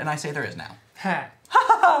storyteller and I say there is now. Ha.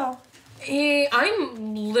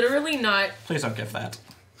 I'm literally not... Please don't give that.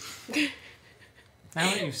 Now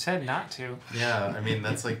that you've said not to. Yeah, I mean,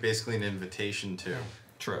 that's like basically an invitation to.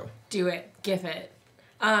 True. Do it. Give it.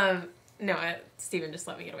 No, Steven just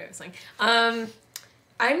let me get away with saying.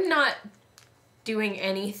 I'm not doing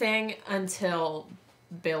anything until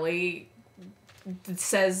Billy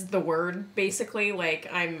says the word, basically. Like,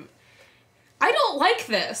 I don't like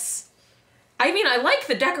this. I mean, I like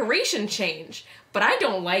the decoration change, but I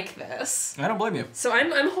don't like this. I don't blame you. So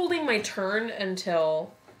I'm holding my turn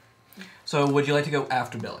until... So would you like to go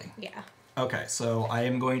after Billy? Yeah. Okay, so I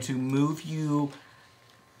am going to move you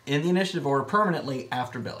in the initiative order permanently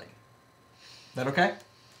after Billy. Is that okay?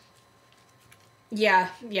 Yeah.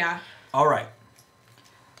 All right.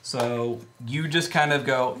 So you just kind of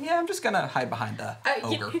go, yeah, I'm just going to hide behind the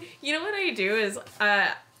ogre. You know what I do is,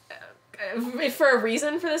 for a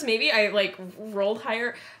reason for this, maybe I, like, rolled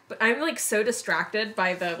higher, but I'm, like, so distracted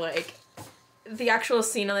by the actual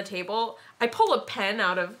scene on the table, I pull a pen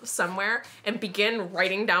out of somewhere and begin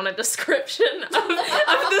writing down a description of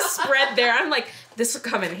the spread there. I'm like, this will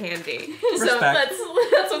come in handy. So Respect.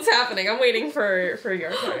 that's what's happening. I'm waiting for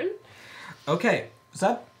your turn. Okay,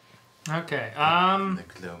 Musab? Okay. The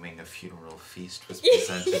gloaming a funeral feast was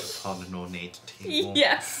presented upon an ornate table.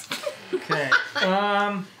 Yes. Okay.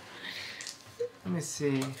 Let me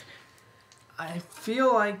see. I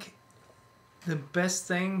feel like the best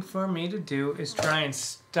thing for me to do is try and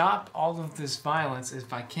stop all of this violence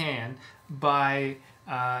if I can by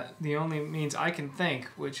the only means I can think,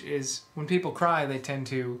 which is when people cry, they tend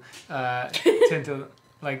to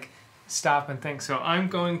like stop and think. So I'm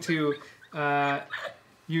going to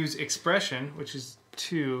use expression, which is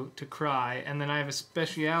 2 to cry, and then I have a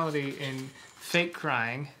speciality in fake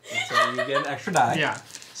crying. So you get an extra die. Yeah.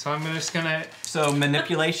 So I'm just gonna. So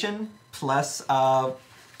manipulation plus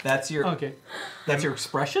that's your Okay. that's your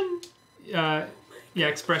expression. Yeah,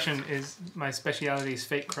 expression is my specialty is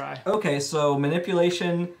fake cry. Okay, so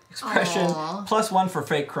manipulation, expression, Aw. +1 for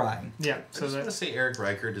fake crime. Yeah, I so just want to that. say Eric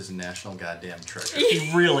Reichert is a national goddamn treasure. He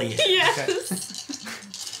really is.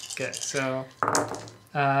 Yes. Okay, so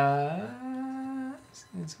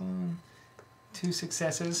it's 1, 2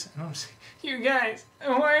 successes. And I'm saying, you guys,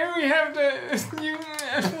 why do we have to? We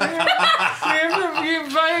have to keep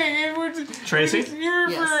fighting. We're just, Tracey? We're just here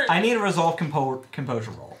Yes. I need a resolve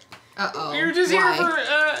composure roll. Uh-oh. We were just Why? here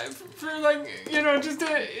for like, you know, just to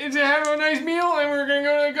have a nice meal, and we're gonna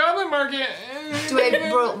go to the goblin market. Do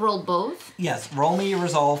I roll both? Yes, roll me your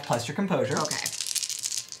resolve plus your composure. Okay.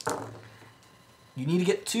 You need to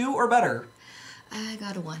get 2 or better. I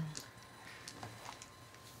got a 1.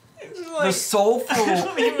 The soulful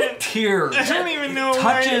tear I don't even know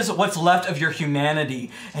touches what's left of your humanity,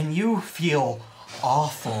 and you feel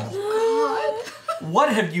awful. God.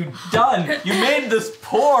 What have you done? You made this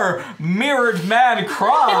poor mirrored man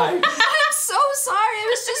cry. I'm so sorry. I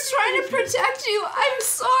was just trying to protect you. I'm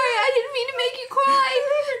sorry. I didn't mean to make you cry.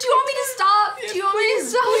 Do you want me to stop? Do you want me to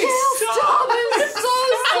stop? please Stop. I'm so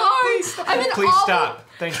sorry. I'm an Please awful... stop.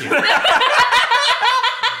 Thank you.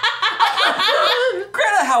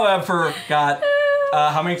 Greta, however, got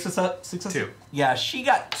how many successes? 2. Yeah, she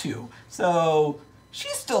got 2. So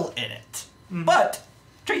she's still in it. But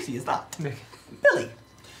Tracey is not. Billy.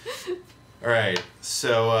 All right,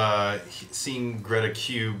 so seeing Greta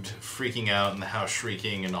cubed freaking out and the house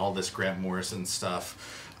shrieking and all this Grant Morrison stuff,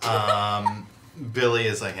 Billy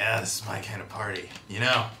is like, yeah, this is my kind of party. You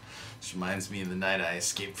know, this reminds me of the night I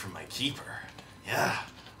escaped from my keeper. Yeah,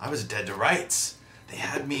 I was dead to rights. They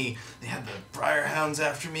had the briar hounds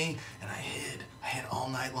after me, and I hid all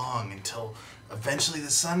night long until eventually the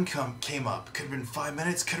sun came up. Could have been 5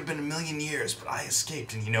 minutes, could have been a million years, but I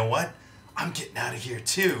escaped, and you know what? I'm getting out of here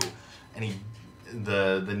too. And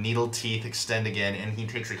the needle teeth extend again, and he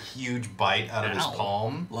takes a huge bite out of his Ow.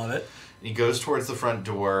 palm. Love it. And he goes towards the front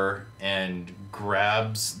door and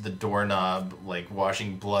grabs the doorknob, like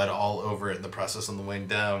washing blood all over it in the process on the way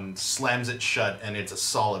down, slams it shut, and it's a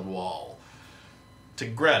solid wall. To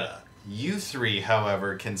Greta, you 3,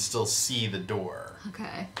 however, can still see the door.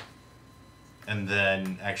 Okay. And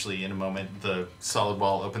then, actually, in a moment, the solid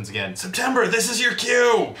wall opens again. September, this is your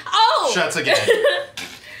cue! Oh! Shuts again.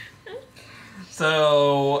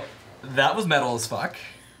 So that was metal as fuck.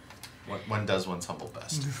 One does one's humble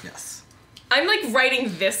best. Yes. I'm like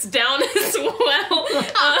writing this down as well.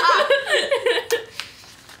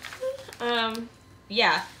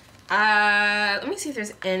 Yeah. Let me see if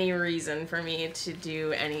there's any reason for me to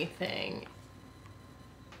do anything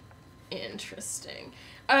interesting.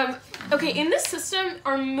 Okay, in this system,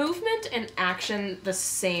 are movement and action the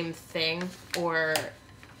same thing, or...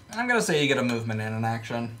 I'm gonna say you get a movement and an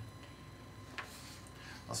action.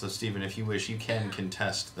 Also, Steven, if you wish, you can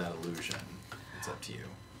contest that illusion. It's up to you.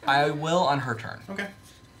 I will on her turn. Okay.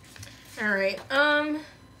 Alright, I'd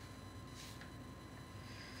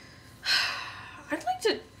like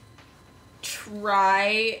to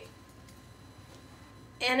try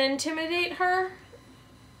and intimidate her.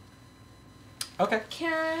 Okay.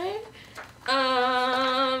 Okay.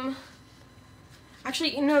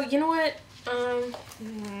 Actually, you know what?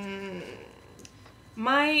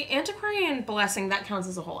 My antiquarian blessing, that counts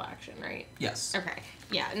as a whole action, right? Yes. Okay.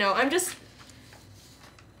 Yeah, no, I'm just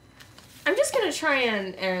gonna try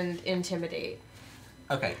and intimidate.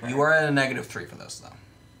 Okay, you are at a -3 for this, though.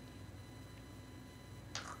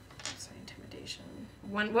 Sorry, intimidation.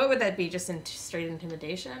 What would that be? Just straight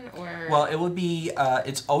intimidation, or? Well, it would be,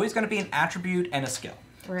 it's always going to be an attribute and a skill.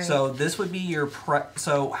 Right. So this would be your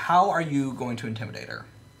so how are you going to intimidate her?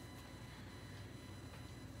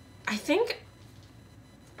 I think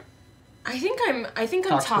I'm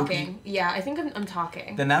Talk talking. spooky? Yeah, I think I'm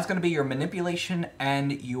talking. Then that's going to be your manipulation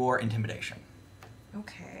and your intimidation.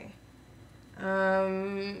 Okay. Let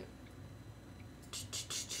me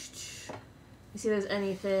see if there's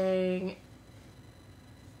anything.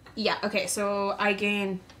 Yeah, okay, so I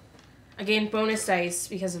gain bonus dice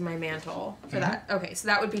because of my mantle for that. Okay, so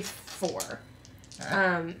that would be 4.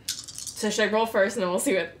 Alright. So should I roll first and then we'll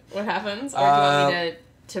see what happens? Or do you want me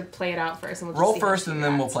to play it out first and we'll just Roll see how first she and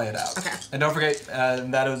then we'll reacts? play it out. Okay. And don't forget,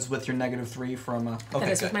 that is with your -3 from... That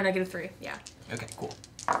okay, is good. with my -3, yeah. Okay, cool.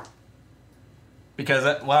 Because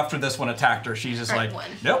after this one attacked her, she's just Alright, like,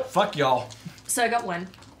 1. nope, fuck y'all. So I got 1.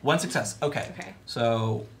 1 success. Okay. Okay.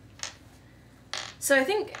 So So I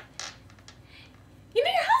think, your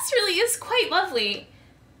house really is quite lovely.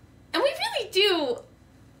 And we really do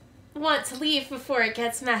want to leave before it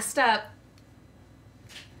gets messed up.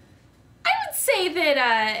 I would say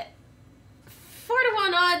that 4 to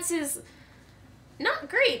 1 odds is not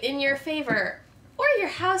great in your favor. or your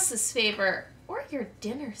house's favor, or your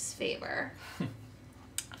dinner's favor.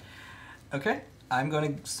 Okay. I'm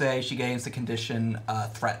going to say she gains the condition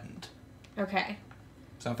threatened. Okay.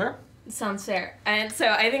 Sound fair? Sounds fair. And so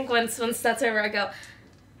I think once that's over, I go,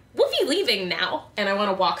 we'll be leaving now. And I want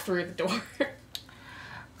to walk through the door.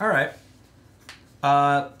 All right.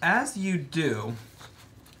 As you do,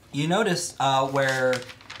 you notice where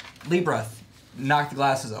Libra knocked the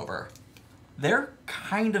glasses over. They're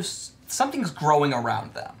kind of... Something's growing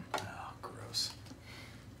around them. Oh, gross.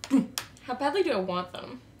 How badly do I want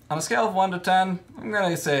them? On a scale of 1 to 10, I'm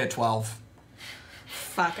going to say a 12.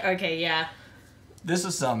 Fuck, okay, yeah. This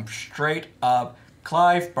is some straight up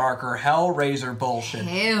Clive Barker Hellraiser bullshit.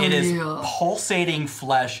 Hell It is yeah. pulsating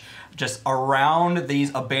flesh just around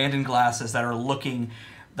these abandoned glasses that are looking...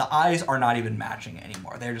 The eyes are not even matching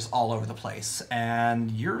anymore. They're just all over the place.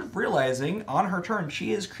 And you're realizing on her turn,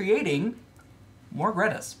 she is creating more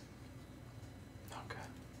Gretas. Okay.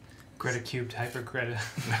 Greta cubed, hyper Greta.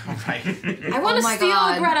 Right. I want to my steal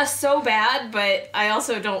God. Greta so bad, but I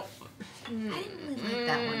also don't... I didn't really like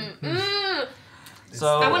that one.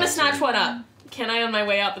 So I want to snatch one up. Can I on my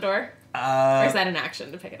way out the door? Or is that an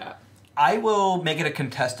action to pick it up? I will make it a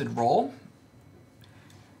contested roll.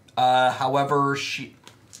 However,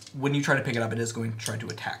 when you try to pick it up, it is going to try to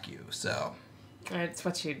attack you. So, It's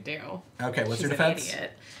what you do. okay, what's She's your defense?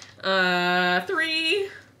 An idiot. 3.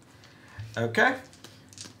 Okay. I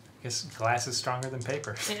guess glass is stronger than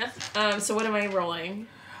paper. Yeah. So what am I rolling?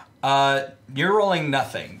 You're rolling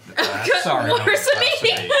nothing. Sorry. Worse than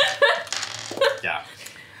me. Yeah.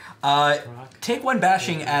 Take one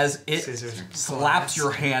bashing as it Scissors. slaps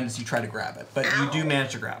your hand as you try to grab it, but you do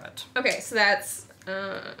manage to grab it. Okay, so that's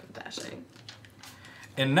bashing.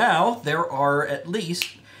 And now there are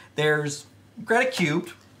there's Greta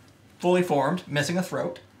cubed, fully formed, missing a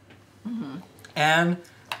throat, and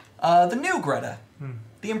the new Greta,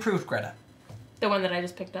 the improved Greta. The one that I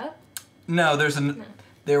just picked up? No,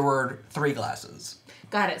 there were 3 glasses.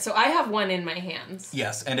 Got it. So I have one in my hands.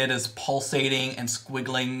 Yes, and it is pulsating and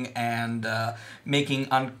squiggling and making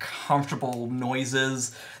uncomfortable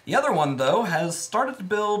noises. The other one, though, has started to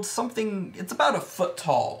build something. It's about a foot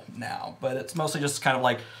tall now, but it's mostly just kind of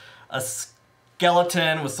like a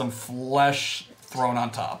skeleton with some flesh thrown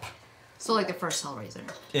on top. So like the first Hellraiser.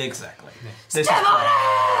 Exactly. This Step is on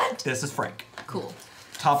Frank. it! This is Frank. Cool.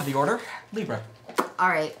 Top of the order, Libra. All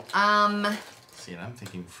right. See, and I'm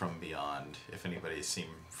thinking from beyond, if anybody's seen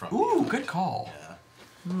from Ooh, beyond. good call.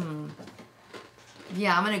 Yeah.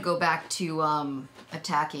 Yeah, I'm gonna go back to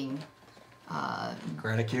attacking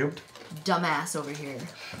Greta cubed. dumbass over here.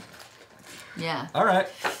 Yeah. All right.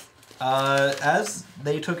 As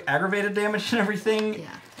they took aggravated damage and everything,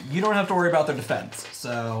 Yeah. you don't have to worry about their defense.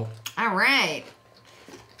 So, All right.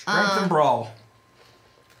 strength and brawl.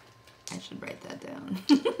 I should write that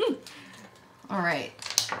down. All right.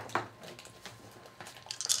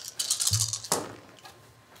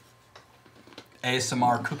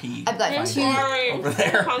 ASMR cookie. I've got I'm two, sorry. Over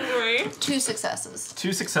there. I'm hungry. 2 successes.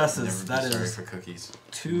 2 successes. Never That be sorry is for cookies.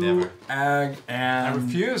 2 Never. ag I and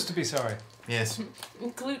refuse to be sorry. Yes.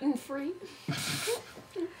 Gluten free.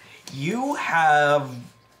 you have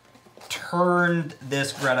turned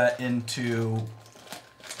this Greta into,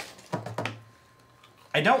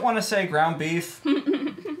 I don't want to say ground beef,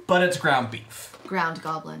 but it's ground beef. Ground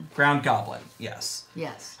goblin. Ground goblin, yes.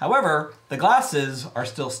 Yes. However, the glasses are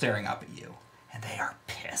still staring up at you, and they are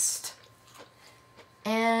pissed.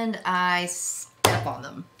 And I step on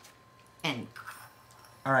them. And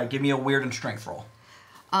All right, give me a weird and strength roll.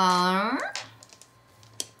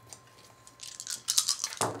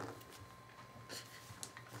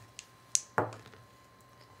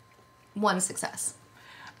 one success.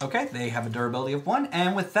 Okay, they have a durability of 1,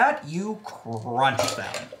 and with that, you crunch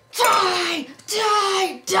them. Die!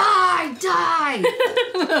 Die! Die! Die!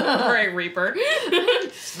 Right, Reaper.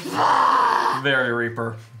 Very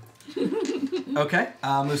Reaper. Okay,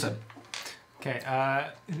 Musab. Okay,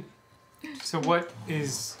 so what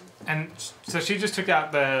is... And so she just took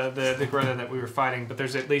out the Greta that we were fighting, but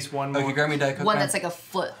there's at least one more. Okay, grab me a Diet Coke, One man. that's like a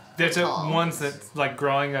foot. There's tall. ones that's like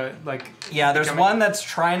growing Yeah, there's becoming- one that's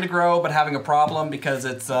trying to grow but having a problem because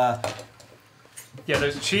it's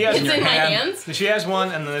Yeah, she has It's in my hands? She has one,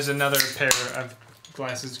 and then there's another pair of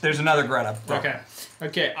glasses. there's another Greta.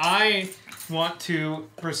 Okay. I want to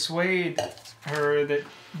persuade her that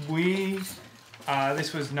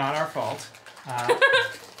this was not our fault,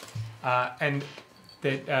 and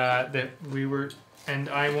that we were, and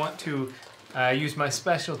I want to use my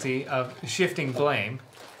specialty of shifting blame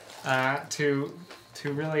to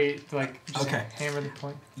really like just Okay. hammer the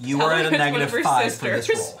point. You Tell are her at a it's one of negative her 5 for this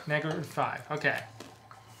sisters. roll. -5. Okay.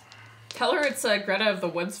 Tell her it's Greta of the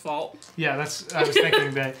Woods' fault. Yeah, I was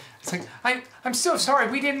thinking that. It's like, I'm so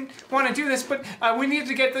sorry, we didn't want to do this, but we needed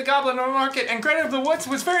to get the goblin on the market, and Greta of the Woods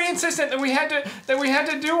was very insistent that we had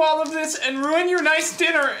to do all of this and ruin your nice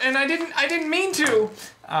dinner, and I didn't mean to.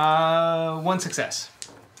 1 success.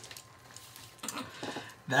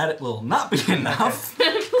 That will not be enough.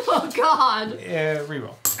 Oh God.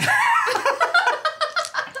 Reroll.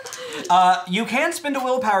 You can spend a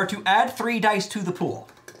willpower to add 3 dice to the pool.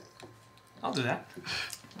 I'll do that.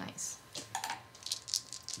 Nice.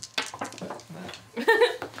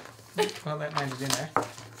 Well, that landed in there.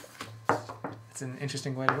 It's an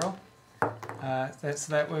interesting way to roll.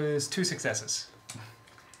 That was 2 successes.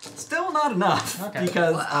 Still not enough. Okay.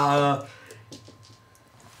 Because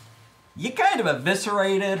you kind of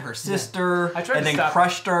eviscerated her sister I tried and to then stop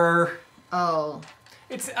crushed her. Oh.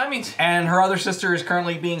 And her other sister is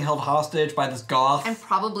currently being held hostage by this goth. And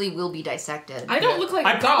probably will be dissected. I don't look like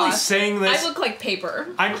I'm a probably goth. saying this. I look like paper.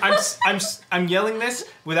 I'm yelling this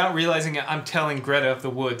without realizing it. I'm telling Greta of the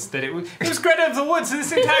Woods that it was Greta of the Woods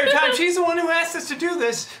this entire time. She's the one who asked us to do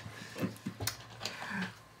this.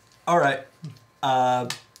 All right.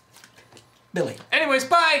 Billy. Anyways,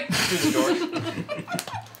 bye. Through the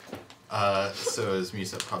door. So as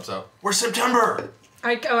Musab pops out, we're September!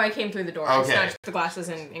 I came through the door. Okay. I snatched the glasses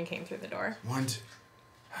and came through the door. One, two.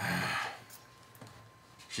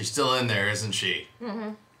 She's still in there, isn't she?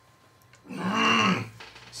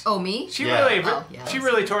 Oh, me? She Yeah. she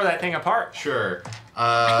really tore that thing apart. Sure. So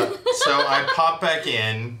I pop back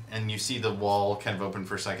in, and you see the wall kind of open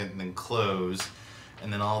for a second and then close.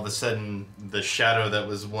 And then all of a sudden, the shadow that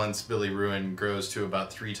was once Billy Ruin grows to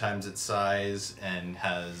about 3 times its size and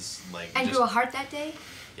has, like... And just, grew a heart that day?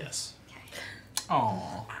 Yes.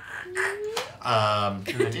 Aww.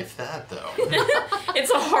 If that, though. It's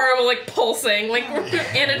a horrible, like, pulsing, like,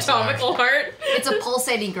 anatomical heart. It's a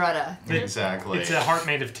pulsating Greta. Exactly. It's a heart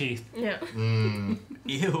made of teeth. Yeah. Ew.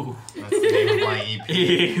 That's the name of my EP.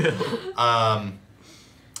 Ew.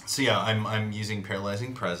 So yeah, I'm using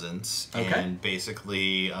Paralyzing Presence, Okay. and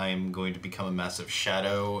basically I'm going to become a massive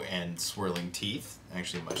shadow and swirling teeth,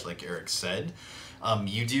 actually much like Eric said.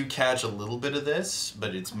 You do catch a little bit of this,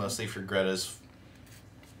 but it's mostly for Greta's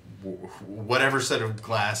whatever set of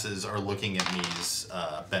glasses are looking at me's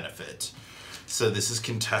benefit. So this is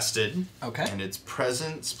contested. Okay. And it's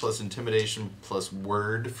Presence plus Intimidation plus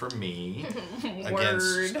Word for me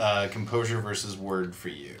against Composure versus Word for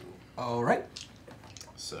you. All right.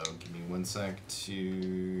 So give me 1 sec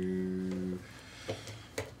to...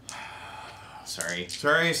 Sorry.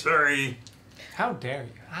 How dare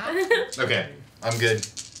you? Okay, I'm good.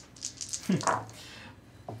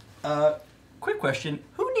 Quick question.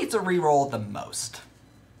 Who needs a reroll the most?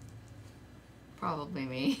 Probably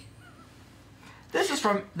me. This is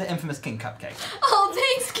from the infamous King Cupcake. Oh,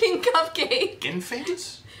 thanks, King Cupcake.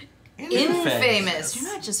 Infamous? Infamous.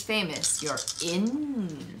 You're not just famous, you're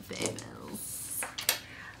infamous.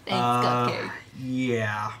 Thanks, Cupcake.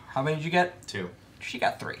 Yeah. How many did you get? 2. She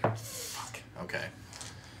got 3. Fuck. Okay.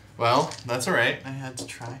 Well, that's alright. I had to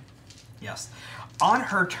try. Yes. On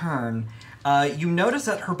her turn, you notice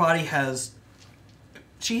that her body has...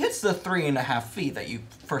 She hits the 3.5 feet that you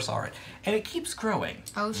first saw it, and it keeps growing.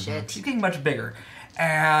 Oh, shit. She's getting much bigger.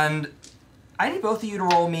 And I need both of you to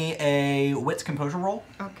roll me a Wits Composure roll.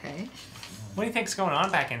 Okay. What do you think's going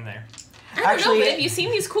on back in there? I don't know, but have you seen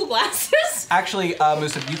these cool glasses? Actually,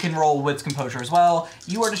 Musab, you can roll Wits Composure as well.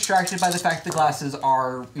 You are distracted by the fact the glasses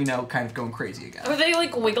are, kind of going crazy again. Are they,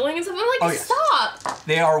 like, wiggling and stuff? I'm like, yes. Stop!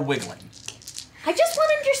 They are wiggling. I just want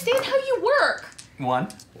to understand how you work. 1.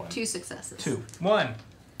 2 successes. 2. 1.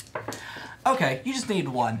 Okay, you just need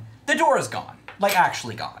 1. The door is gone. Like,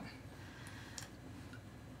 actually gone.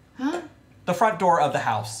 Huh? The front door of the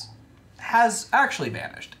house has actually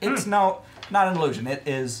vanished. It's not an illusion. It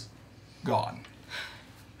is gone.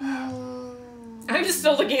 I'm just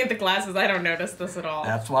still looking at the glasses. I don't notice this at all.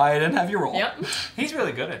 That's why I didn't have you roll. Yep. He's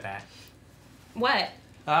really good at that. What?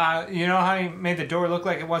 You know how he made the door look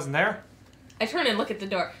like it wasn't there? I turn and look at the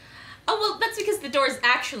door. Oh, well, that's because the door's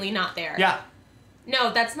actually not there. Yeah.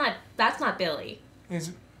 No, that's not Billy.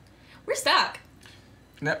 We're stuck.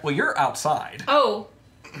 Well, you're outside. Oh,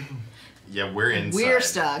 Yeah, we're inside. We're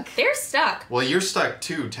stuck. they're stuck. Well, you're stuck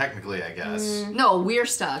too, technically, I guess. No, we're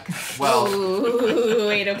stuck. Well, Ooh,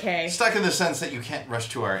 wait, okay. stuck in the sense that you can't rush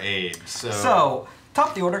to our aid, so... So, top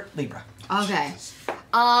of the order, Libra. Okay.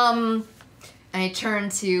 I turn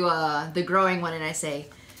to the growing one and I say,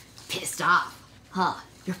 pissed off, huh?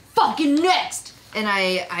 You're fucking next! And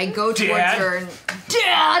I go towards Dad? her and,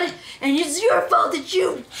 Dad! And it's your fault that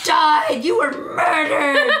you died! You were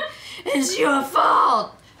murdered! It's your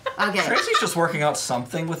fault! Okay. Tracey's just working out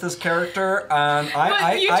something with this character, and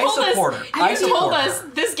I support her. You told us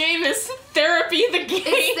this game is therapy. The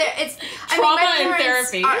game. Trauma my and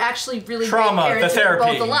parents therapy. are actually really Trauma, great parents the who are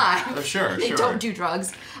therapy. both alive. Oh, sure, They sure. don't do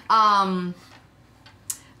drugs.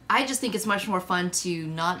 I just think it's much more fun to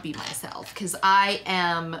not be myself because I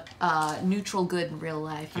am neutral good in real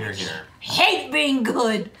life. Here, here. Hate being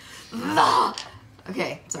good. Ugh.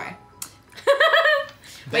 Okay, sorry.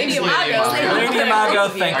 Thanks, Lady Imago. Lady Imago,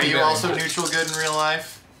 thank Are you. you very also much. neutral good in real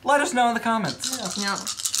life? Let us know in the comments. Yeah.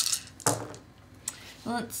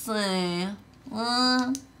 Let's see.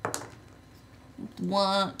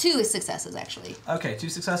 Two successes actually. Okay, 2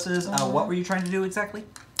 successes. What were you trying to do exactly?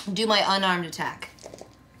 Do my unarmed attack.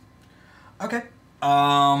 Okay.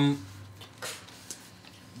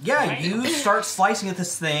 Yeah, you start slicing at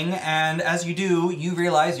this thing, and as you do, you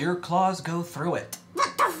realize your claws go through it.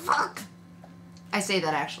 What the fuck? I say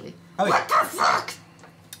that actually. Oh, yeah. What the fuck?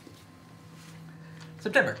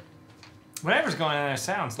 September. Whatever's going on there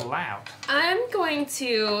sounds loud. I'm going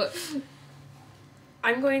to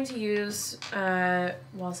use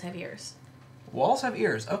Walls Have Ears. Walls have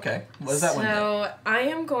ears. Okay. What does that one do? So I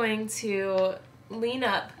am going to lean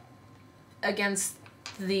up against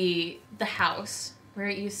the house where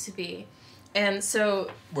it used to be, and so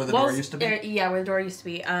Where the door used to be? Yeah, where the door used to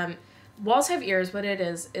be. Walls Have Ears. What it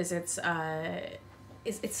is it's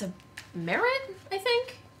a merit, I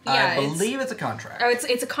think. Yeah, I believe it's a contract. Oh,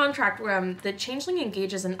 it's a contract where the changeling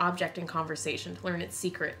engages an object in conversation to learn its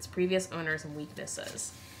secrets, previous owners, and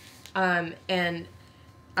weaknesses. And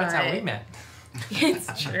That's how we met.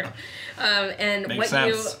 it's true. And Makes what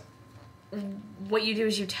sense. what you do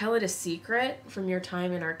is you tell it a secret from your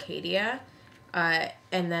time in Arcadia, and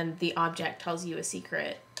then the object tells you a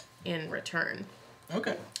secret in return.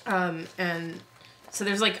 Okay. And so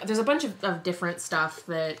there's a bunch of different stuff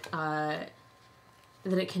that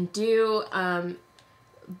it can do,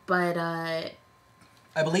 but I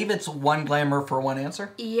believe it's 1 glamour for 1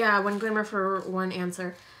 answer. yeah, 1 glimmer for 1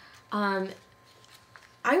 answer. I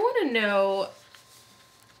want to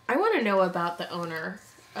know about the owner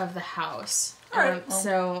of the house. All right, well.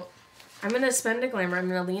 So I'm gonna spend a glamour. I'm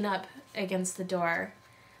gonna lean up against the door,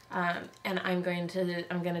 and I'm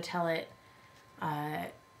gonna tell it.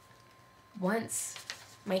 Once,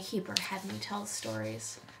 my keeper had me tell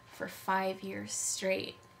stories for 5 years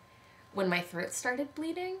straight. When my throat started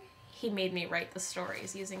bleeding, he made me write the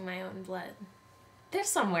stories using my own blood. They're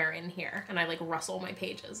somewhere in here, and I rustle my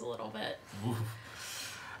pages a little bit.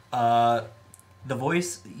 The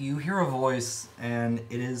voice, you hear a voice, and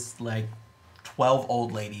it is 12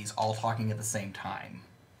 old ladies all talking at the same time.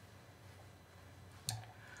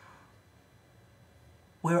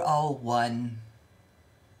 We're all one,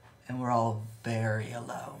 and we're all very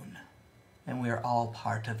alone, and we're all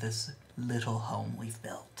part of this little home we've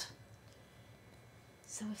built.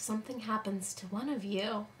 So if something happens to one of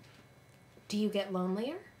you, do you get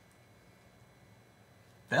lonelier?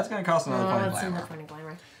 That's going to cost another point of that's glamour. another point of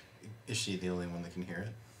glamour. Is she the only one that can hear it?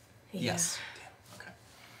 Yes. Okay.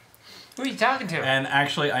 Who are you talking to? And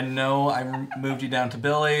actually, I know I moved you down to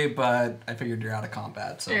Billy, but I figured you're out of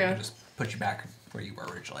combat, so Yeah. I just put you back where you were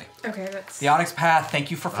originally. Okay, that's... The Onyx Path,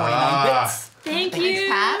 thank you for 49 bits. Thank Thanks, you!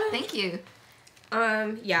 Pat. Thank you.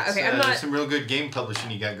 Yeah, okay, I'm There's not... some real good game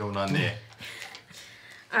publishing you got going on there.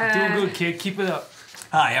 Doing good, kid. Keep it up.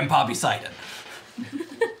 Hi, I'm Poppy Sidon.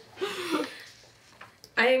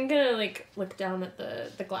 I'm gonna, look down at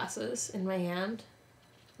the glasses in my hand,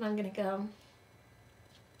 and I'm gonna go,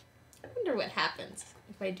 I wonder what happens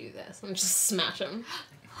if I do this. And just smash them.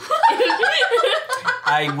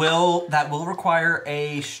 That will require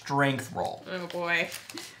a strength roll. Oh, boy.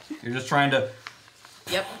 You're just trying to,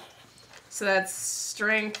 Yep. So that's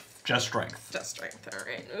strength. just strength. Just strength,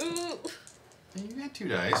 alright. Ooh. You got 2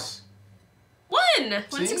 dice. One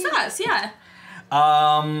See? success, yeah.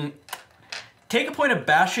 Take a point of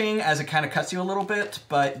bashing as it kind of cuts you a little bit,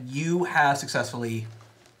 but you have successfully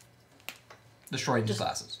destroyed these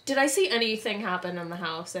glasses. Did I see anything happen in the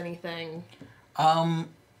house? Anything?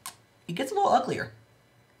 It gets a little uglier.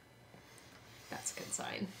 That's a good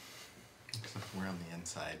sign. Except we're on the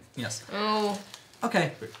inside. Yes. Oh.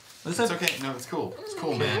 Okay. It's okay. No, it's cool. It's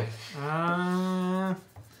cool, man.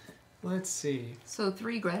 Let's see. So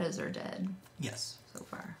 3 Gretas are dead Yes. so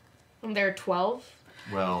far. And there are 12?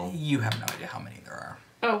 Well, You have no idea how many there are.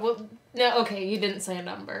 Oh, well, no, okay, you didn't say a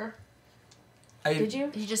number. Did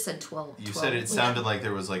you? You just said 12. you 12. said it sounded like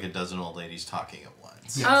there was a dozen old ladies talking at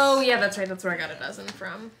once. Yes. Oh, yeah, that's right. That's where I got a dozen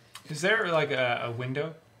from. Is there a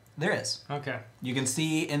window? There is. Okay. You can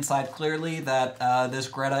see inside clearly that this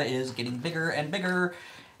Greta is getting bigger and bigger,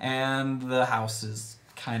 and the house is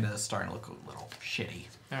kind of starting to look a little shitty.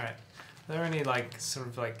 All right. Are there any like sort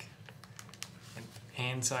of like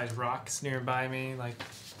hand-sized rocks nearby me? Like.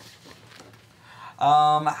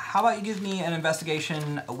 How about you give me an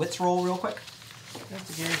investigation wits roll real quick?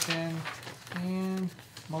 Investigation and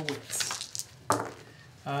my wits.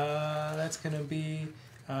 That's gonna be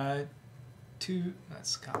 2.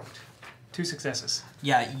 Let's count. 2 successes.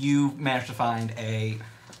 Yeah, you managed to find it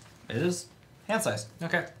is hand sized.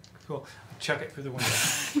 Okay, cool. Chuck it through the window.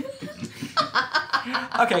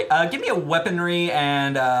 Okay, give me a weaponry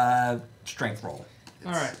and strength roll.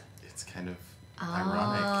 All right. It's kind of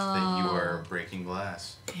ironic that you are breaking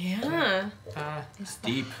glass. Yeah. It's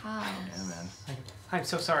deep. Yeah, man. I'm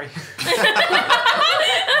so sorry.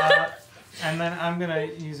 And then I'm gonna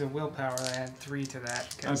use a willpower. I add 3 to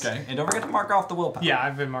that. Okay, and don't forget to mark off the willpower. Yeah,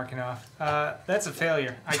 I've been marking off. That's a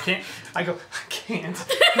failure. I can't. I can't.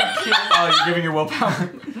 Oh, you're giving your willpower.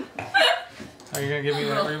 Are you gonna give me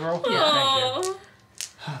that reroll? Yeah. Thank you.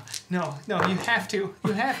 No, you have to.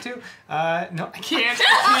 You have to. No, I can't. I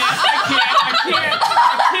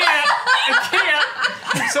can't.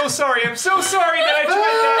 I'm so sorry that I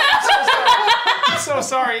tried that. I'm so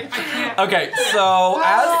sorry. I can't. Okay, so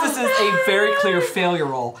as this is a very clear failure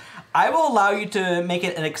roll, I will allow you to make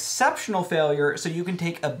it an exceptional failure so you can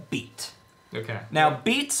take a beat. Okay. Now,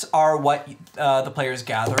 beats are what the players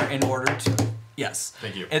gather in order to... Yes.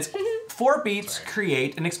 Thank you. It's 4 beats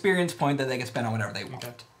create an experience point that they can spend on whatever they want.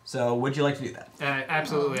 Okay. So, would you like to do that?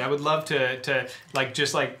 Absolutely. I would love to like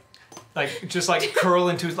just curl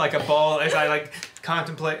into like a ball as I like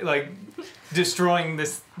contemplate like destroying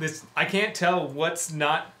this. I can't tell what's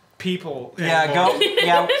not people. Yeah, anymore. go.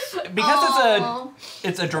 Yeah, because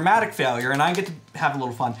it's a dramatic failure, and I get to have a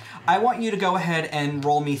little fun. I want you to go ahead and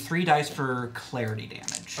roll me 3 dice for clarity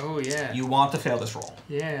damage. Oh yeah. You want to fail this roll.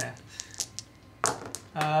 Yeah.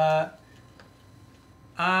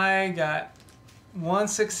 I got 1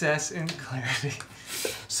 success in clarity.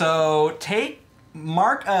 So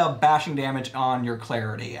mark a bashing damage on your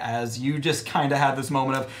clarity as you just kind of had this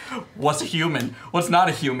moment of, what's a human? What's not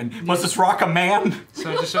a human? Was this rock a man?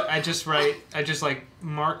 So I just like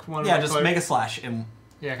mark 1. Yeah, just make a slash. And,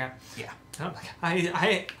 yeah. Okay. yeah. Oh,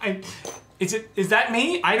 is that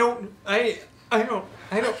me? I don't.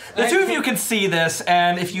 The two of you can see this,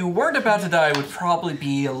 and if you weren't about to die, would probably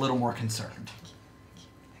be a little more concerned.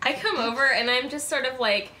 I come over and I'm just sort of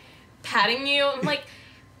like patting you. I'm like,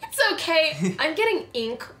 it's okay. I'm getting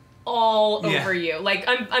ink all over you. Like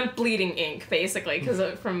I'm bleeding ink basically because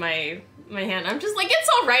from my hand. I'm just like, it's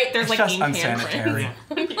all right. There's It's like just ink unsanitary.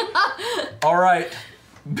 handprints. All right,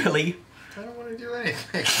 Billy. I don't want to do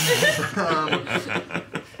anything.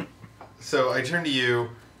 So I turn to you.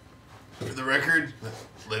 For the record,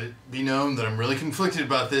 let it be known that I'm really conflicted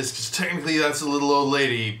about this, because technically that's a little old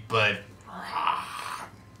lady, but...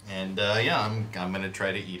 And, yeah, I'm going to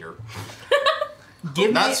try to eat her.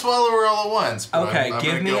 Not swallow her all at once, but Okay, I'm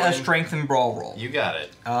give gonna me go a in. strength and brawl roll. You got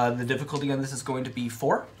it. The difficulty on this is going to be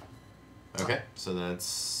 4. Okay, so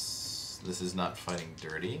this is not fighting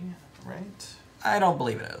dirty, right? I don't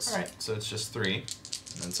believe it is. Alright, so it's just 3.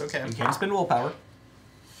 That's okay. You can't spend willpower.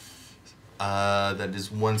 That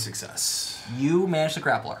is 1 success. You managed to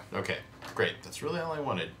grapple her. Okay, great. That's really all I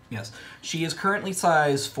wanted. Yes. She is currently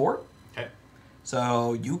size 4. Okay.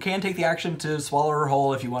 So you can take the action to swallow her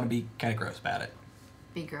whole if you want to be kind of gross about it.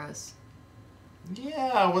 Be gross.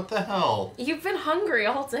 Yeah, what the hell? You've been hungry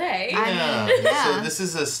all day. I mean, yeah. So this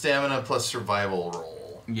is a stamina plus survival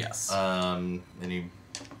roll. Yes. Any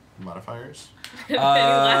modifiers? Any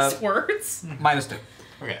last words? -2.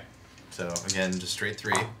 Okay. So again, just straight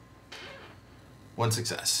 3. 1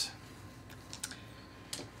 success.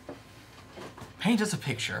 Paint us a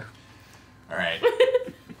picture. All right.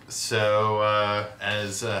 So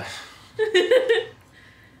as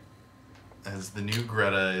the new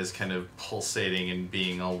Greta is kind of pulsating and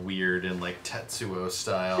being all weird and like Tetsuo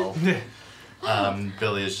style,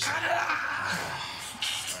 Billy is just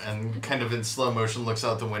and kind of in slow motion looks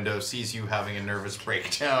out the window, sees you having a nervous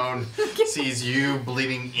breakdown, sees you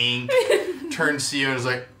bleeding ink, turns to you and is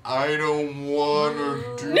like, I don't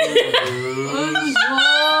want to do this.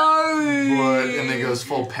 But, and then goes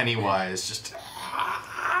full Pennywise, just...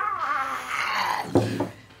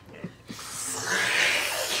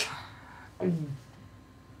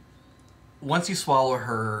 Once you swallow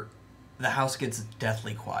her, the house gets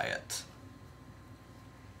deathly quiet.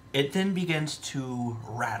 It then begins to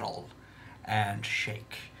rattle and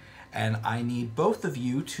shake. And I need both of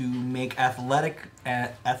you to make athletics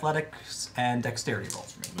and dexterity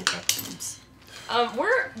rolls for me. Okay.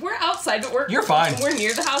 We're outside, but You're fine. We're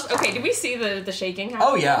near the house. Okay, did we see the shaking happen?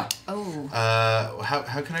 Oh, yeah. Oh,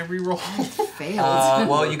 How can I re-roll? failed.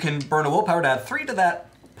 Well, you can burn a willpower to add 3 to that.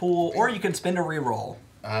 pool, or you can spend a reroll.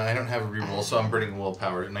 I don't have a reroll, so I'm burning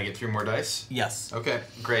willpower. And I get 3 more dice? Yes. Okay,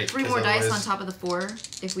 great. 3 more dice on top of the 4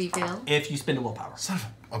 if we fail. If you spend a willpower. Son of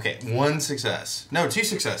a... Okay, 1 success. No, 2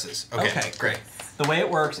 successes. Okay, great. The way it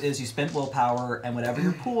works is you spend willpower, and whatever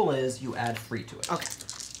your pool is, you add 3 to it. Okay.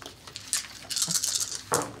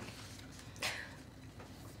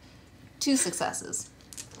 2 successes.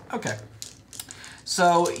 Okay.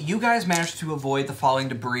 So you guys managed to avoid the falling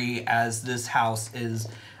debris, as this house is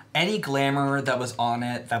any glamour that was on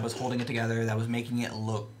it, that was holding it together, that was making it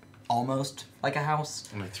look almost like a house.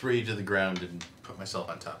 I'm going to throw you to the ground and put myself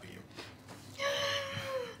on top of you.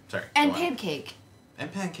 Sorry. And Pancake.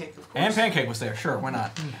 And Pancake, of course. And Pancake was there, sure, why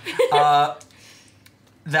not?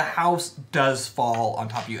 The house does fall on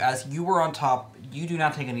top of you. As you were on top, you do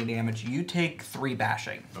not take any damage. You take 3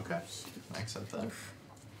 bashing. Okay, I accept that.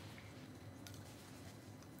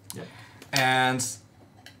 Yeah. And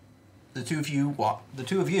the two of you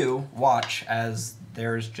watch as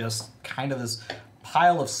there's just kind of this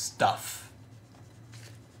pile of stuff.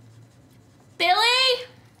 Billy?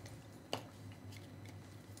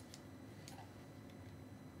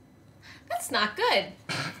 That's not good.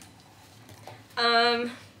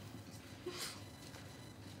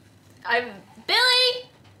 Billy?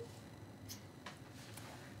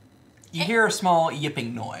 You hear a small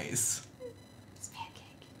yipping noise. It's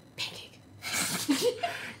Pancake. Pancake.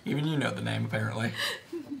 Even you know the name, apparently.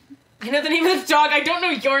 I know the name of the dog. I don't know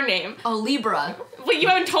your name. Oh, Libra. Wait, you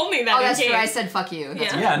haven't told me that. Oh, that's in true. game. I said fuck you.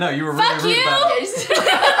 That's Yeah. Yeah, no, you were Fuck really rude you! about it.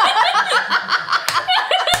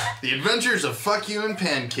 The Adventures of Fuck You and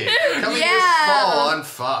Pancake. Coming Yeah. this fall on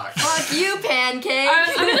Fox. Fuck you, Pancake.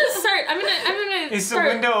 I'm gonna start. I'm gonna Is the start.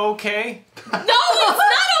 window okay? No, it's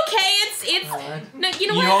not okay. It's no. You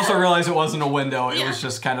know You what? also realize it wasn't a window. It Yeah. was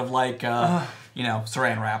just kind of like,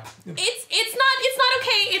 saran wrap. It's not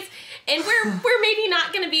okay. And we're maybe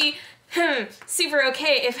not gonna be super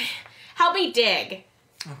okay if help me dig.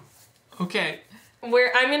 Okay.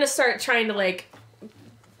 Where I'm gonna start trying to like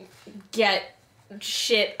get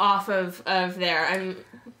shit off of there.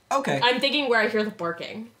 Okay. I'm thinking where I hear the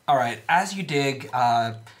barking. All right. As you dig,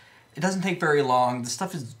 it doesn't take very long. The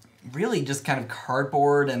stuff is really just kind of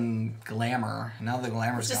cardboard and glamour. Now the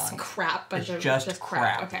glamour's It's just gone. crap. Bunch It's of just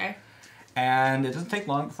crap. Okay. And it doesn't take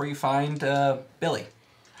long before you find Billy.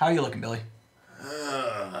 How are you looking, Billy?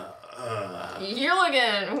 You're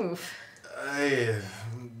looking. Oof.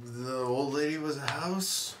 The old lady was a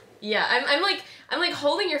house? Yeah, I'm like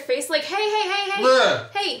holding your face like, hey, Ugh.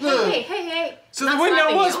 hey. So Not the window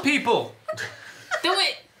slapping was you. people. Do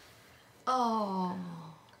it. Oh.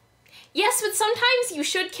 Yes, but sometimes you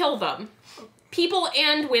should kill them. People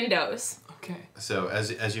and windows. Okay. So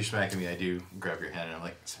as you're smacking me, I do grab your hand and I'm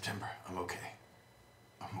like, September, I'm okay.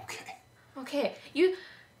 I'm okay. Okay, you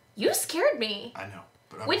scared me. I know,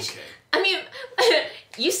 but I'm Which, okay. I mean,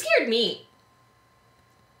 you scared me.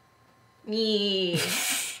 Me.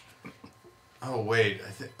 Oh wait,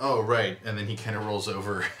 oh right, and then he kind of rolls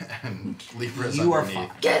over and Libra's You are underneath.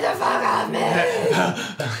 fine. Get the fuck off me!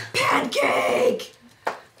 Pancake!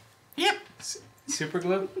 Yep. Super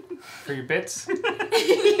glue for your bits.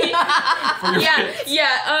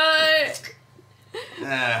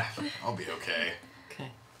 Yeah. I'll be okay.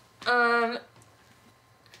 Okay.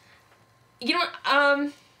 You know what? I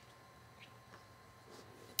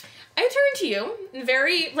turn to you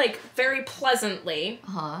very pleasantly.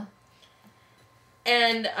 Huh?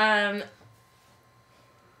 And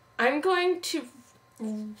I'm going to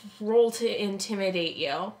roll to intimidate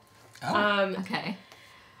you. Oh. Okay.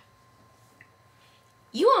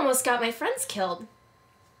 You almost got my friends killed.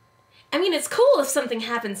 I mean, it's cool if something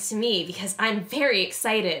happens to me because I'm very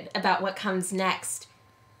excited about what comes next.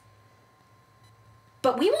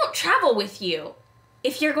 But we won't travel with you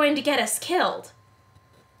if you're going to get us killed.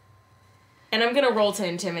 And I'm gonna roll to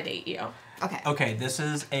intimidate you. Okay. Okay, this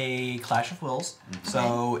is a Clash of Wills.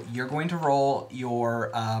 So you're going to roll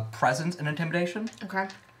your presence and intimidation, Okay.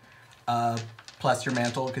 plus your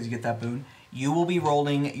mantle, because you get that boon. You will be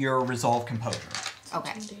rolling your resolve composure.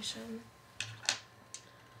 Okay. Intimidation.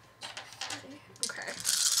 Okay.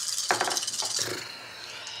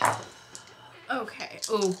 Okay.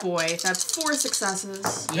 Oh boy, that's 4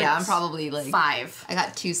 successes. Yeah, I'm probably like 5. I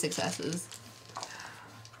got 2 successes.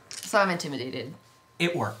 So I'm intimidated.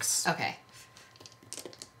 It works. Okay.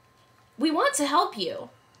 We want to help you.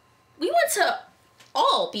 We want to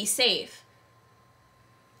all be safe.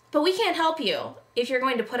 But we can't help you if you're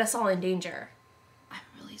going to put us all in danger. I'm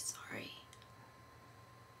really sorry.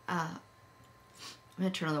 I'm gonna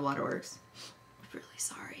turn on the waterworks. I'm really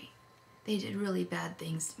sorry. They did really bad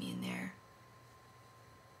things to me in there.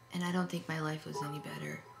 And I don't think my life was any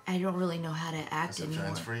better. I don't really know how to act That's a anymore.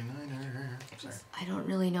 Giants 49er. Sorry. I don't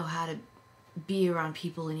really know how to be around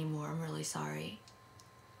people anymore. I'm really sorry.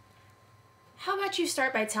 How about you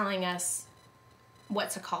start by telling us what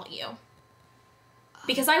to call you?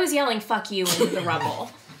 Because I was yelling "fuck you" into the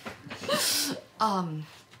rubble.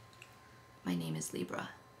 My name is Libra.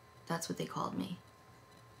 That's what they called me.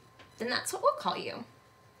 Then that's what we'll call you.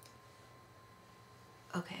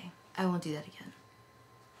 Okay, I won't do that again.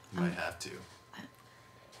 You might have to.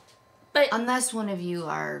 But Unless one of you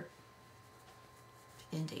are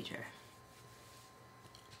in danger.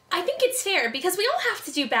 I think it's fair because we all have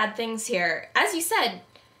to do bad things here. As you said,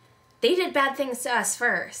 they did bad things to us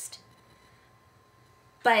first.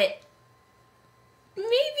 But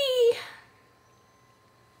maybe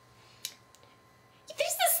there's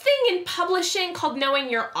this thing in publishing called knowing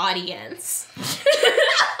your audience.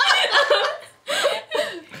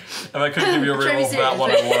 If I could give you a real Traycee, that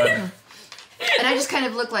one, I would. And I just kind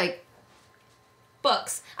of look like,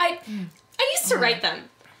 Books. I used to write them.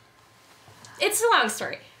 It's a long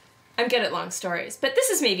story. I'm good at long stories, but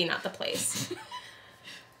this is maybe not the place.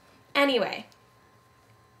 Anyway.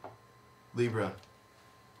 Libra,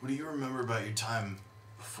 what do you remember about your time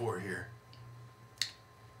before here?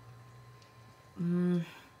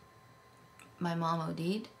 my mom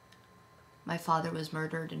OD'd. My father was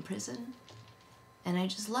murdered in prison. And I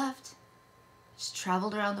just left. Just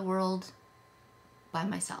traveled around the world by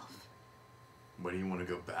myself. Why do you want to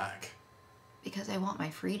go back? Because I want my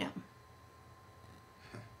freedom.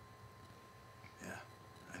 Yeah,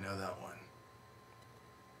 I know that one.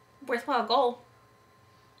 Worthwhile goal.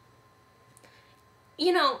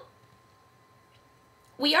 You know,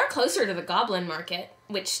 we are closer to the goblin market,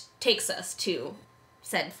 which takes us to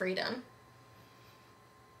said freedom.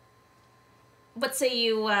 What say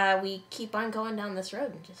you, we keep on going down this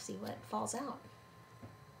road and just see what falls out?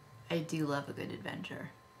 I do love a good adventure.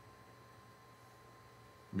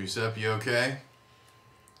 Musab, you okay?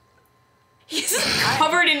 He's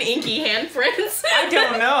covered in inky handprints. I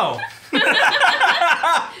don't know.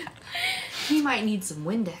 He might need some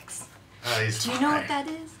Windex. Oh, he's Do fine. you know what that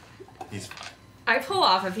is? He's fine. I pull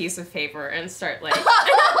off a piece of paper and start, like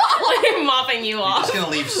mopping you You're off. just gonna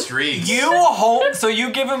leave streaks. So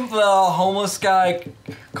you give him the homeless guy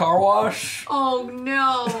car wash? Oh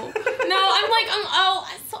no. No, I'm like,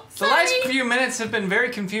 The sorry. last few minutes have been very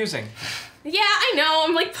confusing. Yeah, I know.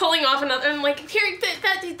 I'm like pulling off another. I'm like, here,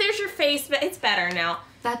 there's your face, but it's better now.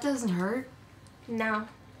 That doesn't hurt. No,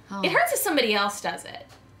 Oh. it hurts if somebody else does it.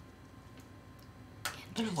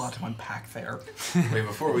 There's a lot to unpack there. Wait,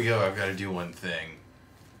 before we go, I've got to do one thing.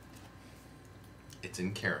 It's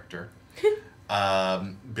in character.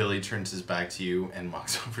 Billy turns his back to you and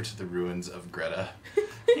walks over to the ruins of Greta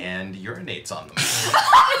and urinates on them.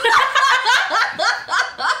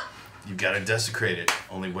 You've got to desecrate it.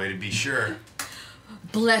 Only way to be sure.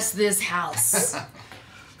 Bless this house.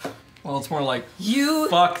 Well, it's more like, You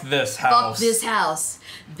fuck this fuck house. this house.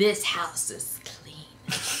 This house is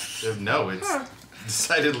clean. No, it's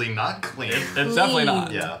decidedly not clean. It's definitely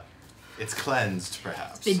not. Yeah. It's cleansed,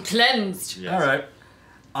 perhaps. Been cleansed. Yes. All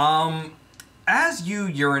right. As you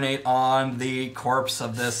urinate on the corpse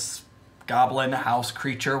of this goblin house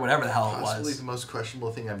creature, whatever the hell it Possibly was. the most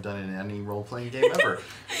questionable thing I've done in any role-playing game ever.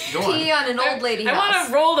 Go on. Pee on an old lady I house. want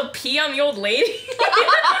to roll to pee on the old lady.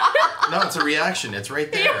 No, it's a reaction. It's right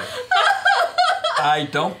there. I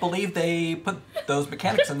don't believe they put those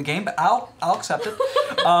mechanics in the game, but I'll accept it.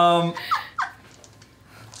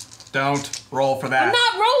 Don't roll for that. I'm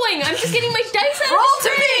not rolling. I'm just getting my dice out. Roll to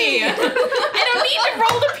pee. I don't need to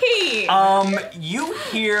roll to pee. You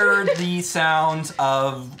hear the sounds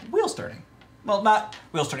of wheels turning. Well, not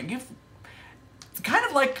wheels turning. It's kind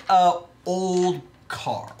of like a old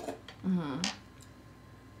car.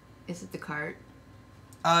 Is it the cart?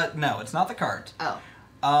 No, it's not the cart.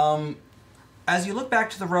 Oh. As you look back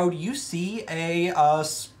to the road, you see a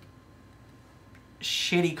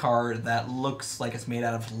shitty car that looks like it's made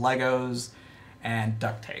out of Legos and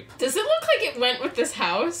duct tape. Does it look like it went with this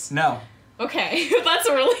house? No. Okay, that's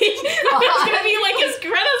a relief. It's gonna be like, is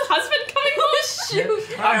Greta's husband coming home?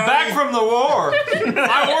 Shoot. I'm back from the war.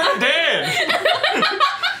 I wasn't dead.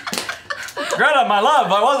 Greta, my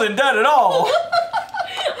love, I wasn't dead at all.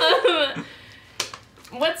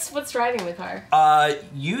 What's driving the car?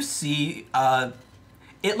 You see,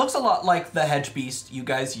 it looks a lot like the hedge beast you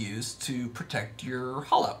guys use to protect your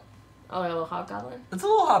hollow. Oh, a little hobgoblin. It's a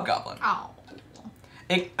little hobgoblin. Oh.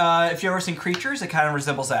 If you've ever seen Creatures, it kind of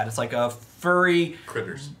resembles that. It's like a furry...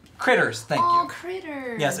 Critters. Critters, thank Oh, you.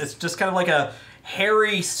 critters. Yes, it's just kind of like a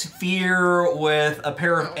hairy sphere with a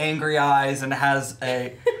pair of angry eyes and has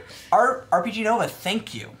a... RPG Nova,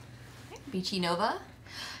 thank you. Beachy Nova.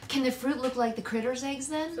 Can the fruit look like the critter's eggs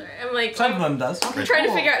then? Sorry, I'm like Some of them does. I'm trying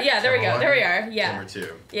to figure out. Yeah, there we go. There we are. Yeah. Camera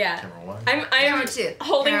 2. Yeah. Camera 1. I'm Camera 2.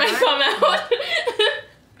 holding my Camera thumb out.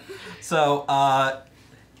 So,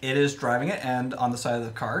 it is driving it, and on the side of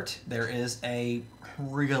the cart, there is a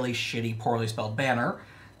really shitty, poorly spelled banner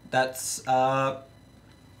that's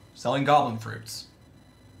selling goblin fruits.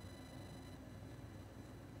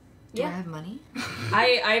 Do I Yeah. have money?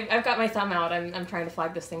 I've got my thumb out. I'm trying to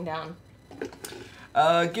flag this thing down.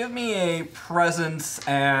 Give me a presence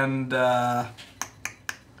and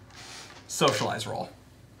socialize roll.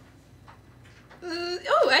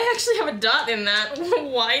 Oh, I actually have a dot in that.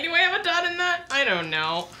 Why do I have a dot in that? I don't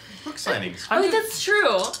know. Book signings. Oh, that's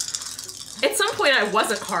true. At some point, I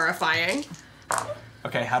wasn't horrifying.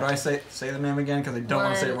 Okay, how do I say the name again? Because I don't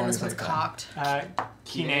want to say it wrong. And this the one's second time. cocked.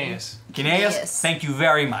 Kineas. Kineas, Yes. thank you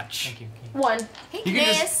very much. Thank you. Keen. One. Hey, You can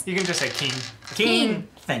Kineas. just say Keen. Keen,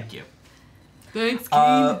 thank you. Thanks,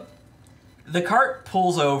 The cart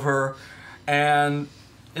pulls over, and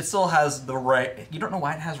it still has the you don't know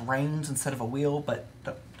why it has reins instead of a wheel, but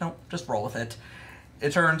don't just roll with it.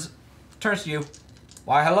 It turns to you.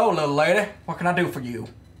 Why, hello, little lady. What can I do for you?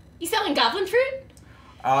 You selling goblin fruit?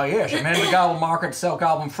 Yes, I'm in the goblin market to sell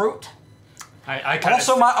goblin fruit. I kind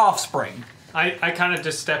Also, my offspring. I kind of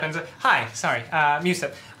just step in and say, hi, sorry,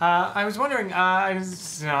 Musab. I was wondering,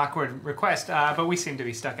 this is an awkward request, but we seem to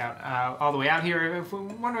be stuck out all the way out here. If we're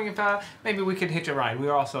wondering if maybe we could hitch a ride. We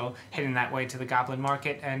were also heading that way to the Goblin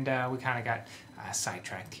Market, and we kind of got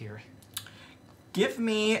sidetracked here. Give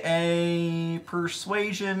me a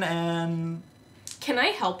persuasion and Can I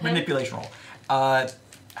help him? manipulation roll.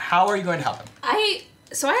 How are you going to help him?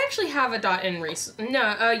 So I actually have a dot in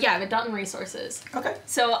a dot in resources. Okay.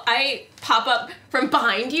 So I pop up from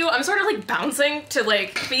behind you. I'm sort of like bouncing to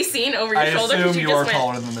like be seen over your I shoulder. 'Cause assume you are just went-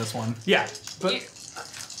 taller than this one. Yeah, but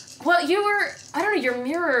Well, you were. I don't know. Your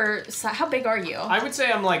mirror. How big are you? I would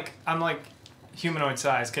say I'm like humanoid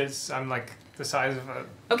size, because I'm like the size of a...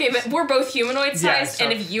 Okay, but we're both humanoid Yeah, sized, so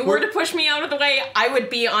and if you were to push me out of the way, I would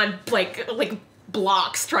be on like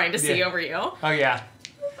blocks trying to see Yeah. over you. Oh, yeah.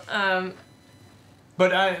 Um,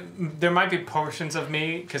 But there might be portions of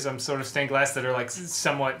me, because I'm sort of stained glass, that are like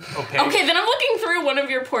somewhat opaque. okay, then I'm looking through one of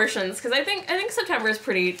your portions because I think September is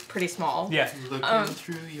pretty small. Yeah. Looking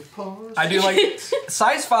through your pores. I do like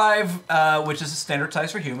size 5, which is a standard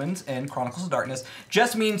size for humans in Chronicles of Darkness,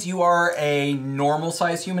 just means you are a normal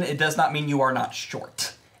size human. It does not mean you are not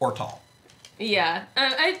short or tall. Yeah,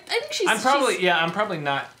 I think she's. I'm probably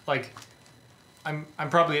not like... I'm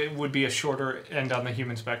probably would be a shorter end on the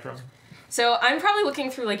human spectrum. So I'm probably looking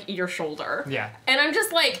through like your shoulder. Yeah. And I'm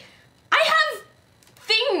just like, I have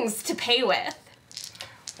things to pay with.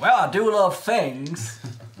 Well, I do love things.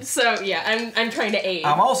 So yeah, I'm trying to aid.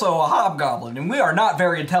 I'm also a hobgoblin, and we are not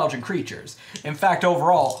very intelligent creatures. In fact,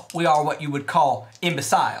 overall, we are what you would call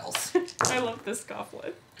imbeciles. I love this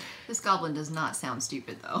goblin. This goblin does not sound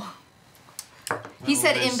stupid, though. He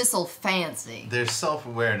said there's- imbecile fancy. There's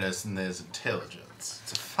self-awareness and there's intelligence.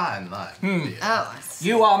 It's a fine line. Yeah. Oh, I see.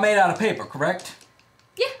 You are made out of paper, correct?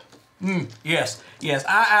 Yeah. Yes.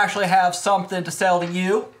 I actually have something to sell to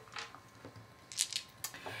you.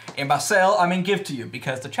 And by sell, I mean give to you,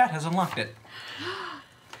 because the chat has unlocked it.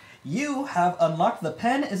 You have unlocked the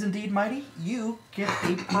pen is indeed mighty. You get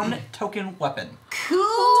a permanent token weapon. Cool!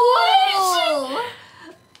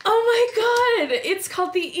 Oh my god! It's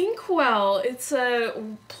called the Inkwell. It's a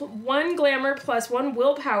 1 glamour plus 1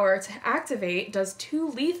 willpower to activate, does 2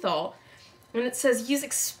 lethal. And it says use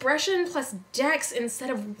expression plus dex instead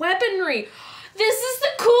of weaponry. This is the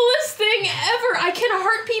coolest thing ever! I can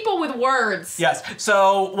hurt people with words. Yes,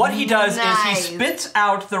 so what he does is Nice. he spits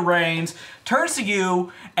out the reins, turns to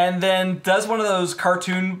you, and then does one of those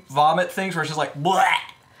cartoon vomit things where it's just like, bleh,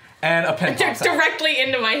 and a pen pops out. Directly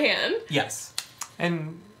into my hand. Yes.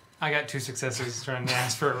 And I got 2 successes trying to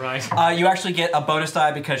ask for a ride. You actually get a bonus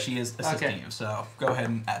die because she is assisting Okay. you, so go ahead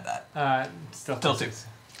and add that. Still 2.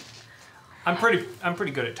 I'm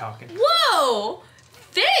pretty good at talking. Whoa!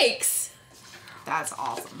 Thanks! That's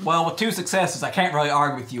awesome. Well, with 2 successes, I can't really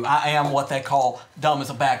argue with you. I am what they call dumb as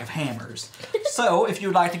a bag of hammers. So, if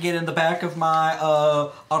you'd like to get in the back of my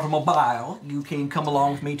automobile, you can come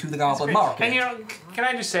along with me to the Goblin Market. And you know, can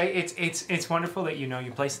I just say, it's wonderful that you know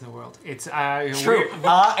your place in the world. It's True.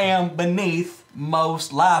 I am beneath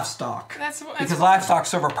most livestock. That's Because livestock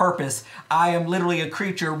serve a purpose. I am literally a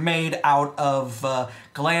creature made out of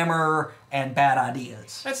glamour and bad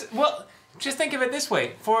ideas. just think of it this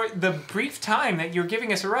way. For the brief time that you're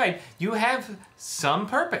giving us a ride, you have some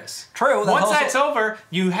purpose. True. Once that's over,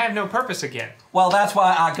 you have no purpose again. Well, that's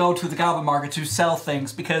why I go to the goblin market to sell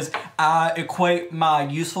things, because I equate my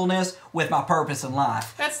usefulness with my purpose in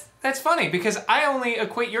life. That's funny, because I only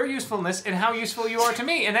equate your usefulness and how useful you are to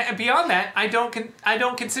me, and beyond that, I don't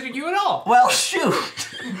consider you at all. Well, shoot.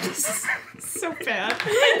 So bad.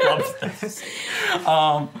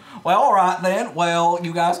 Well, all right then. Well,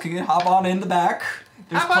 you guys can hop on in the back.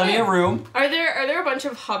 There's Hop on plenty in. of room. Are there a bunch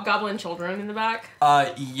of hobgoblin children in the back?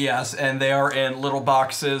 Yes, and they are in little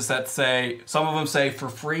boxes that say, some of them say for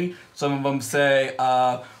free, some of them say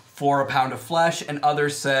for a pound of flesh, and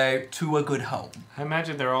others say to a good home. I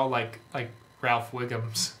imagine they're all like Ralph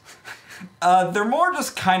Wiggum's. They're more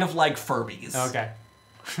just kind of like Furbies. Okay.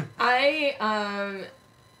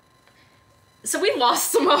 So we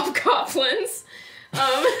lost some hobgoblins to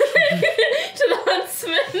the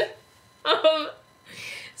huntsman.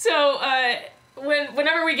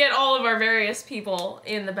 Whenever we get all of our various people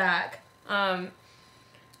in the back, I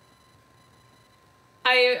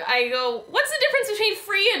go, what's the difference between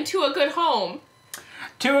free and to a good home?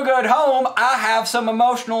 To a good home, I have some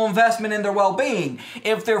emotional investment in their well-being.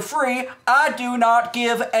 If they're free, I do not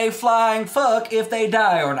give a flying fuck if they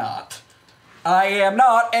die or not. I am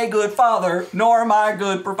not a good father, nor am I a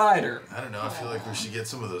good provider. I don't know, I feel like we should get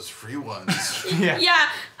some of those free ones. Yeah. Yeah,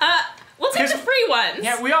 we'll take the free ones.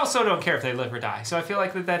 Yeah, we also don't care if they live or die, so I feel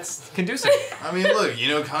like that's conducive. I mean, look,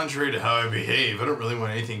 contrary to how I behave, I don't really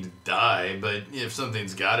want anything to die, but if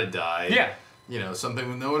something's gotta die, something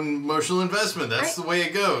with no emotional investment, that's the way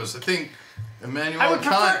it goes. I think Immanuel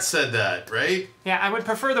Kant said that, right? Yeah, I would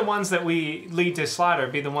prefer the ones that we lead to slaughter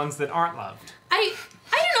be the ones that aren't loved. I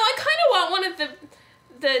don't know, I kind of want one of the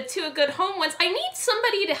to a good home ones. I need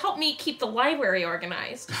somebody to help me keep the library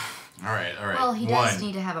organized. All right. Well, he does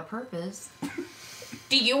need to have a purpose.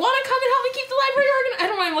 Do you want to come and help me keep the library organized? I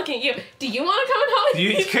don't mind looking at you. Do you want to come and help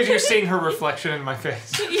me? Because you're seeing her reflection in my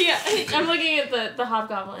face. Yeah, I'm looking at the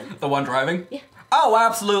hobgoblin. The one driving? Yeah. Oh,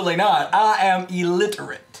 absolutely not. I am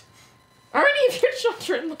illiterate. Are any of your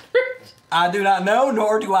children literate? I do not know,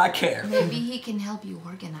 nor do I care. Maybe he can help you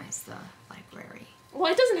organize the library.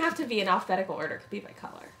 Well, it doesn't have to be in alphabetical order. It could be by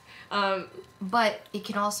color. But it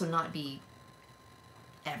can also not be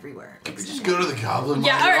everywhere. Can we just go to the goblin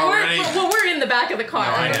Yeah, market all already? right, we're in the back of the car.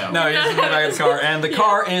 No, I know. No, you're in the back of the car, and the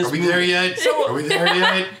car is... Are we there yet? Are we there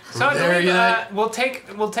yet? So I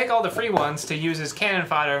believe we'll take all the free ones to use as cannon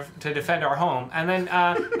fodder to defend our home, and then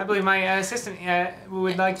I believe my assistant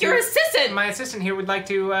would like to. Your assistant. My assistant here would like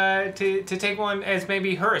to take one as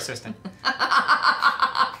maybe her assistant.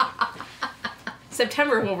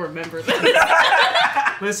 September will remember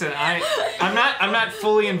that. Listen, I'm not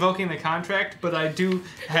fully invoking the contract, but I do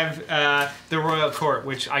have the royal court,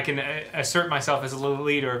 which I can assert myself as a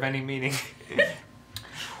leader of any meeting.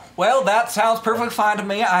 Well, that sounds perfectly fine to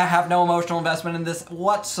me. I have no emotional investment in this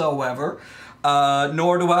whatsoever,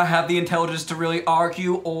 nor do I have the intelligence to really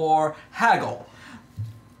argue or haggle.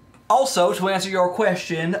 Also, to answer your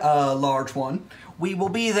question, large one, we will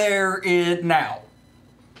be there now.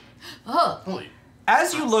 Oh. Holy.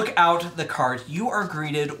 As you look out the cart, you are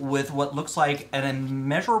greeted with what looks like an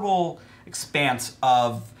immeasurable expanse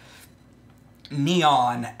of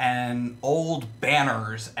neon and old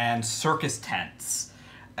banners and circus tents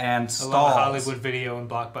and A stalls. lot of Hollywood Video and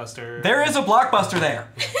Blockbuster. There is a Blockbuster there.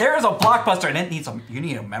 There is a Blockbuster, and it needs you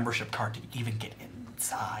need a membership card to even get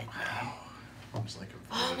inside. Almost like a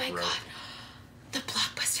Oh my road. god. The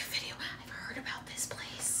Blockbuster Video. I've heard about this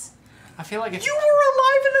place. I feel like it's... You were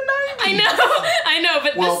alive in the 90s. I know,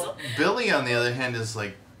 but Well, Billy, on the other hand, is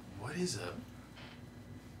like, what is a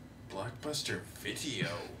Blockbuster Video?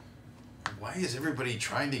 Why is everybody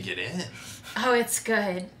trying to get in? oh, it's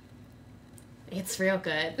good. It's real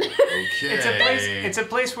good. Okay. It's a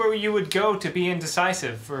place where you would go to be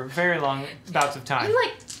indecisive for very long bouts of time.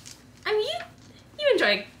 you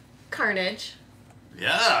enjoy carnage.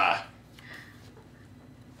 Yeah.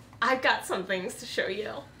 I've got some things to show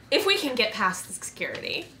you. If we can get past the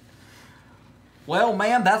security. Well,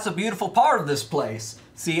 ma'am, that's a beautiful part of this place.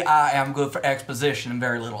 See, I am good for exposition and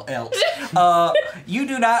very little else. You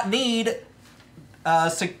do not need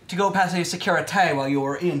to go past a security while you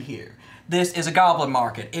are in here. This is a goblin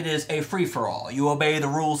market. It is a free-for-all. You obey the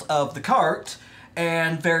rules of the cart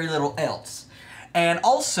and very little else. And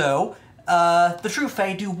also, the true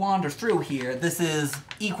fae do wander through here. This is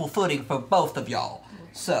equal footing for both of y'all.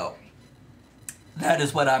 So, that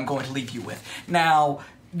is what I'm going to leave you with. Now,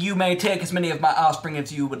 you may take as many of my offspring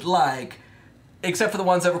as you would like, except for the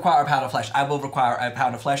ones that require a pound of flesh. I will require a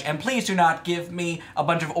pound of flesh. And please do not give me a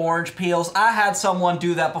bunch of orange peels. I had someone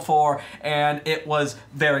do that before, and it was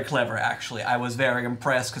very clever, actually. I was very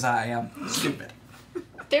impressed because I am stupid.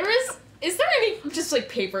 Is there any just like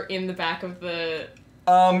paper in the back of the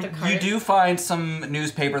you do find some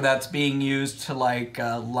newspaper that's being used to like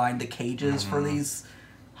line the cages for these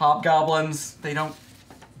hobgoblins. They don't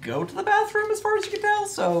go to the bathroom as far as you can tell,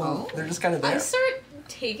 so they're just kind of there. I start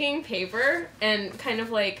taking paper and kind of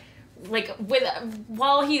like with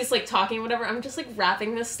while he's like talking or whatever, I'm just like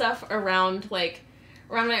wrapping this stuff around my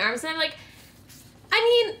arms, and I'm like,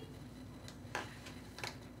 I mean,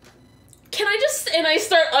 can I just, and I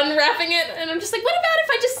start unwrapping it, and I'm just like, what about if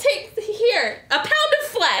I just take here a pound of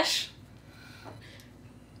flesh?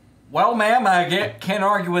 Well, ma'am, I can't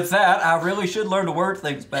argue with that. I really should learn to word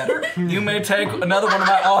things better. You may take another one of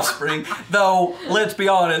my offspring, though, let's be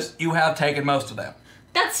honest, you have taken most of them.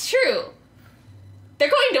 That's true. They're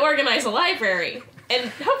going to organize a library, and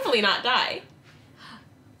hopefully not die.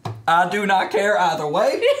 I do not care either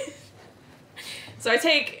way. So I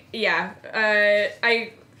take,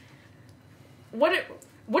 what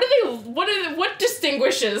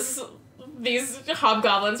distinguishes these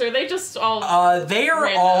hobgoblins? Are they just all they are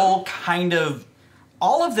random? all kind of,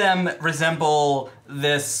 all of them resemble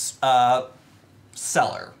this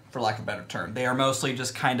cellar, for lack of a better term. They are mostly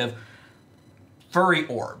just kind of furry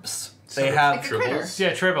orbs. They have like tribbles.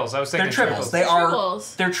 Yeah, tribbles. I was thinking they're tribbles.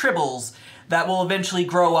 They're tribbles that will eventually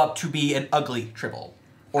grow up to be an ugly tribble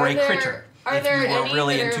or a critter. Are if there you were any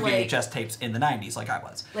really that are, into like, VHS tapes in the 90s, like I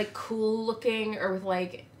was. like cool looking, or with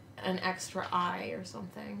like an extra eye or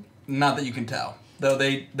something? Not that you can tell, though.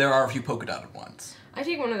 There are a few polka dotted ones. I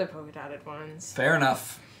take one of the polka dotted ones. Fair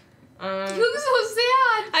enough. You look so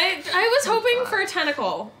sad. I was hoping for a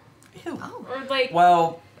tentacle. Ew. Oh. Or like.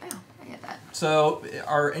 Well, Wow, I get that. so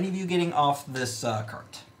are any of you getting off this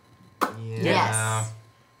cart? Yeah. Yes.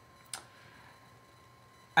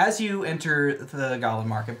 As you enter the Goblin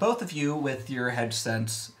Market, both of you with your hedge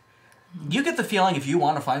sense, you get the feeling if you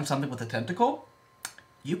want to find something with a tentacle,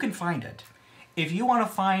 you can find it. If you want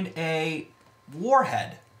to find a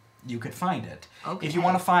warhead, you could find it. Okay. If you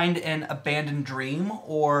want to find an abandoned dream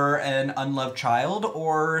or an unloved child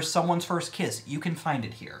or someone's first kiss, you can find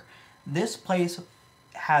it here. This place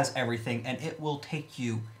has everything, and it will take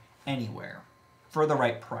you anywhere for the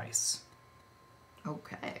right price.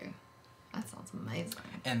 Okay. That sounds amazing.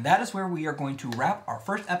 And that is where we are going to wrap our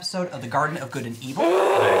first episode of the Garden of Good and Evil.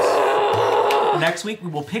 Nice. Next week, we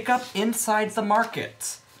will pick up inside the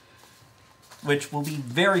market, which will be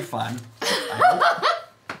very fun.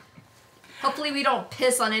 Hopefully we don't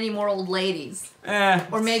piss on any more old ladies. Eh,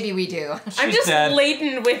 Or maybe we do. I'm just dead.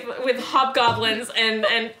 laden with hobgoblins and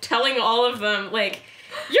telling all of them, like,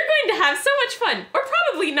 you're going to have so much fun. Or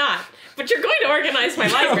probably not. But you're going to organize my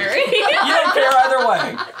library. you don't care either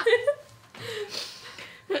way.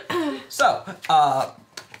 So,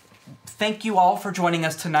 thank you all for joining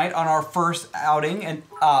us tonight on our first outing. And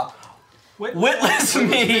Witless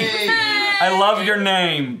Me. I love your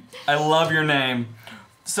name. I love your name.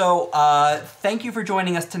 So, thank you for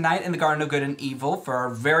joining us tonight in the Garden of Good and Evil for our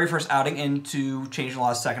very first outing into Changeling the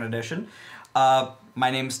Lost 2nd Edition. My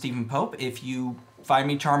name is Steven Pope. If you find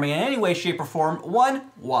me charming in any way, shape, or form, 1,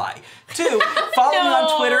 why? 2, follow me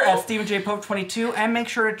on Twitter at StevenJPope22, and make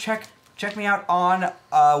sure to check me out on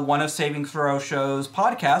one of Saving Throw Show's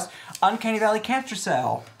podcast, Uncanny Valley Cancer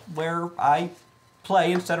Cell, where I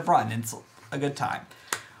play instead of run. It's a good time.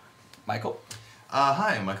 Michael?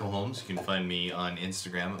 Hi, I'm Michael Holmes. You can find me on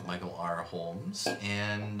Instagram at Michael R. Holmes.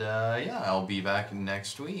 And I'll be back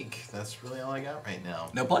next week. That's really all I got right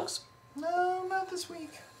now. No plugs? No, not this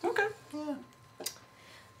week. Okay. Yeah.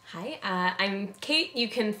 Hi, I'm Cait. You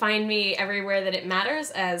can find me everywhere that it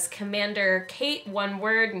matters as Commander Cait, one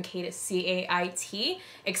word, and Cait is C-A-I-T,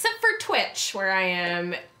 except for Twitch, where I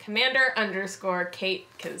am Commander_Cait,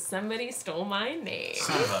 because somebody stole my name.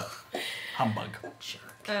 Humbug.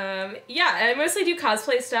 I mostly do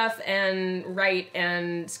cosplay stuff and write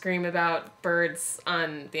and scream about birds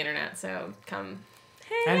on the internet, so come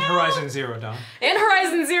hang And out. Horizon Zero Dawn. And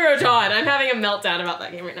Horizon Zero Dawn. I'm having a meltdown about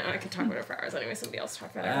that game right now. I could talk about it for hours. Anyway, somebody else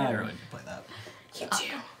talk about it. I really need to play that. You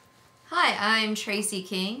do. Hi, I'm Traycee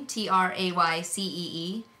King,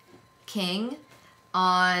 Traycee King,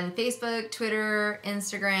 on Facebook, Twitter,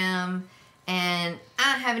 Instagram, and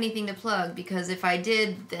I don't have anything to plug because if I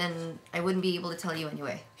did, then I wouldn't be able to tell you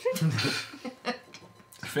anyway.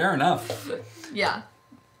 Fair enough. Yeah.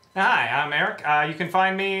 Hi, I'm Eric. You can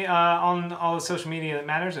find me on all the social media that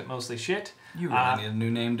matters at Mostly Shit. You really need a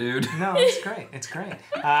new name, dude. No, it's great. It's great.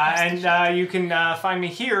 And you can find me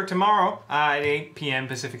here tomorrow at 8 p.m.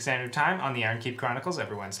 Pacific Standard Time on the Iron Keep Chronicles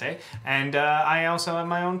every Wednesday. And I also have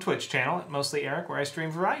my own Twitch channel, Mostly Eric, where I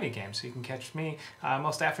stream variety games. So you can catch me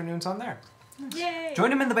most afternoons on there. Yay!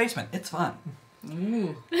 Join him in the basement. It's fun.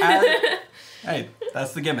 Hey,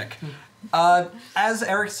 that's the gimmick. As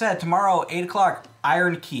Eric said, tomorrow, 8 o'clock,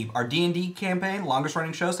 Iron Keep, our D&D campaign, longest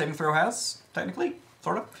running show Saving Throw has, technically,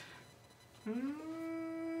 sort of.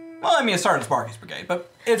 Well, I mean, it started as Sparky's Brigade,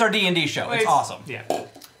 but it's our D&D show. It's awesome. Yeah.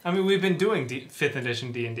 I mean, we've been doing 5th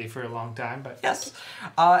edition D&D for a long time, but... Yes.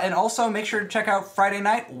 And also, make sure to check out Friday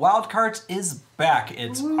night. Wildcards is back.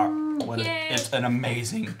 It's it's an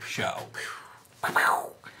amazing show.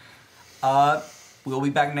 We'll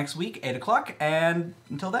be back next week, 8 o'clock, and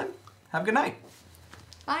until then, have a good night.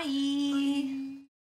 Bye.